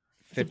 Bunch,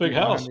 It's a big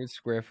house. 5,100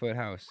 square foot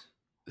house.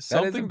 That is a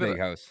something that big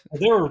house.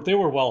 They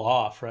were well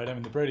off, right? I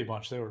mean, the Brady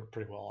Bunch, they were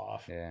pretty well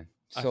off. Yeah.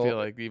 I So feel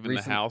like even the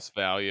recent house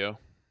value.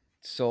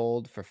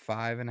 sold for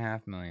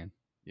 $5.5 million.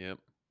 Yep.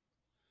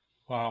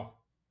 Wow.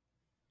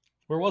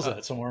 Where was Uh,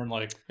 that? Somewhere in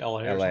like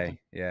LA or something?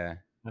 LA. Yeah.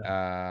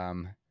 Yeah.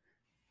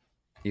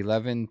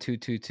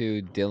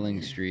 11222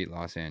 Dilling Street,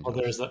 Los Oh,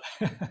 there's Angeles.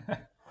 that.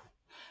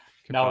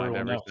 can Now find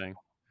everyone knows. everything.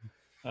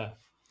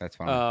 That's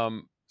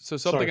funny. So Sorry,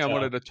 something I Tyler.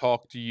 wanted to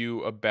talk to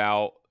you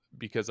about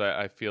because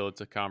I feel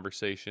it's a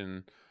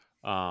conversation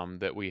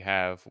that we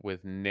have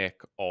with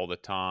Nick all the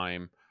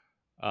time.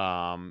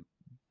 Um,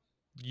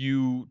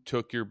 you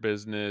took your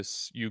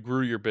business, you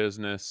grew your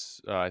business.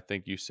 I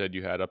think you said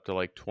you had up to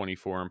like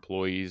 24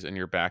 employees and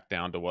you're back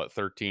down to what,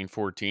 13,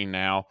 14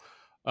 now.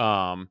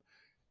 Um,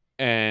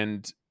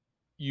 and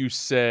you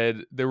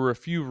said there were a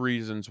few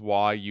reasons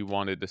why you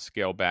wanted to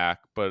scale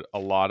back, but a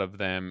lot of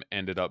them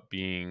ended up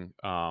being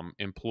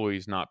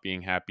employees not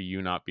being happy,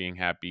 you not being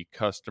happy,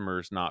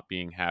 customers not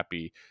being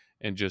happy,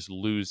 and just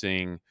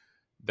losing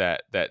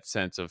that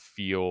sense of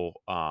feel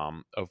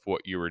of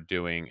what you were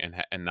doing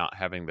and not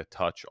having the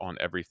touch on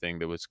everything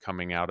that was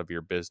coming out of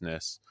your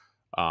business.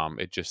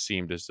 It just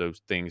seemed as though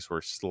things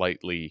were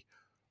slightly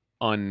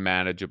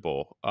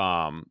unmanageable.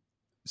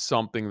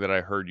 Something that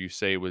I heard you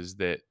say was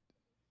that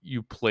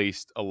you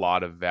placed a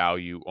lot of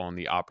value on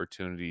the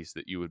opportunities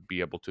that you would be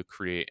able to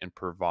create and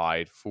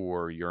provide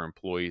for your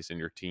employees and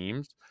your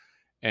teams,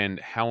 and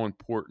how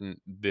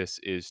important this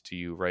is to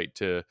you, right?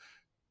 To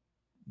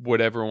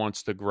whatever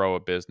wants to grow a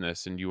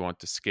business and you want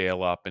to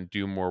scale up and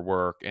do more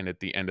work. And at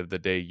the end of the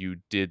day, you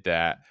did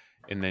that.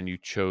 And then you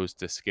chose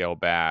to scale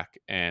back,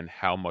 and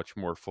how much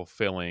more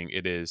fulfilling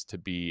it is to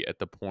be at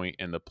the point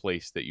and the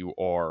place that you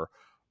are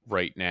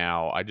right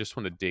now. I just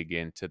want to dig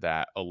into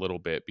that a little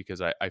bit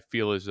because I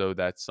feel as though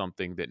that's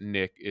something that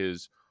Nick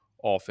is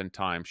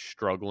oftentimes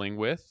struggling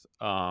with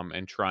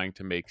and trying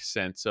to make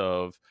sense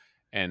of,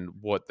 and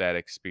what that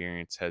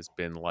experience has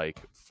been like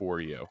for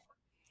you.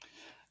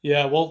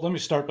 Yeah, well, let me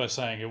start by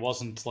saying it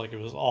wasn't like it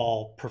was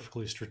all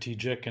perfectly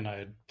strategic and I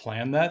had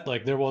planned that.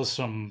 Like there was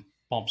some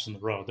bumps in the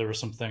road. There were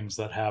some things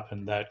that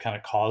happened that kind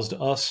of caused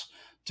us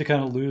to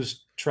kind of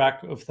lose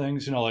track of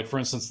things. Like for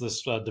instance,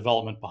 this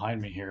development behind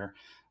me here,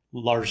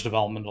 large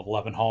development of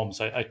 11 homes.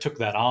 I took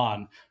that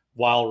on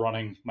while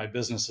running my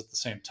business at the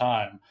same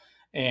time.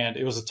 And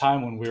it was a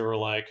time when we were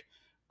like,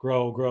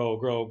 grow, grow,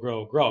 grow,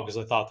 grow, grow, because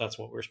I thought that's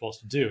what we were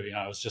supposed to do.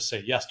 I was just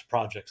say yes to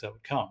projects that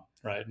would come,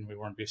 right? And we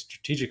weren't being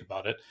strategic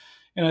about it.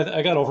 And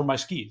I got over my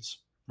skis,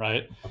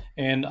 right?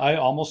 And I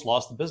almost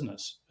lost the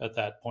business at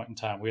that point in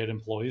time. We had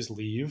employees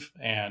leave,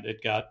 and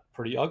it got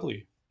pretty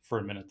ugly for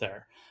a minute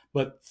there.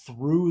 But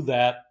through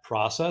that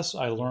process,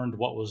 I learned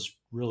what was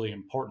really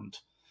important.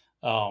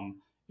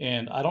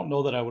 And I don't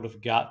know that I would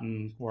have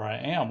gotten where I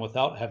am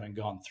without having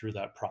gone through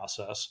that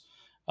process.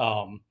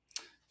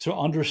 To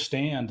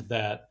understand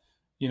that,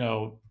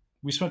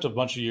 we spent a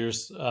bunch of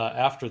years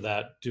after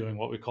that doing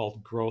what we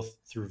called growth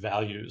through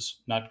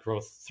values, not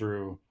growth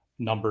through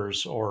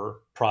numbers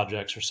or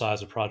projects or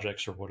size of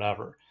projects or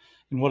whatever.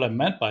 And what I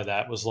meant by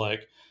that was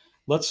like,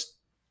 let's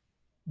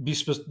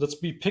let's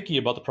be picky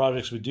about the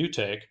projects we do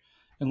take,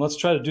 and let's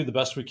try to do the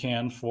best we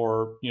can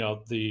for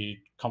the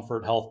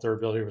comfort, health,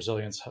 durability,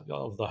 resilience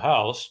of the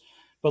house.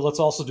 But let's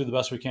also do the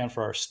best we can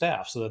for our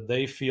staff so that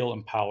they feel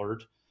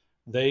empowered.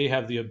 They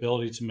have the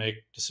ability to make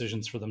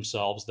decisions for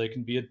themselves. They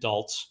can be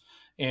adults,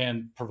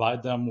 and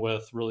provide them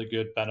with really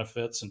good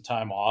benefits and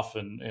time off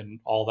and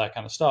all that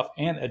kind of stuff,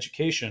 and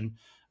education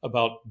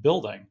about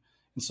building.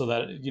 And so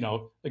that,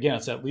 again,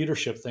 it's that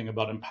leadership thing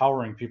about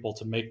empowering people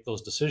to make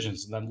those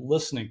decisions, and then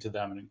listening to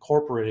them and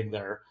incorporating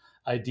their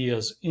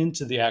ideas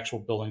into the actual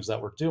buildings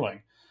that we're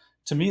doing.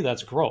 To me,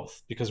 that's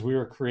growth, because we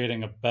were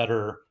creating a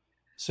better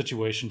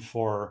situation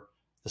for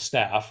the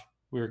staff.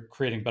 We were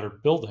creating better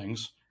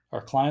buildings.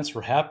 Our clients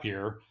were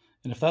happier.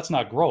 And if that's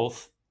not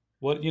growth,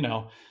 what,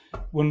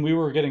 when we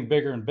were getting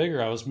bigger and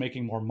bigger, I was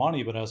making more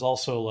money, but I was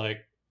also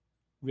like,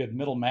 we had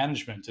middle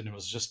management, and it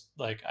was just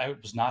like, I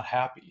was not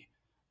happy.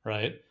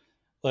 Right.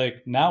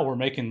 Like now we're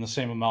making the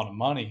same amount of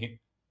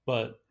money,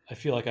 but I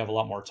feel like I have a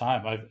lot more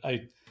time.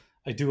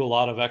 I do a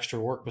lot of extra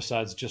work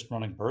besides just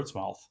running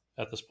Birdsmouth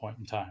at this point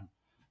in time.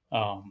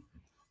 Um,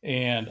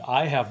 and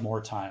I have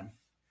more time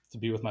to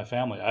be with my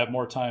family. I have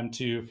more time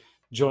to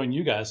join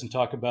you guys and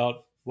talk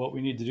about what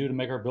we need to do to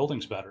make our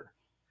buildings better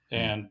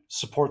and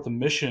support the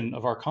mission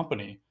of our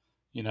company.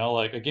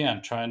 Like,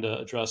 again, trying to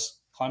address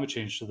climate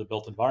change to the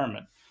built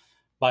environment.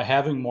 By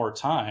having more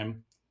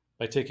time,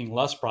 by taking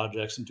less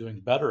projects and doing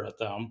better at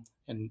them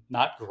and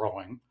not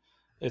growing,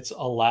 it's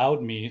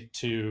allowed me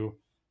to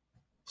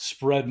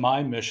spread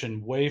my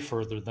mission way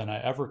further than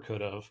I ever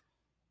could have,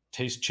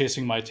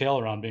 chasing my tail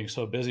around, being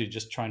so busy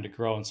just trying to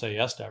grow and say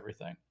yes to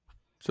everything.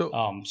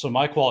 So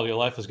my quality of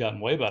life has gotten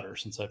way better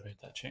since I've made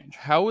that change.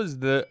 How is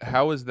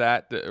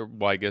that?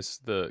 Well, I guess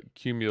the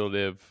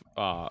cumulative,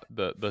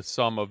 the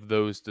sum of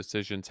those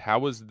decisions.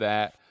 How has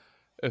that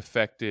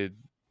affected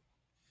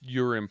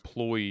your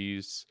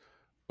employees'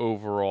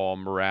 overall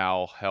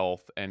morale,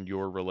 health, and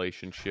your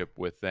relationship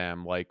with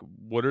them? Like,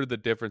 what are the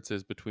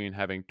differences between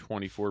having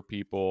 24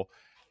 people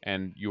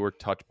and your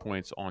touch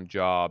points on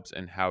jobs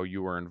and how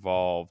you were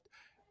involved,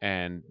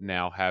 and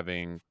now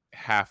having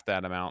half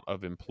that amount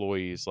of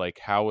employees? Like,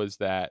 how is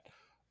that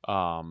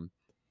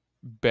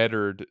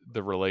bettered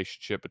the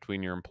relationship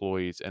between your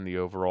employees and the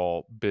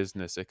overall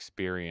business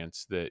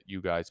experience that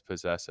you guys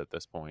possess at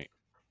this point?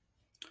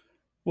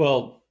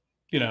 Well,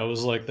 it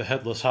was like the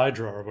headless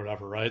hydra or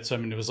whatever, right? So, I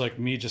mean, it was like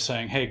me just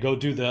saying, hey, go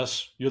do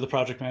this. You're the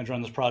project manager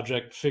on this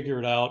project. Figure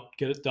it out.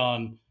 Get it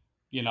done.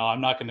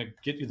 I'm not going to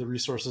get you the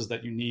resources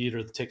that you need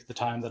or take the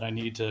time that I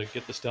need to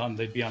get this done.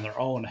 They'd be on their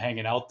own,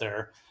 hanging out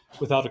there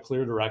without a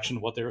clear direction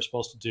of what they were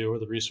supposed to do or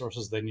the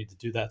resources they need to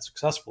do that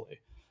successfully.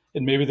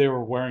 And maybe they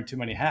were wearing too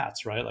many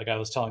hats, right? Like I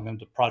was telling them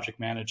to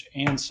project manage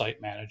and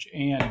site manage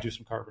and do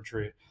some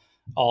carpentry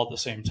all at the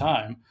same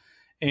time.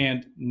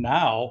 And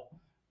now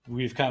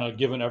we've kind of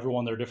given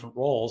everyone their different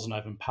roles, and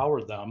I've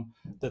empowered them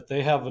that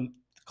they have a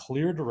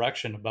clear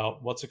direction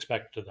about what's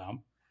expected of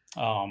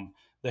them.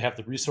 They have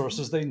the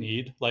resources they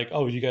need. Like,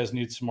 oh, you guys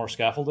need some more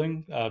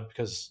scaffolding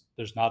because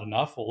there's not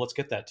enough. Well, let's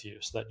get that to you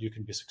so that you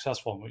can be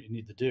successful in what you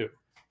need to do,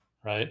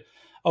 right?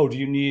 Oh, do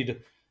you need,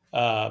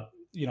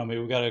 maybe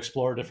we got to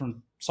explore a different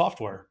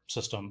software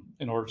system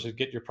in order to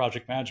get your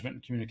project management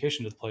and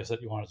communication to the place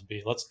that you want it to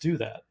be. Let's do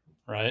that,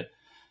 right?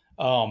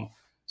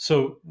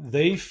 So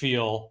they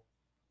feel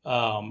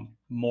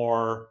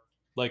more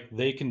like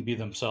they can be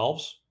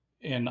themselves,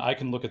 and I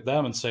can look at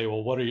them and say,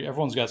 well,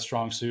 everyone's got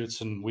strong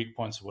suits and weak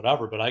points or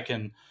whatever, but I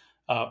can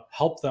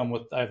help them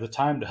I have the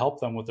time to help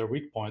them with their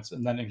weak points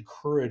and then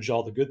encourage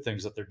all the good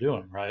things that they're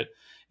doing. Right.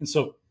 And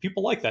so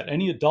people like that.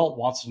 Any adult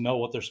wants to know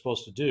what they're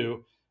supposed to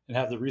do and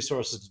have the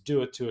resources to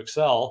do it, to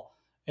excel,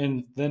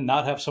 and then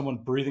not have someone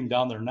breathing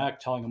down their neck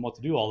telling them what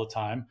to do all the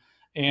time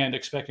and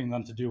expecting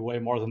them to do way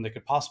more than they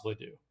could possibly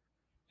do.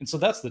 And so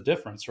that's the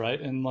difference, right?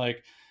 And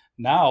like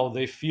now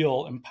they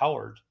feel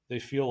empowered. They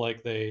feel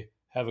like they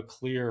have a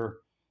clear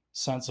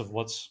sense of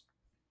what's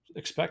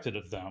expected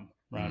of them.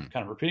 Right? I'm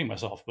kind of repeating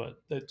myself, but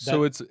that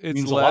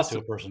means a lot to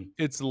a person.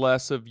 It's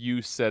less of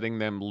you setting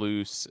them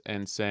loose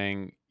and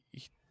saying,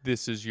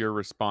 this is your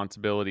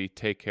responsibility,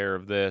 take care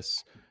of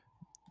this.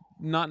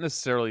 Not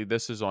necessarily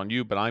this is on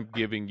you, but I'm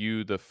giving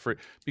you the free,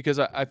 because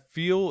I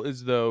feel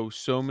as though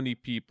so many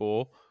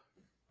people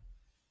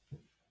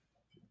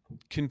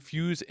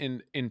confuse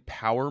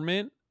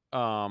empowerment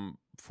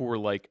for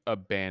like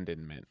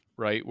abandonment,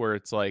 right? Where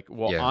it's like,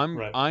 well, Yeah.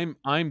 Right.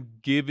 I'm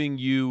giving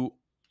you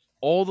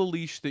all the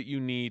leash that you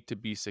need to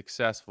be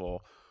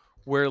successful,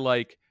 where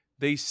like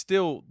they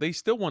still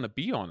want to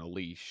be on a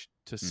leash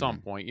to some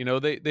Mhm. point. You know,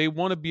 they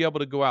want to be able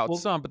to go out Well,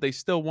 some, but they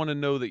still want to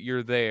know that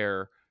you're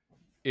there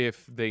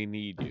if they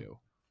need you.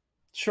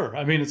 sure.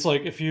 I mean, it's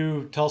like if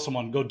you tell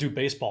someone go do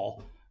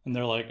baseball, and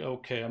they're like,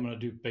 "Okay, I'm going to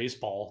do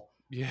baseball,"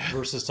 Yeah.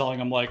 versus telling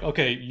them like,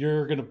 "Okay,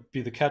 you're going to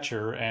be the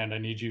catcher, and I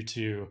need you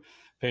to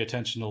pay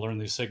attention to learn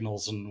these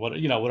signals and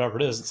whatever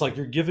it is." It's like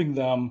you're giving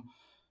them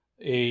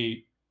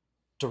a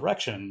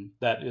direction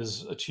that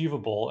is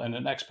achievable and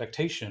an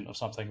expectation of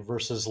something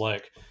versus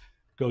like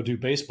go do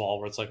baseball,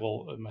 where it's like,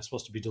 well, am I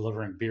supposed to be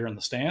delivering beer in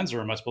the stands,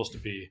 or am I supposed to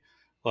be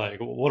like,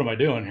 what am I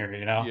doing here?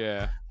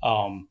 Yeah.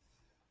 Um,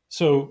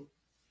 so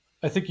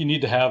I think you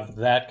need to have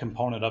that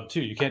component up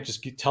too. You can't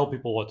just tell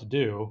people what to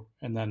do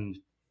and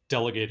then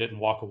delegate it and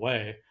walk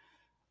away.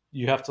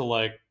 You have to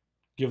like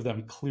give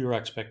them clear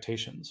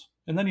expectations,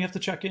 and then you have to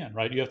check in,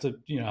 right? You have to,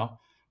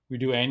 we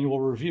do annual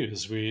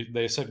reviews.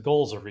 They set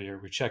goals every year.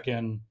 We check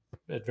in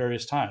at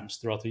various times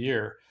throughout the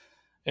year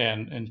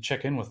and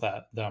check in with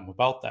them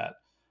about that.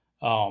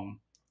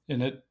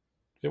 And it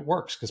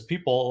works because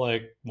people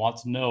like want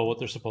to know what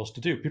they're supposed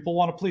to do. People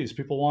want to please.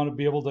 People want to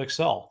be able to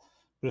excel.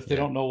 But if they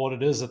Yeah. don't know what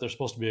it is that they're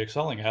supposed to be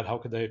excelling at, how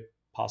could they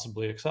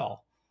possibly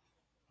excel,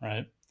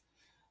 right?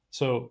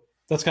 So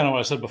that's kind of what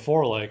I said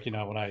before. Like, when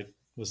I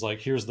was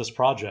like, "Here's this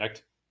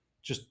project,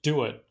 just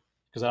do it,"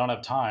 because I don't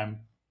have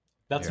time.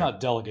 That's Yeah. not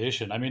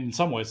delegation. I mean, in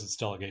some ways, it's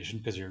delegation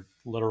because you're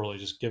literally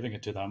just giving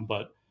it to them,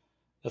 but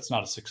that's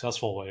not a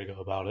successful way to go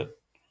about it.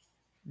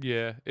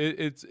 Yeah.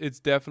 It's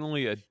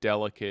definitely a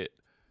delicate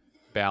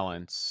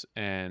balance,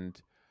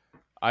 and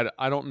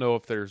I don't know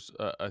if there's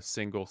a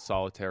single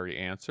solitary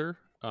answer.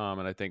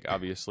 And I think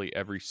obviously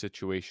every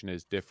situation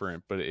is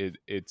different, but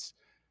it's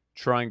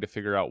trying to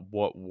figure out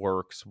what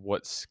works,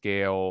 what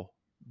scale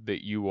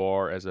that you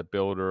are as a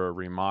builder or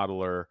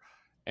remodeler,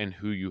 and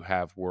who you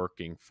have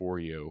working for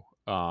you.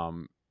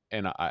 And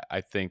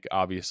I think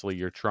obviously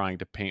you're trying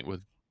to paint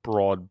with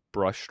broad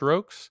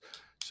brushstrokes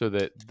so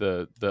that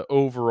the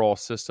overall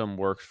system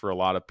works for a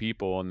lot of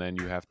people, and then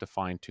you have to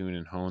fine tune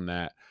and hone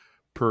that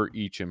per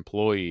each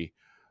employee.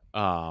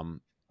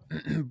 Um,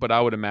 but I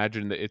would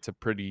imagine that it's a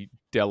pretty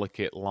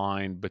delicate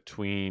line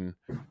between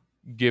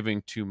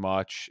giving too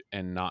much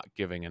and not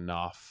giving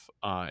enough,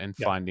 and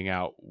Yeah. finding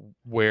out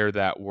where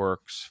that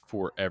works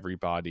for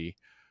everybody.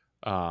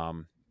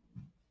 Um,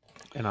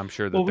 and I'm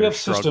sure Well, that we have there's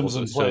systems struggles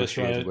in place,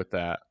 associated right? with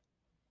that.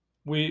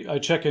 I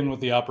check in with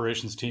the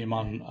operations team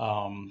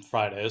on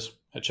Fridays.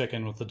 I check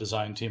in with the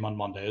design team on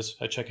Mondays.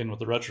 I check in with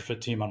the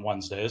retrofit team on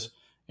Wednesdays.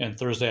 And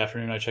Thursday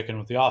afternoon, I check in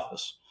with the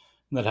office.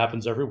 And that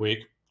happens every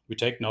week. We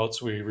take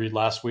notes. We read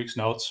last week's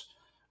notes,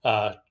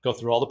 go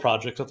through all the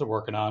projects that they're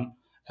working on,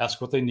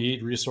 ask what they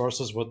need,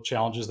 resources, what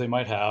challenges they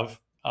might have,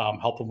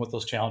 help them with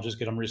those challenges,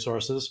 get them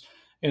resources.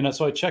 And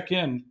so I check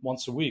in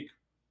once a week.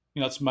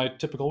 That's my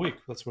typical week.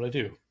 That's what I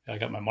do. I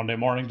got my Monday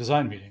morning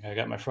design meeting. I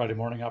got my Friday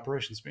morning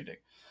operations meeting.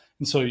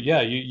 And so,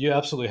 yeah, you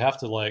absolutely have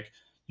to like,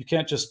 you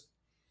can't just,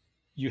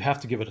 you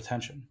have to give it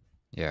attention,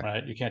 Yeah.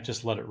 right? You can't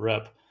just let it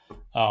rip.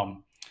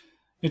 Um,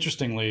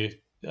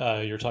 Interestingly,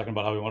 you're talking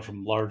about how we went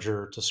from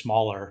larger to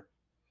smaller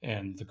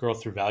and the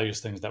growth through values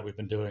things that we've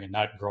been doing and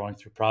not growing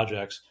through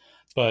projects.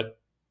 But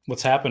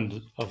what's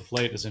happened of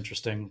late is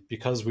interesting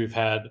because we've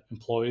had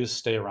employees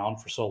stay around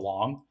for so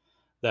long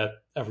that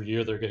every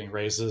year they're getting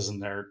raises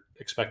and they're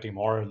expecting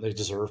more and they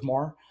deserve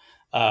more.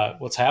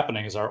 What's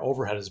happening is our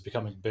overhead is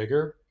becoming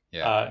bigger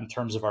Yeah. in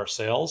terms of our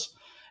sales.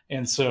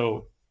 And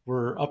so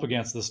we're up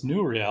against this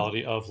new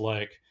reality of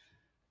like,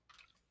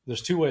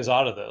 there's two ways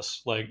out of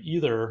this. Like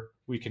either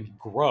we can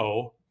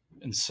grow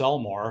and sell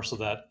more so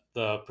that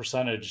the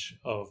percentage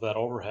of that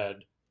overhead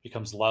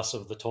becomes less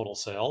of the total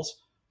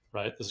sales,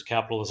 right? This is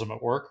capitalism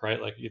at work,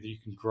 right? Like either you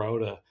can grow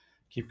to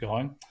keep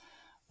going,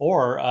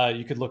 or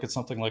you could look at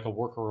something like a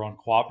worker-owned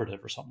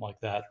cooperative or something like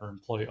that, or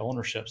employee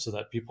ownership, so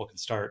that people can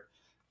start,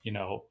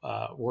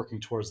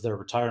 working towards their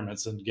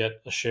retirements and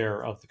get a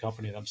share of the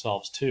company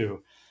themselves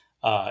too.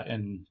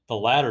 And the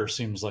latter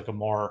seems like a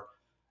more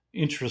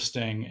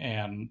interesting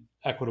and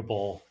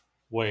equitable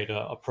way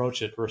to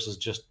approach it versus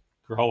just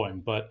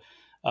growing. But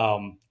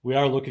we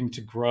are looking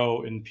to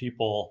grow in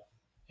people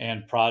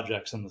and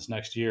projects in this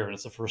next year. And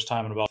it's the first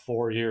time in about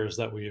 4 years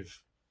that we've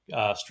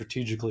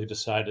strategically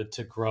decided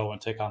to grow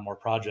and take on more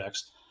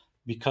projects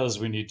because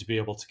we need to be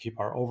able to keep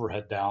our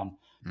overhead down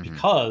Mhm.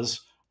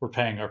 because we're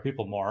paying our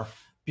people more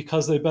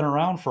because they've been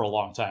around for a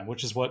long time,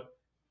 which is what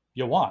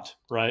you want,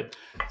 right?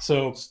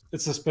 So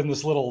it's just been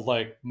this little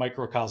like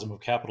microcosm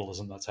of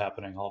capitalism that's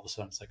happening. All of a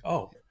sudden, it's like,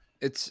 oh,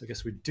 It's I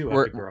guess we do have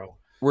we're to grow.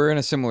 we're in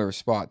a similar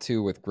spot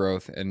too with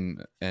growth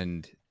and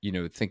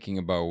thinking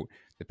about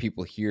the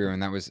people here,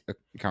 and that was a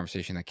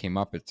conversation that came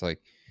up. It's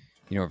like,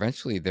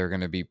 eventually they're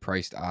going to be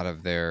priced out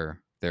of their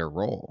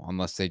role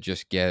unless they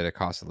just get a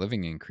cost of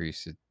living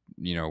increase.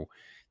 You know,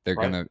 they're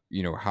Right.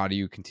 gonna, how do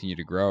you continue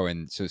to grow?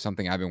 And so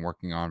something I've been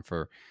working on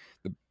for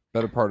the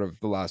better part of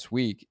the last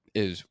week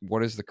is,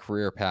 what does the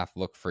career path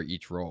look for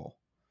each role?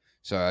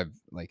 So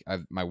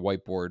I've my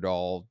whiteboard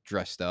all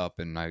dressed up,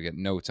 and I get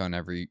notes on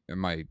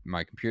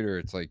my computer.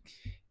 It's like,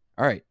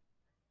 all right,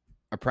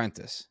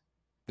 apprentice.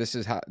 This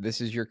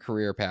is your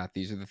career path.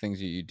 These are the things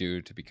that you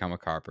do to become a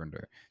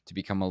carpenter, to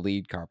become a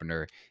lead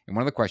carpenter. And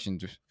one of the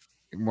questions,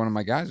 one of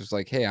my guys was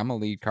like, "Hey, I'm a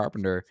lead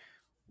carpenter.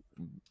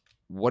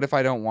 What if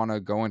I don't want to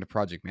go into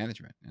project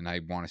management and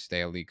I want to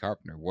stay a lead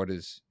carpenter? What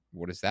does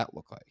that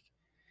look like?"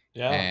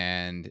 Yeah.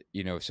 And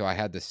so I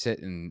had to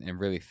sit and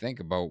really think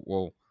about,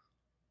 well,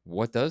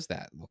 what does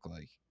that look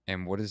like?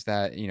 And what is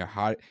that,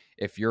 how,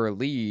 if you're a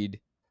lead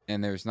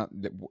and there's not,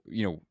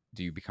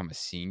 do you become a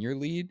senior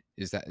lead?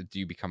 Do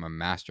you become a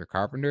master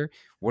carpenter?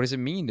 What does it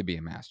mean to be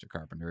a master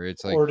carpenter?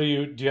 It's like, Or do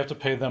you have to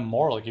pay them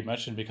more, like you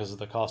mentioned, because of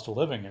the cost of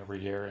living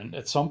every year? And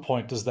at some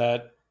point, does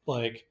that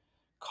like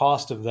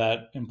cost of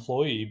that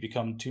employee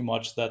become too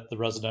much that the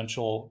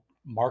residential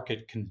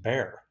market can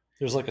bear?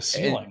 There's like a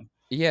and ceiling.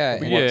 yeah,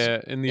 Of what,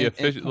 Yeah, and and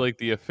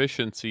the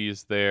efficiency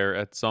is there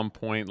at some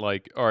point.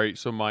 Like, all right,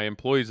 so my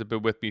employees have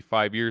been with me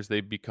 5 years;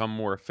 they've become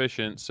more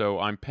efficient, so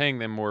I'm paying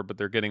them more, but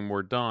they're getting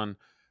more done.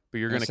 But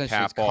you're going to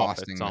essentially it's cap off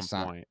at costing the some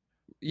sign. point.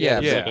 yeah,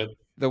 Yeah, there's but like Yeah, a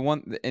the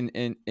one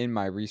in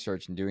my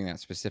research and doing that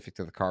specific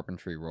to the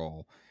carpentry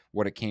role,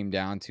 what it came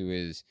down to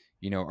is,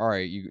 all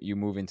right, you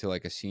move into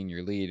like a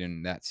senior lead,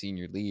 and that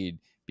senior lead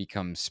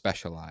becomes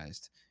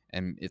specialized,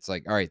 and it's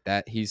like, all right,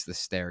 that he's the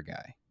stair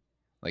guy.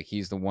 Like,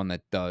 he's the one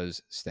that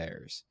does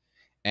stairs.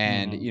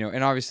 And, mhm.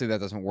 and obviously that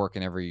doesn't work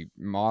in every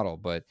model,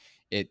 but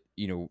it,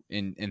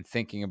 in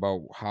thinking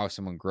about how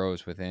someone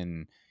grows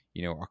within,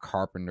 a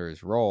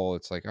carpenter's role,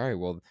 it's like, all right,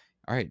 well,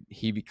 all right,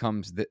 he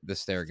becomes the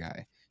stair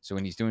guy. So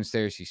when he's doing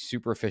stairs, he's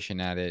super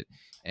efficient at it.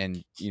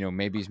 And,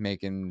 maybe he's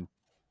making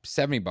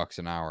 $70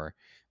 an hour,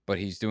 but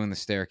he's doing the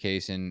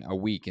staircase in a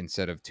week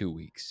instead of 2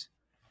 weeks.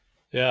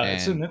 Yeah, And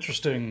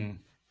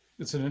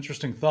it's an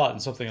interesting thought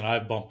and something that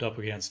I've bumped up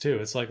against too.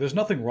 It's like there's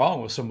nothing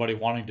wrong with somebody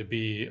wanting to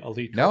be a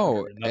lead no,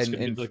 carpenter, and that's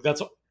going to be like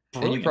that's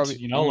and you brilliant. probably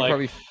and you Like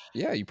probably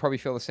yeah, you probably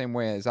feel the same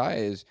way as I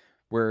is,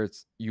 where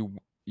it's you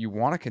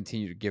want to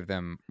continue to give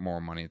them more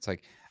money. It's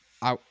like,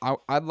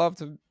 I'd love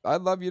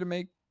you to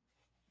make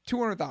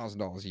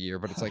 $200,000 a year,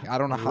 but it's like, I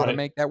don't know how to right.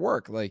 make that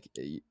work. Like,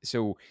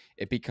 so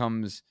it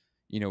becomes,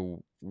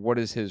 what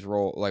is his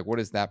role? Like, what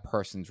is that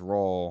person's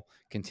role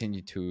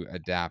continue to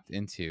adapt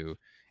into?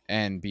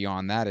 And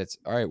beyond that, it's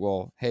all right.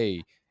 Well,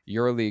 hey,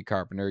 you're a lead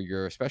carpenter,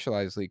 you're a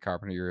specialized lead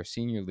carpenter, you're a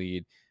senior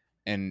lead,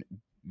 and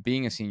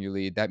being a senior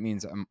lead, that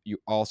means you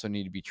also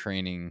need to be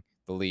training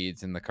the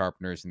leads and the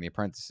carpenters and the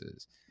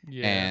apprentices.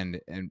 yeah.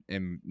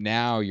 And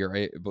now you're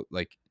able,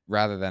 like,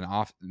 rather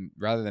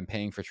than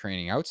paying for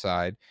training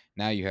outside,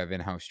 now you have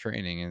in-house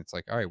training, and it's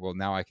like, all right, well,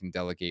 now I can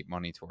delegate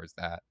money towards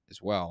that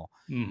as well.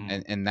 Hmm.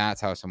 And that's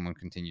how someone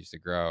continues to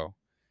grow.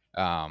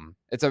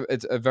 It's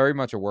a very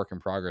much a work in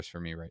progress for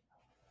me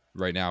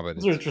right now, but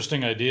Those are it's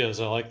interesting ideas.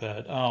 I like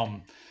that.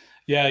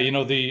 Yeah,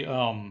 the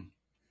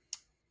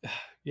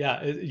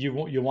yeah, you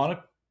want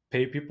to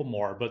pay people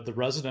more, but the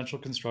residential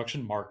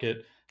construction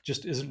market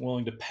just isn't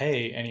willing to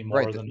pay any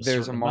right. more than a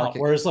There's a certain amount.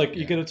 market. Whereas, like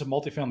you Yeah. get into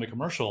multifamily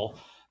commercial,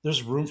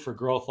 there's room for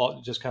growth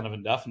just kind of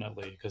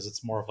indefinitely because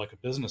it's more of like a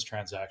business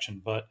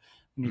transaction. But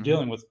when you're Hmm.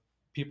 dealing with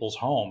people's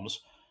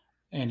homes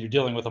and you're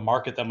dealing with a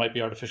market that might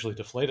be artificially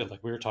deflated,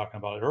 like we were talking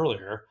about it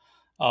earlier,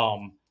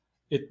 um,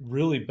 it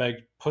really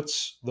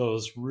puts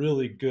those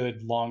really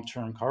good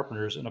long-term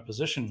carpenters in a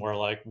position where,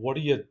 like, what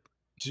do you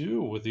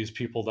do with these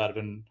people that have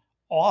been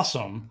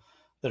awesome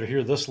that are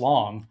here this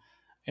long?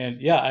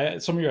 And yeah,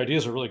 some of your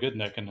ideas are really good,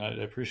 Nick, and I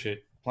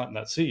appreciate planting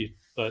that seed.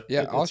 But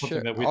Yeah, it's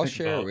something that we I'll think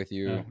share it about. with Yeah,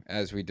 you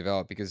as we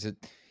develop, because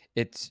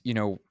it's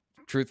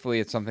truthfully,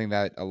 it's something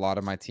that a lot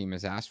of my team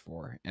has asked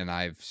for, and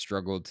I've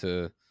struggled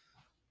to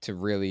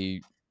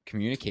really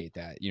communicate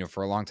that.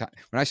 For a long time,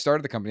 when I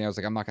started the company, I was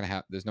like, I'm not gonna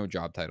have there's no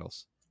job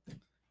titles.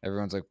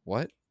 Everyone's like,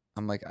 what?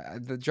 I'm like,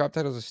 the job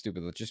titles are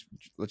stupid.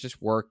 Let's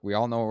just work. We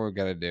all know what we're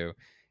gonna do.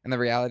 And the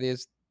reality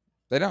is,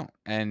 they don't.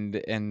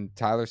 And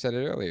Tyler said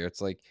it earlier.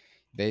 It's like,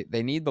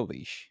 they need the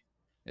leash.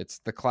 It's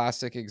the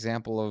classic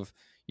example of,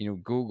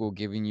 Google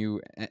giving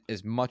you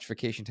as much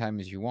vacation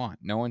time as you want.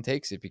 No one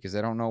takes it because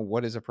they don't know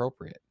what is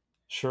appropriate.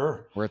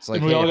 sure. Where it's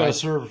And like, we hey, all got to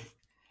serve.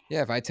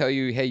 if I tell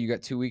you, hey, you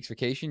got 2 weeks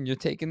vacation, you're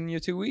taking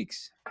your 2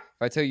 weeks. If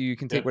I tell you you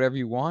can take Yep, whatever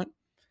you want,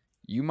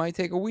 you might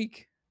take a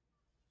week.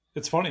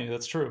 it's funny.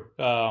 That's true.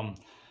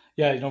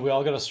 Yeah, we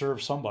all got to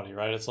serve somebody,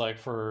 right? It's like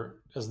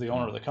for as the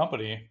owner Mm, of the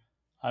company,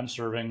 I'm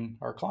serving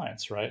our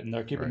clients, right? And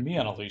they're keeping right. me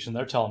on a leash, and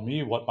they're telling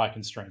me what my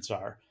constraints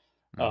are.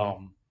 Hmm.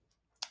 Um,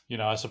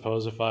 I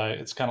suppose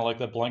it's kind of like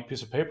that blank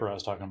piece of paper I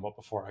was talking about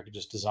before. I could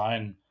just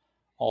design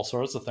all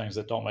sorts of things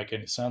that don't make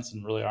any sense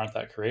and really aren't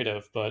that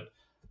creative, but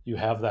you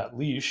have that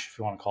leash, if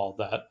you want to call it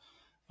that,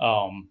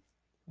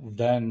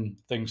 then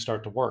things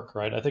start to work,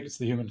 right? I think it's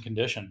the human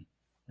condition,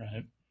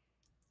 right?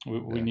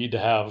 We Yeah. need to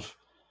have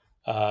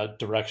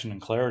direction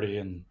and clarity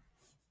and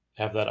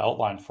have that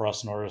outline for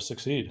us in order to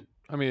succeed.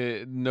 I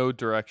mean, no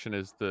direction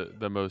is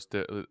the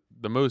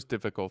most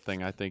difficult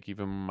thing. I think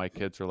even when my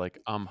kids are like,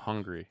 "I'm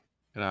hungry."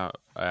 And I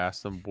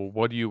asked them, well,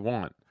 what do you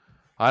want?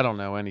 I don't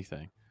know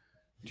anything.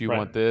 Do you Right.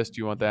 want this?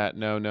 Do you want that?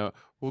 No, no.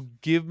 Well,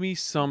 give me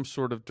some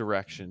sort of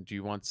direction. Do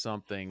you want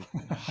something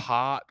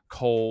hot,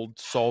 cold,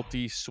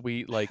 salty,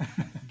 sweet? Like,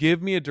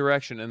 give me a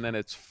direction. And then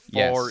it's far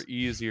Yes.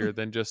 easier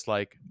than just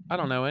like, I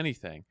don't know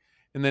anything.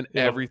 And then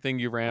Yeah, everything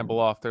you ramble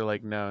off, they're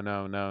like, no,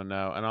 no, no,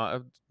 no. And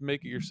I'll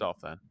make it yourself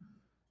then.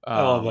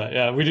 I love that.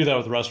 Yeah, we do that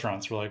with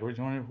restaurants. We're like, where do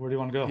you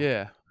want to go?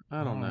 Yeah,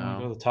 I Oh, don't you want to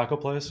know. go to the taco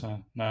place?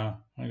 No. Want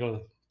to go to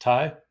the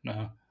Thai?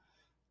 No.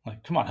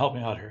 Like, come on, help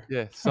me out here.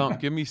 Yeah,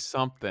 give me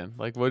something.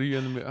 Like, what are you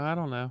in the mood? I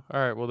don't know. All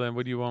right, well then,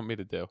 what do you want me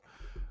to do?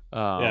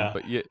 Yeah.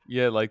 But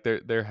yeah, like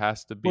there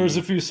has to Whereas be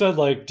if you said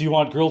like, do you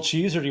want grilled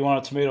cheese or do you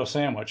want a tomato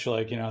sandwich?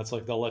 Like, it's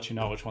like they'll let you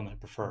know which one they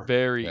prefer.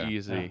 very Yeah. Yeah.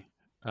 easy.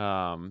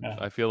 Yeah.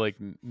 I feel like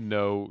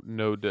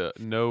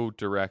no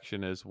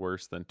direction is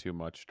worse than too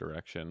much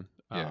direction.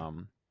 Yeah.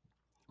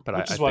 But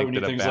Which I is why we think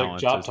need that a things like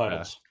balance job is best.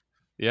 titles.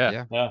 Yeah,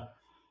 Yeah. Yeah.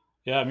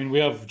 Yeah. I mean, we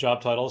have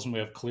job titles and we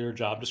have clear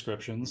job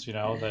descriptions,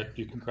 that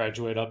you can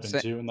graduate up Sa-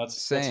 into, and that's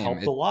Same.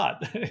 helped a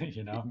lot.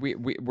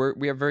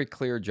 We have very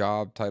clear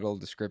job title,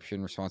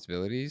 description,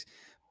 responsibilities,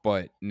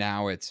 but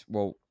now it's,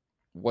 well,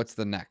 what's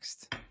the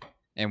next,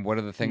 and what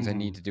are the things I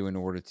need Mhm. to do in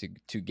order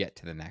to get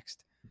to the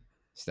next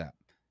step?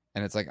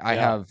 And it's like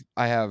Yeah.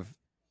 I have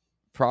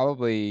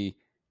probably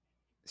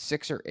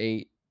 6 or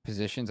 8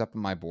 positions up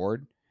on my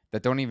board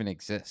that don't even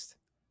exist.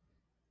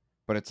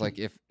 But it's like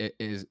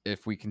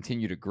if we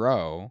continue to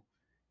grow,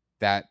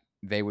 that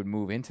they would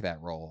move into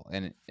that role.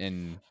 And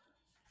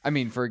I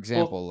mean, for Well,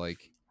 example,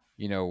 like,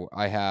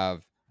 I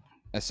have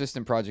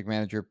project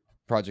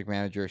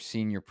manager,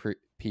 senior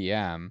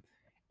PM,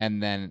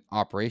 and then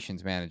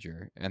operations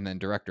manager, and then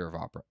director of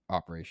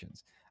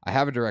operations. I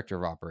have a director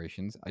of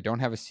operations. I don't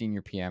have a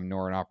senior PM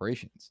nor an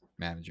operations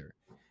manager.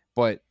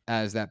 But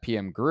as that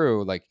PM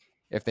grew, like,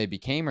 if they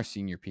became a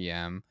senior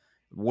PM,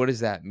 what does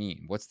that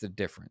mean? What's the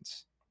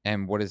difference?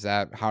 And what is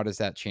that? How does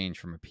that change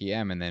from a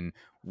PM? And then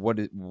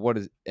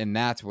and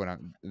that's what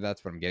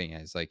I'm getting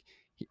at. Is like,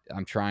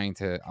 I'm trying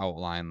to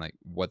outline like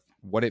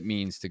what it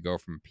means to go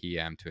from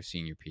PM to a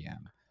senior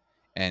PM,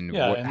 and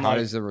yeah. And how like,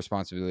 does the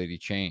responsibility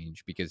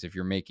change? Because if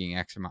you're making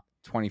X amount,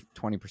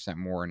 20%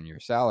 more in your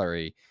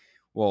salary,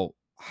 well,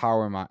 how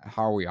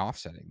are we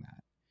offsetting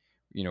that?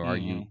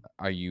 mhm.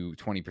 Are you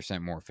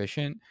 20% more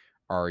efficient?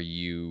 Are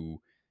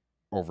you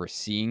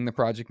overseeing the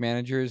project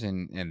managers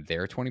and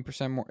they're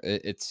 20% more?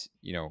 It's,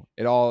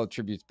 it all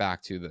attributes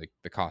back to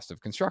the cost of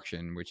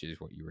construction, which is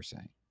what you were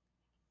saying.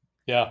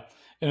 Yeah,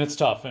 and it's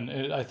tough,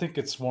 and I think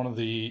it's one of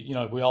the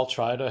we all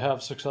try to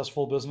have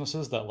successful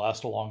businesses that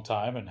last a long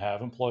time and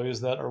have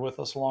employees that are with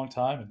us a long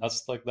time, and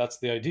that's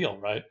the ideal,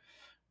 right?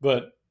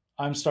 But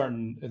I'm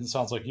starting, and it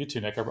sounds like you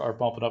two, Nick, are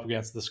bumping up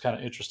against this kind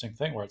of interesting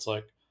thing where it's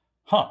like,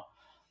 huh,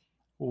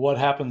 what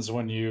happens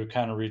when you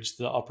kind of reach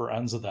the upper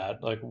ends of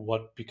that? Like,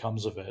 what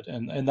becomes of it?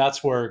 And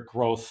that's where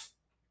growth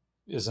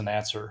is an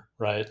answer,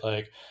 right?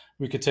 Like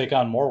we could take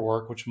on more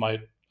work, which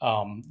might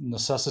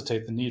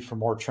necessitate the need for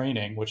more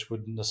training, which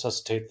would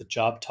necessitate the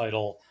job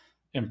title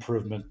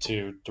improvement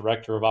to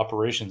director of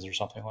operations or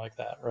something like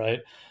that,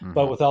 right?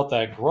 But Hmm. without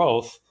that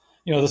growth,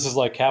 this is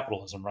like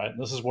capitalism, right? And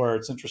this is where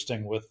it's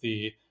interesting with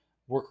the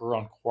worker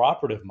owned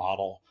cooperative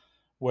model,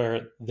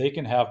 where they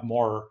can have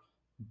more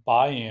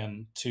buy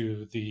in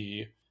to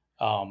the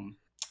um,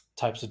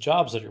 types of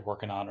jobs that you're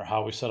working on or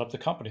how we set up the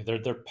company.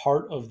 They're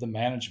part of the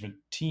management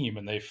team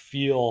and they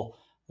feel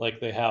like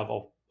they have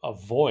a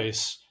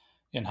voice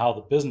in how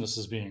the business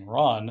is being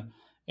run.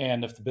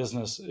 And if the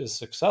business is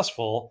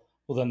successful,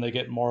 well, then they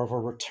get more of a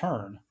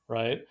return,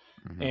 right?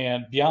 Hmm.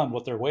 And beyond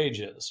what their wage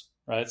is,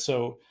 right?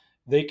 So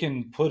they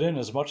can put in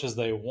as much as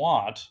they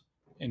want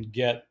and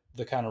get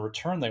the kind of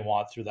return they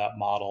want through that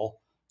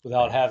model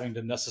without Right. having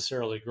to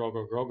necessarily grow.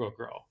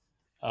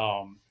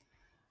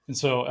 And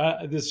so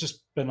it's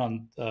just been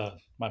on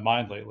my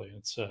mind lately.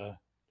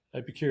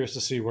 I'd be curious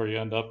to see where you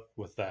end up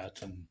with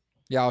that. And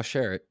Yeah, I'll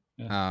share it.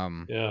 yeah,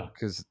 Um, yeah,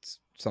 because it's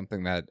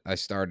something that I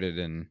started,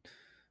 and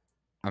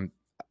I'm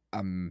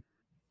I'm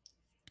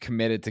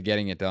committed to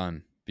getting it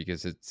done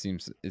because it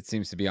seems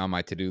to be on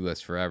my to-do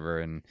list forever,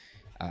 and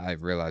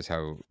I've realized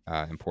how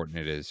important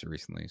it is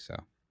recently. So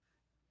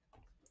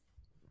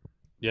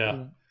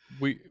yeah,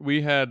 W-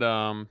 we had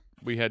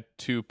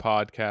 2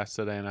 podcasts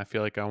today, and I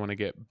feel like I want to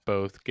get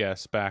both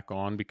guests back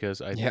on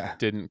because I yeah,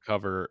 didn't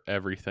cover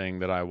everything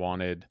that I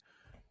wanted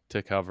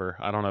to cover.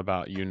 I don't know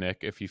about you, Nick,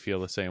 if you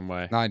feel the same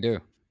way. no, I do,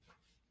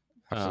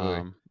 absolutely.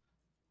 Um,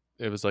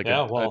 it was like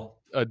yeah. Well,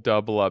 a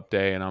double up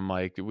day, and I'm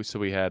like, so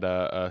we had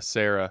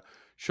Sarah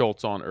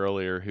Schultz on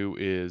earlier, who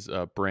is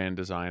a brand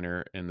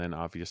designer, and then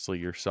obviously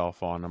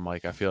yourself on. I'm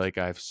like, I feel like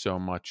I have so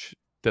much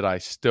that I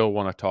still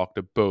want to talk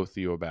to both of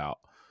you about.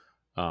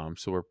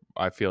 So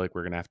I feel like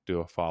we're gonna have to do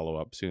a follow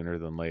up sooner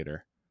than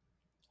later.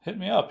 hit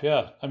me up.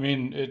 Yeah, I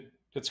mean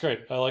it's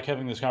great. I like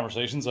having these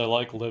conversations. I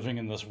like living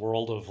in this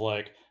world of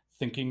like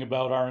thinking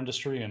about our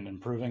industry and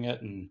improving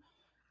it. And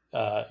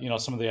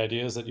some of the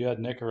ideas that you had,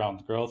 Nick,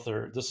 around growth,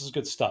 or this is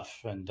good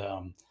stuff. And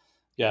I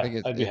yeah,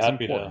 think I'd be it's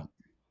happy to. important.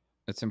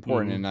 It's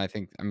important, Mhm. and I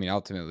think, I mean,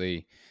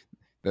 ultimately,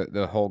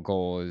 the whole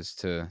goal is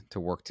to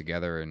work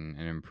together and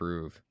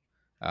improve.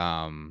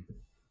 Um,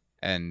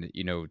 and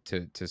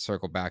to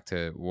circle back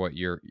to what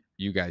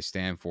you guys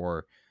stand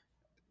for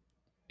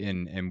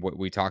in what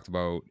we talked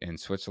about in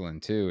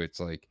Switzerland too. It's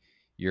like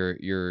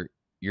you're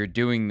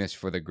doing this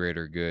for the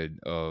greater good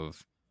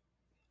of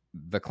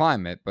the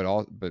climate,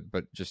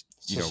 but just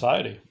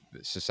Society,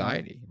 right?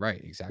 society,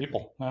 right? Exactly.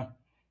 People. Yeah.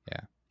 Yeah,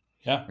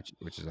 Yeah.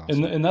 which is And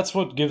awesome. and that's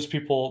what gives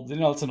people,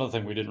 that's another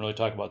thing we didn't really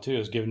talk about too,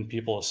 is giving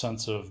people a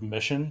sense of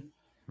mission.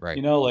 Right.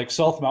 Like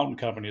South Mountain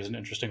Company is an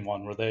interesting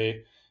one where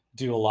they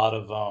do a lot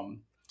of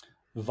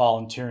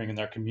volunteering in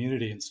their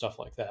community and stuff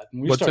like that.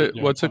 And we What's started it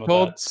doing what's some it of that.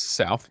 called?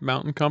 South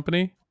Mountain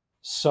Company?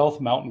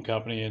 South Mountain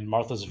Company in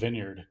Martha's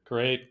Vineyard,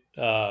 great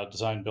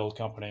design build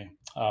company.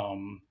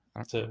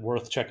 It's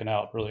worth checking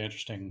out. Really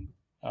interesting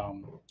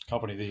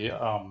company. The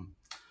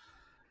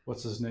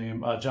what's his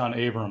name? John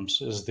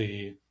Abrams is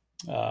the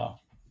uh,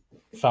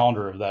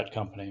 founder of that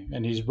company,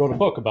 and he's wrote a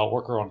book about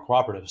worker-owned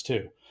cooperatives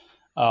too.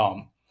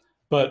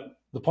 But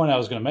the point I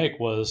was going to make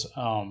was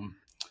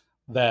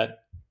that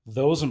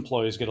those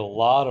employees get a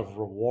lot of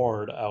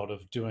reward out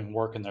of doing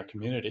work in their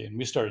community, and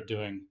we started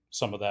doing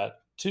some of that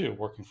too,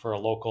 working for a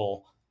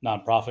local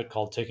nonprofit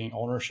called Taking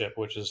Ownership,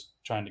 which is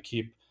trying to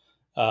keep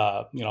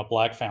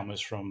Black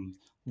families from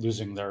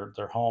losing their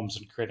homes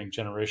and creating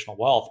generational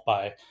wealth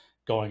by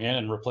going in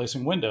and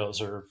replacing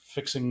windows or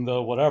fixing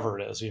the whatever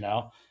it is,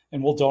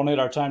 and we'll donate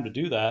our time to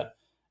do that.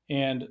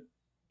 And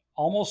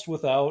almost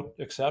without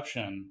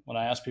exception, when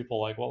I ask people,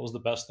 like, what was the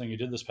best thing you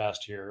did this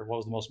past year? What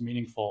was the most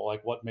meaningful?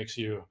 Like, what makes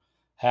you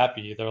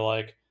happy? They're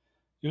like,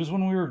 it was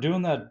when we were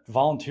doing that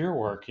volunteer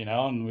work,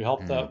 and we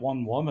helped Mm. that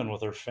one woman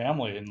with her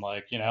family, and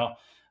like,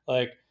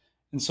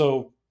 and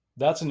so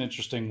that's an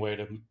interesting way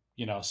to,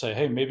 say,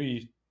 hey,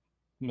 maybe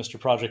Mr.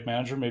 Project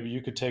Manager, maybe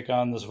you could take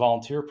on this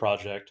volunteer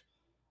project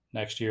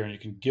next year and you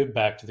can give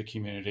back to the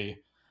community,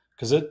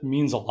 because it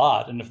means a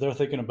lot. And if they're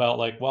thinking about,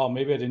 like, well,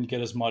 maybe I didn't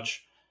get as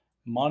much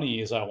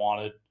money as I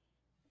wanted,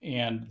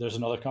 and there's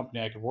another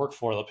company I could work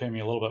for, they'll pay me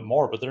a little bit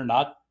more, but they're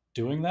not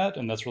doing that,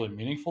 and that's really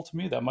meaningful to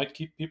me, that might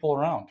keep people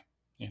around,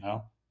 and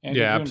you're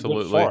Yeah, doing good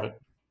absolutely. for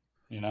it,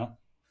 you know?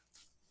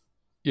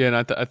 Yeah,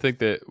 and I think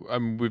that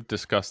we've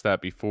discussed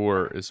that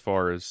before as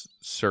far as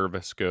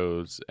service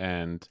goes,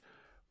 and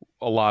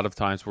a lot of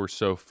times we're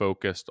so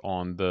focused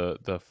on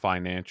the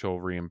financial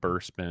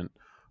reimbursement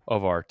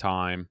of our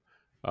time,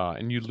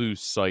 and you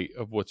lose sight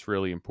of what's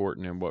really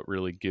important and what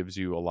really gives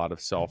you a lot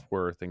of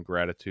self-worth and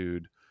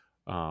gratitude.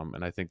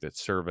 And I think that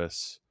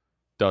service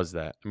does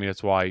that. I mean,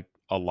 it's why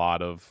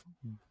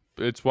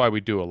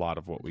we do a lot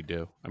of what we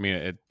do. I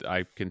mean,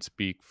 I can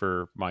speak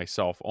for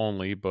myself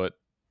only, but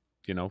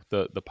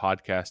the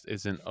podcast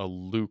isn't a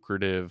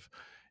lucrative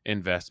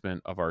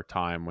investment of our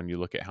time when you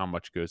look at how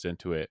much goes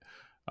into it,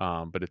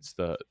 but it's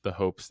the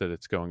hopes that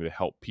it's going to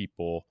help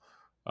people,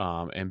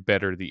 and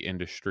better the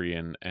industry,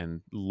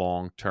 and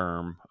long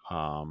term,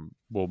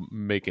 will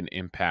make an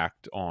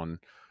impact on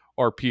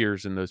our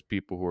peers and those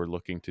people who are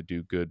looking to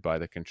do good by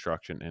the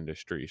construction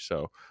industry.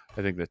 So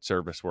I think that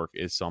service work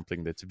is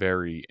something that's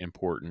very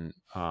important,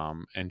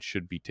 and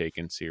should be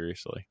taken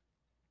seriously.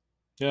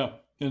 Yeah,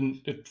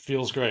 and it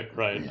feels great,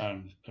 right?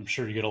 I'm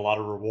sure you get a lot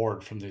of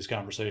reward from these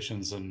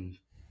conversations, and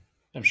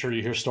I'm sure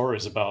you hear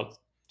stories about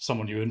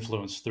someone you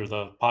influenced through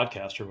the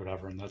podcast or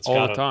whatever, and that's All the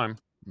gotta, time.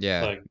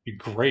 Yeah. like, be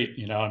great,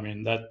 I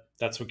mean,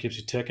 that's what keeps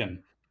you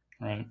ticking,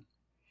 right?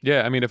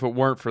 Yeah, I mean, if it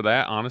weren't for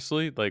that,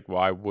 honestly, like,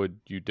 why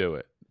would you do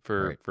it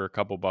for Right. a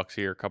couple bucks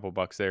here, a couple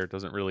bucks there? It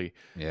doesn't really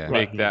Yeah. Right,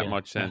 make no that gain.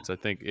 much sense. I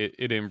think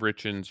it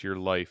enriches your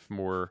life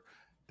more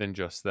than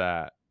just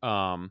that.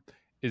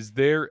 Is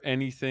there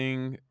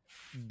anything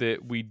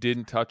that we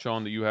didn't touch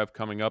on that you have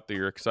coming up that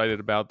you're excited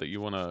about, that you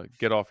want to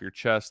get off your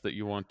chest, that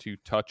you want to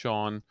touch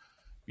on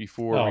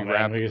before Oh we man,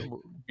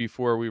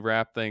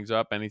 wrap things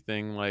up?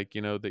 Anything, like,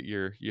 that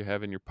you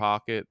have in your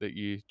pocket that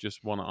you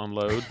just want to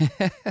unload?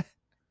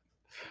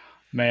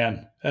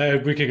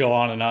 we could go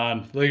on and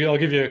on. Like, I'll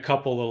give you a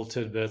couple little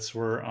tidbits.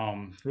 We're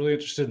really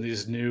interested in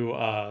these new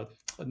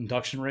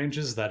induction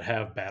ranges that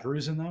have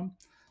batteries in them,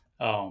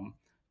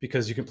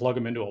 because you can plug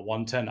them into a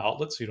 110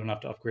 outlet, so you don't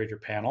have to upgrade your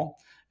panel.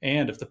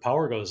 And if the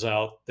power goes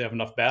out, they have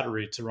enough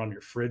battery to run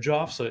your fridge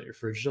off so that your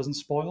fridge doesn't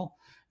spoil.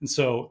 And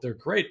so they're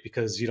great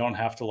because you don't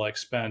have to, like,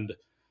 spend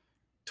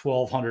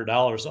 $1,200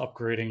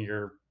 upgrading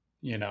your,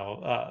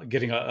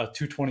 getting a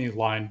 220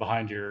 line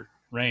behind your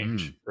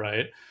range,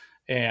 right?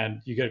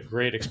 And you get a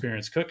great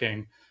experience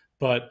cooking.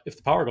 But if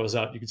the power goes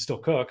out, you can still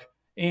cook,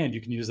 and you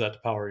can use that to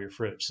power your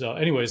fridge. So,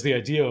 anyways, the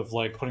idea of,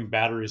 like, putting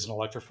batteries and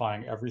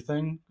electrifying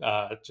everything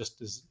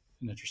just is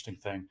an interesting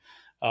thing.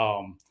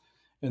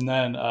 And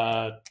then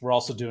we're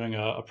also doing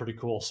a pretty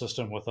cool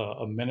system with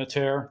a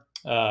Minutair.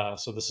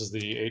 So this is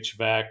the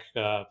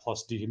HVAC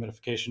plus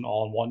dehumidification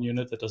all in one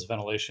unit that does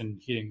ventilation,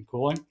 heating, and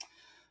cooling.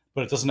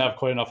 But it doesn't have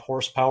quite enough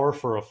horsepower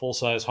for a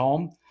full-size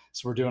home.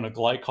 So we're doing a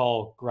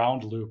glycol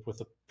ground loop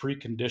with a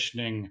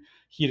preconditioning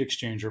heat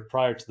exchanger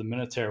prior to the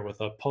Minutair, with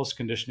a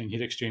post-conditioning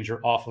heat exchanger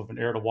off of an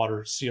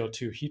air-to-water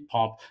CO2 heat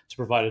pump to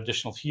provide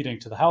additional heating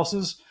to the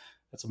houses.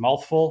 It's a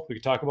mouthful. We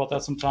could talk about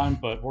that sometime.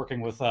 But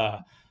working with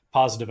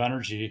Positive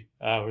Energy,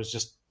 I was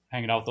just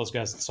hanging out with those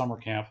guys at summer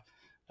camp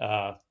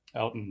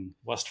out in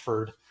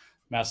Westford,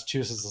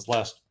 Massachusetts, this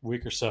last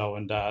week or so,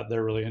 and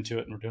they're really into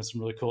it, and we're doing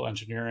some really cool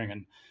engineering.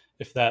 And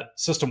if that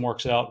system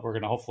works out, we're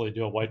going to hopefully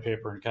do a white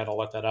paper and kind of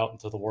let that out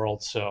into the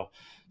world. So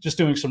just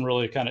doing some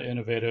really kind of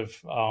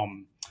innovative,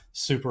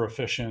 super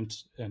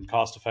efficient and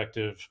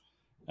cost-effective,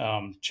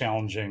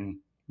 challenging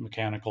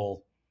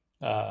mechanical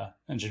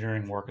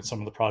engineering work at some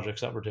of the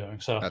projects that we're doing.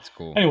 So that's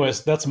cool.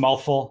 Anyways, that's a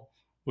mouthful.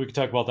 We could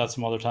talk about that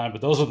some other time,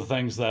 but those are the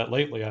things that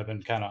lately I've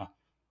been kind of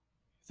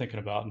thinking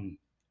about and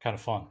kind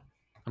of fun.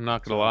 I'm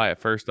not going to lie.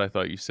 At first, I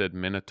thought you said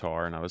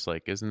Minotaur, and I was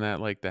like, isn't that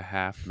like the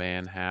half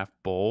man, half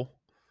bull?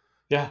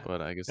 Yeah.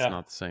 But I guess it's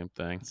not the same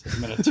thing. It's a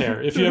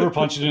Minotaur. If you ever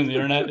punch it in the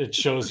internet, it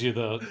shows you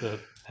the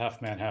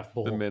half man, half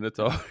bull. The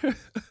Minotaur.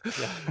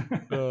 Yeah.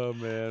 Oh,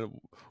 man.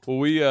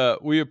 Well,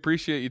 we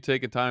appreciate you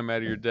taking time out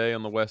of your day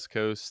on the West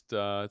Coast.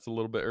 It's a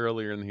little bit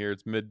earlier in here.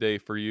 It's midday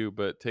for you,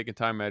 but taking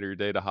time out of your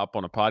day to hop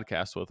on a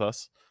podcast with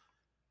us.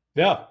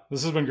 Yeah,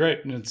 this has been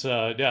great. And it's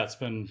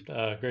been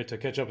great to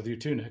catch up with you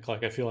too, Nick.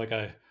 Like, I feel like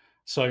I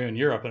saw you in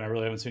Europe and I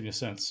really haven't seen you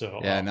since. So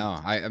yeah, no,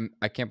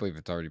 I can't believe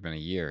it's already been a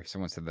year.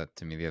 Someone said that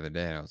to me the other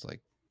day, and I was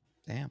like,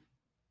 damn,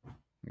 I'm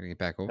gonna get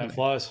back over time there.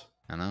 Flies.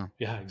 I know.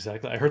 Yeah,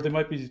 exactly. I heard they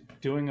might be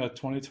doing a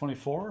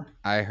 2024.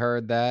 I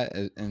heard that,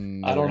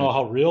 and I don't know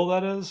how real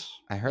that is.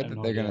 I heard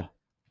that they're gonna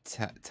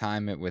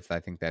time it with, I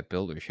think, that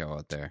builder show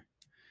out there.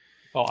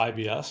 Oh,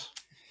 IBS.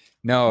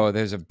 No,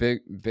 there's a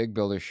big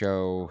builder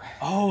show.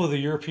 Oh, the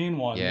European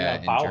one. Yeah,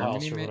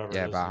 Bauhaus Germany, or whatever.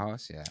 Yeah,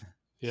 Bauhaus. Yeah.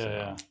 Yeah, so,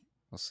 yeah.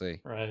 We'll see.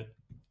 Right.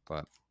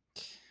 But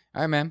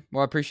all right, man.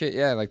 Well, I appreciate.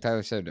 Yeah, like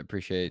Tyler said,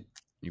 appreciate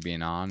you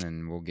being on,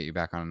 and we'll get you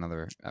back on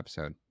another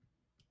episode.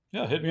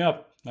 Yeah, hit me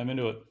up. I'm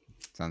into it.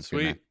 Sounds sweet.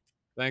 Good, man.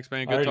 Thanks,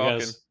 man. Good talking.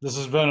 Guys. This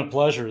has been a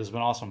pleasure. It's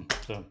been awesome.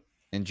 So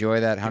enjoy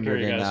that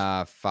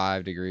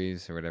 105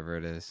 degrees or whatever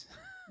it is.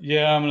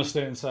 Yeah, I'm gonna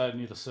stay inside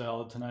and eat a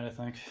salad tonight, I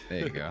think. There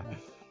you go.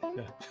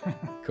 Yeah.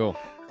 Cool.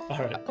 All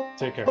right.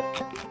 Take care.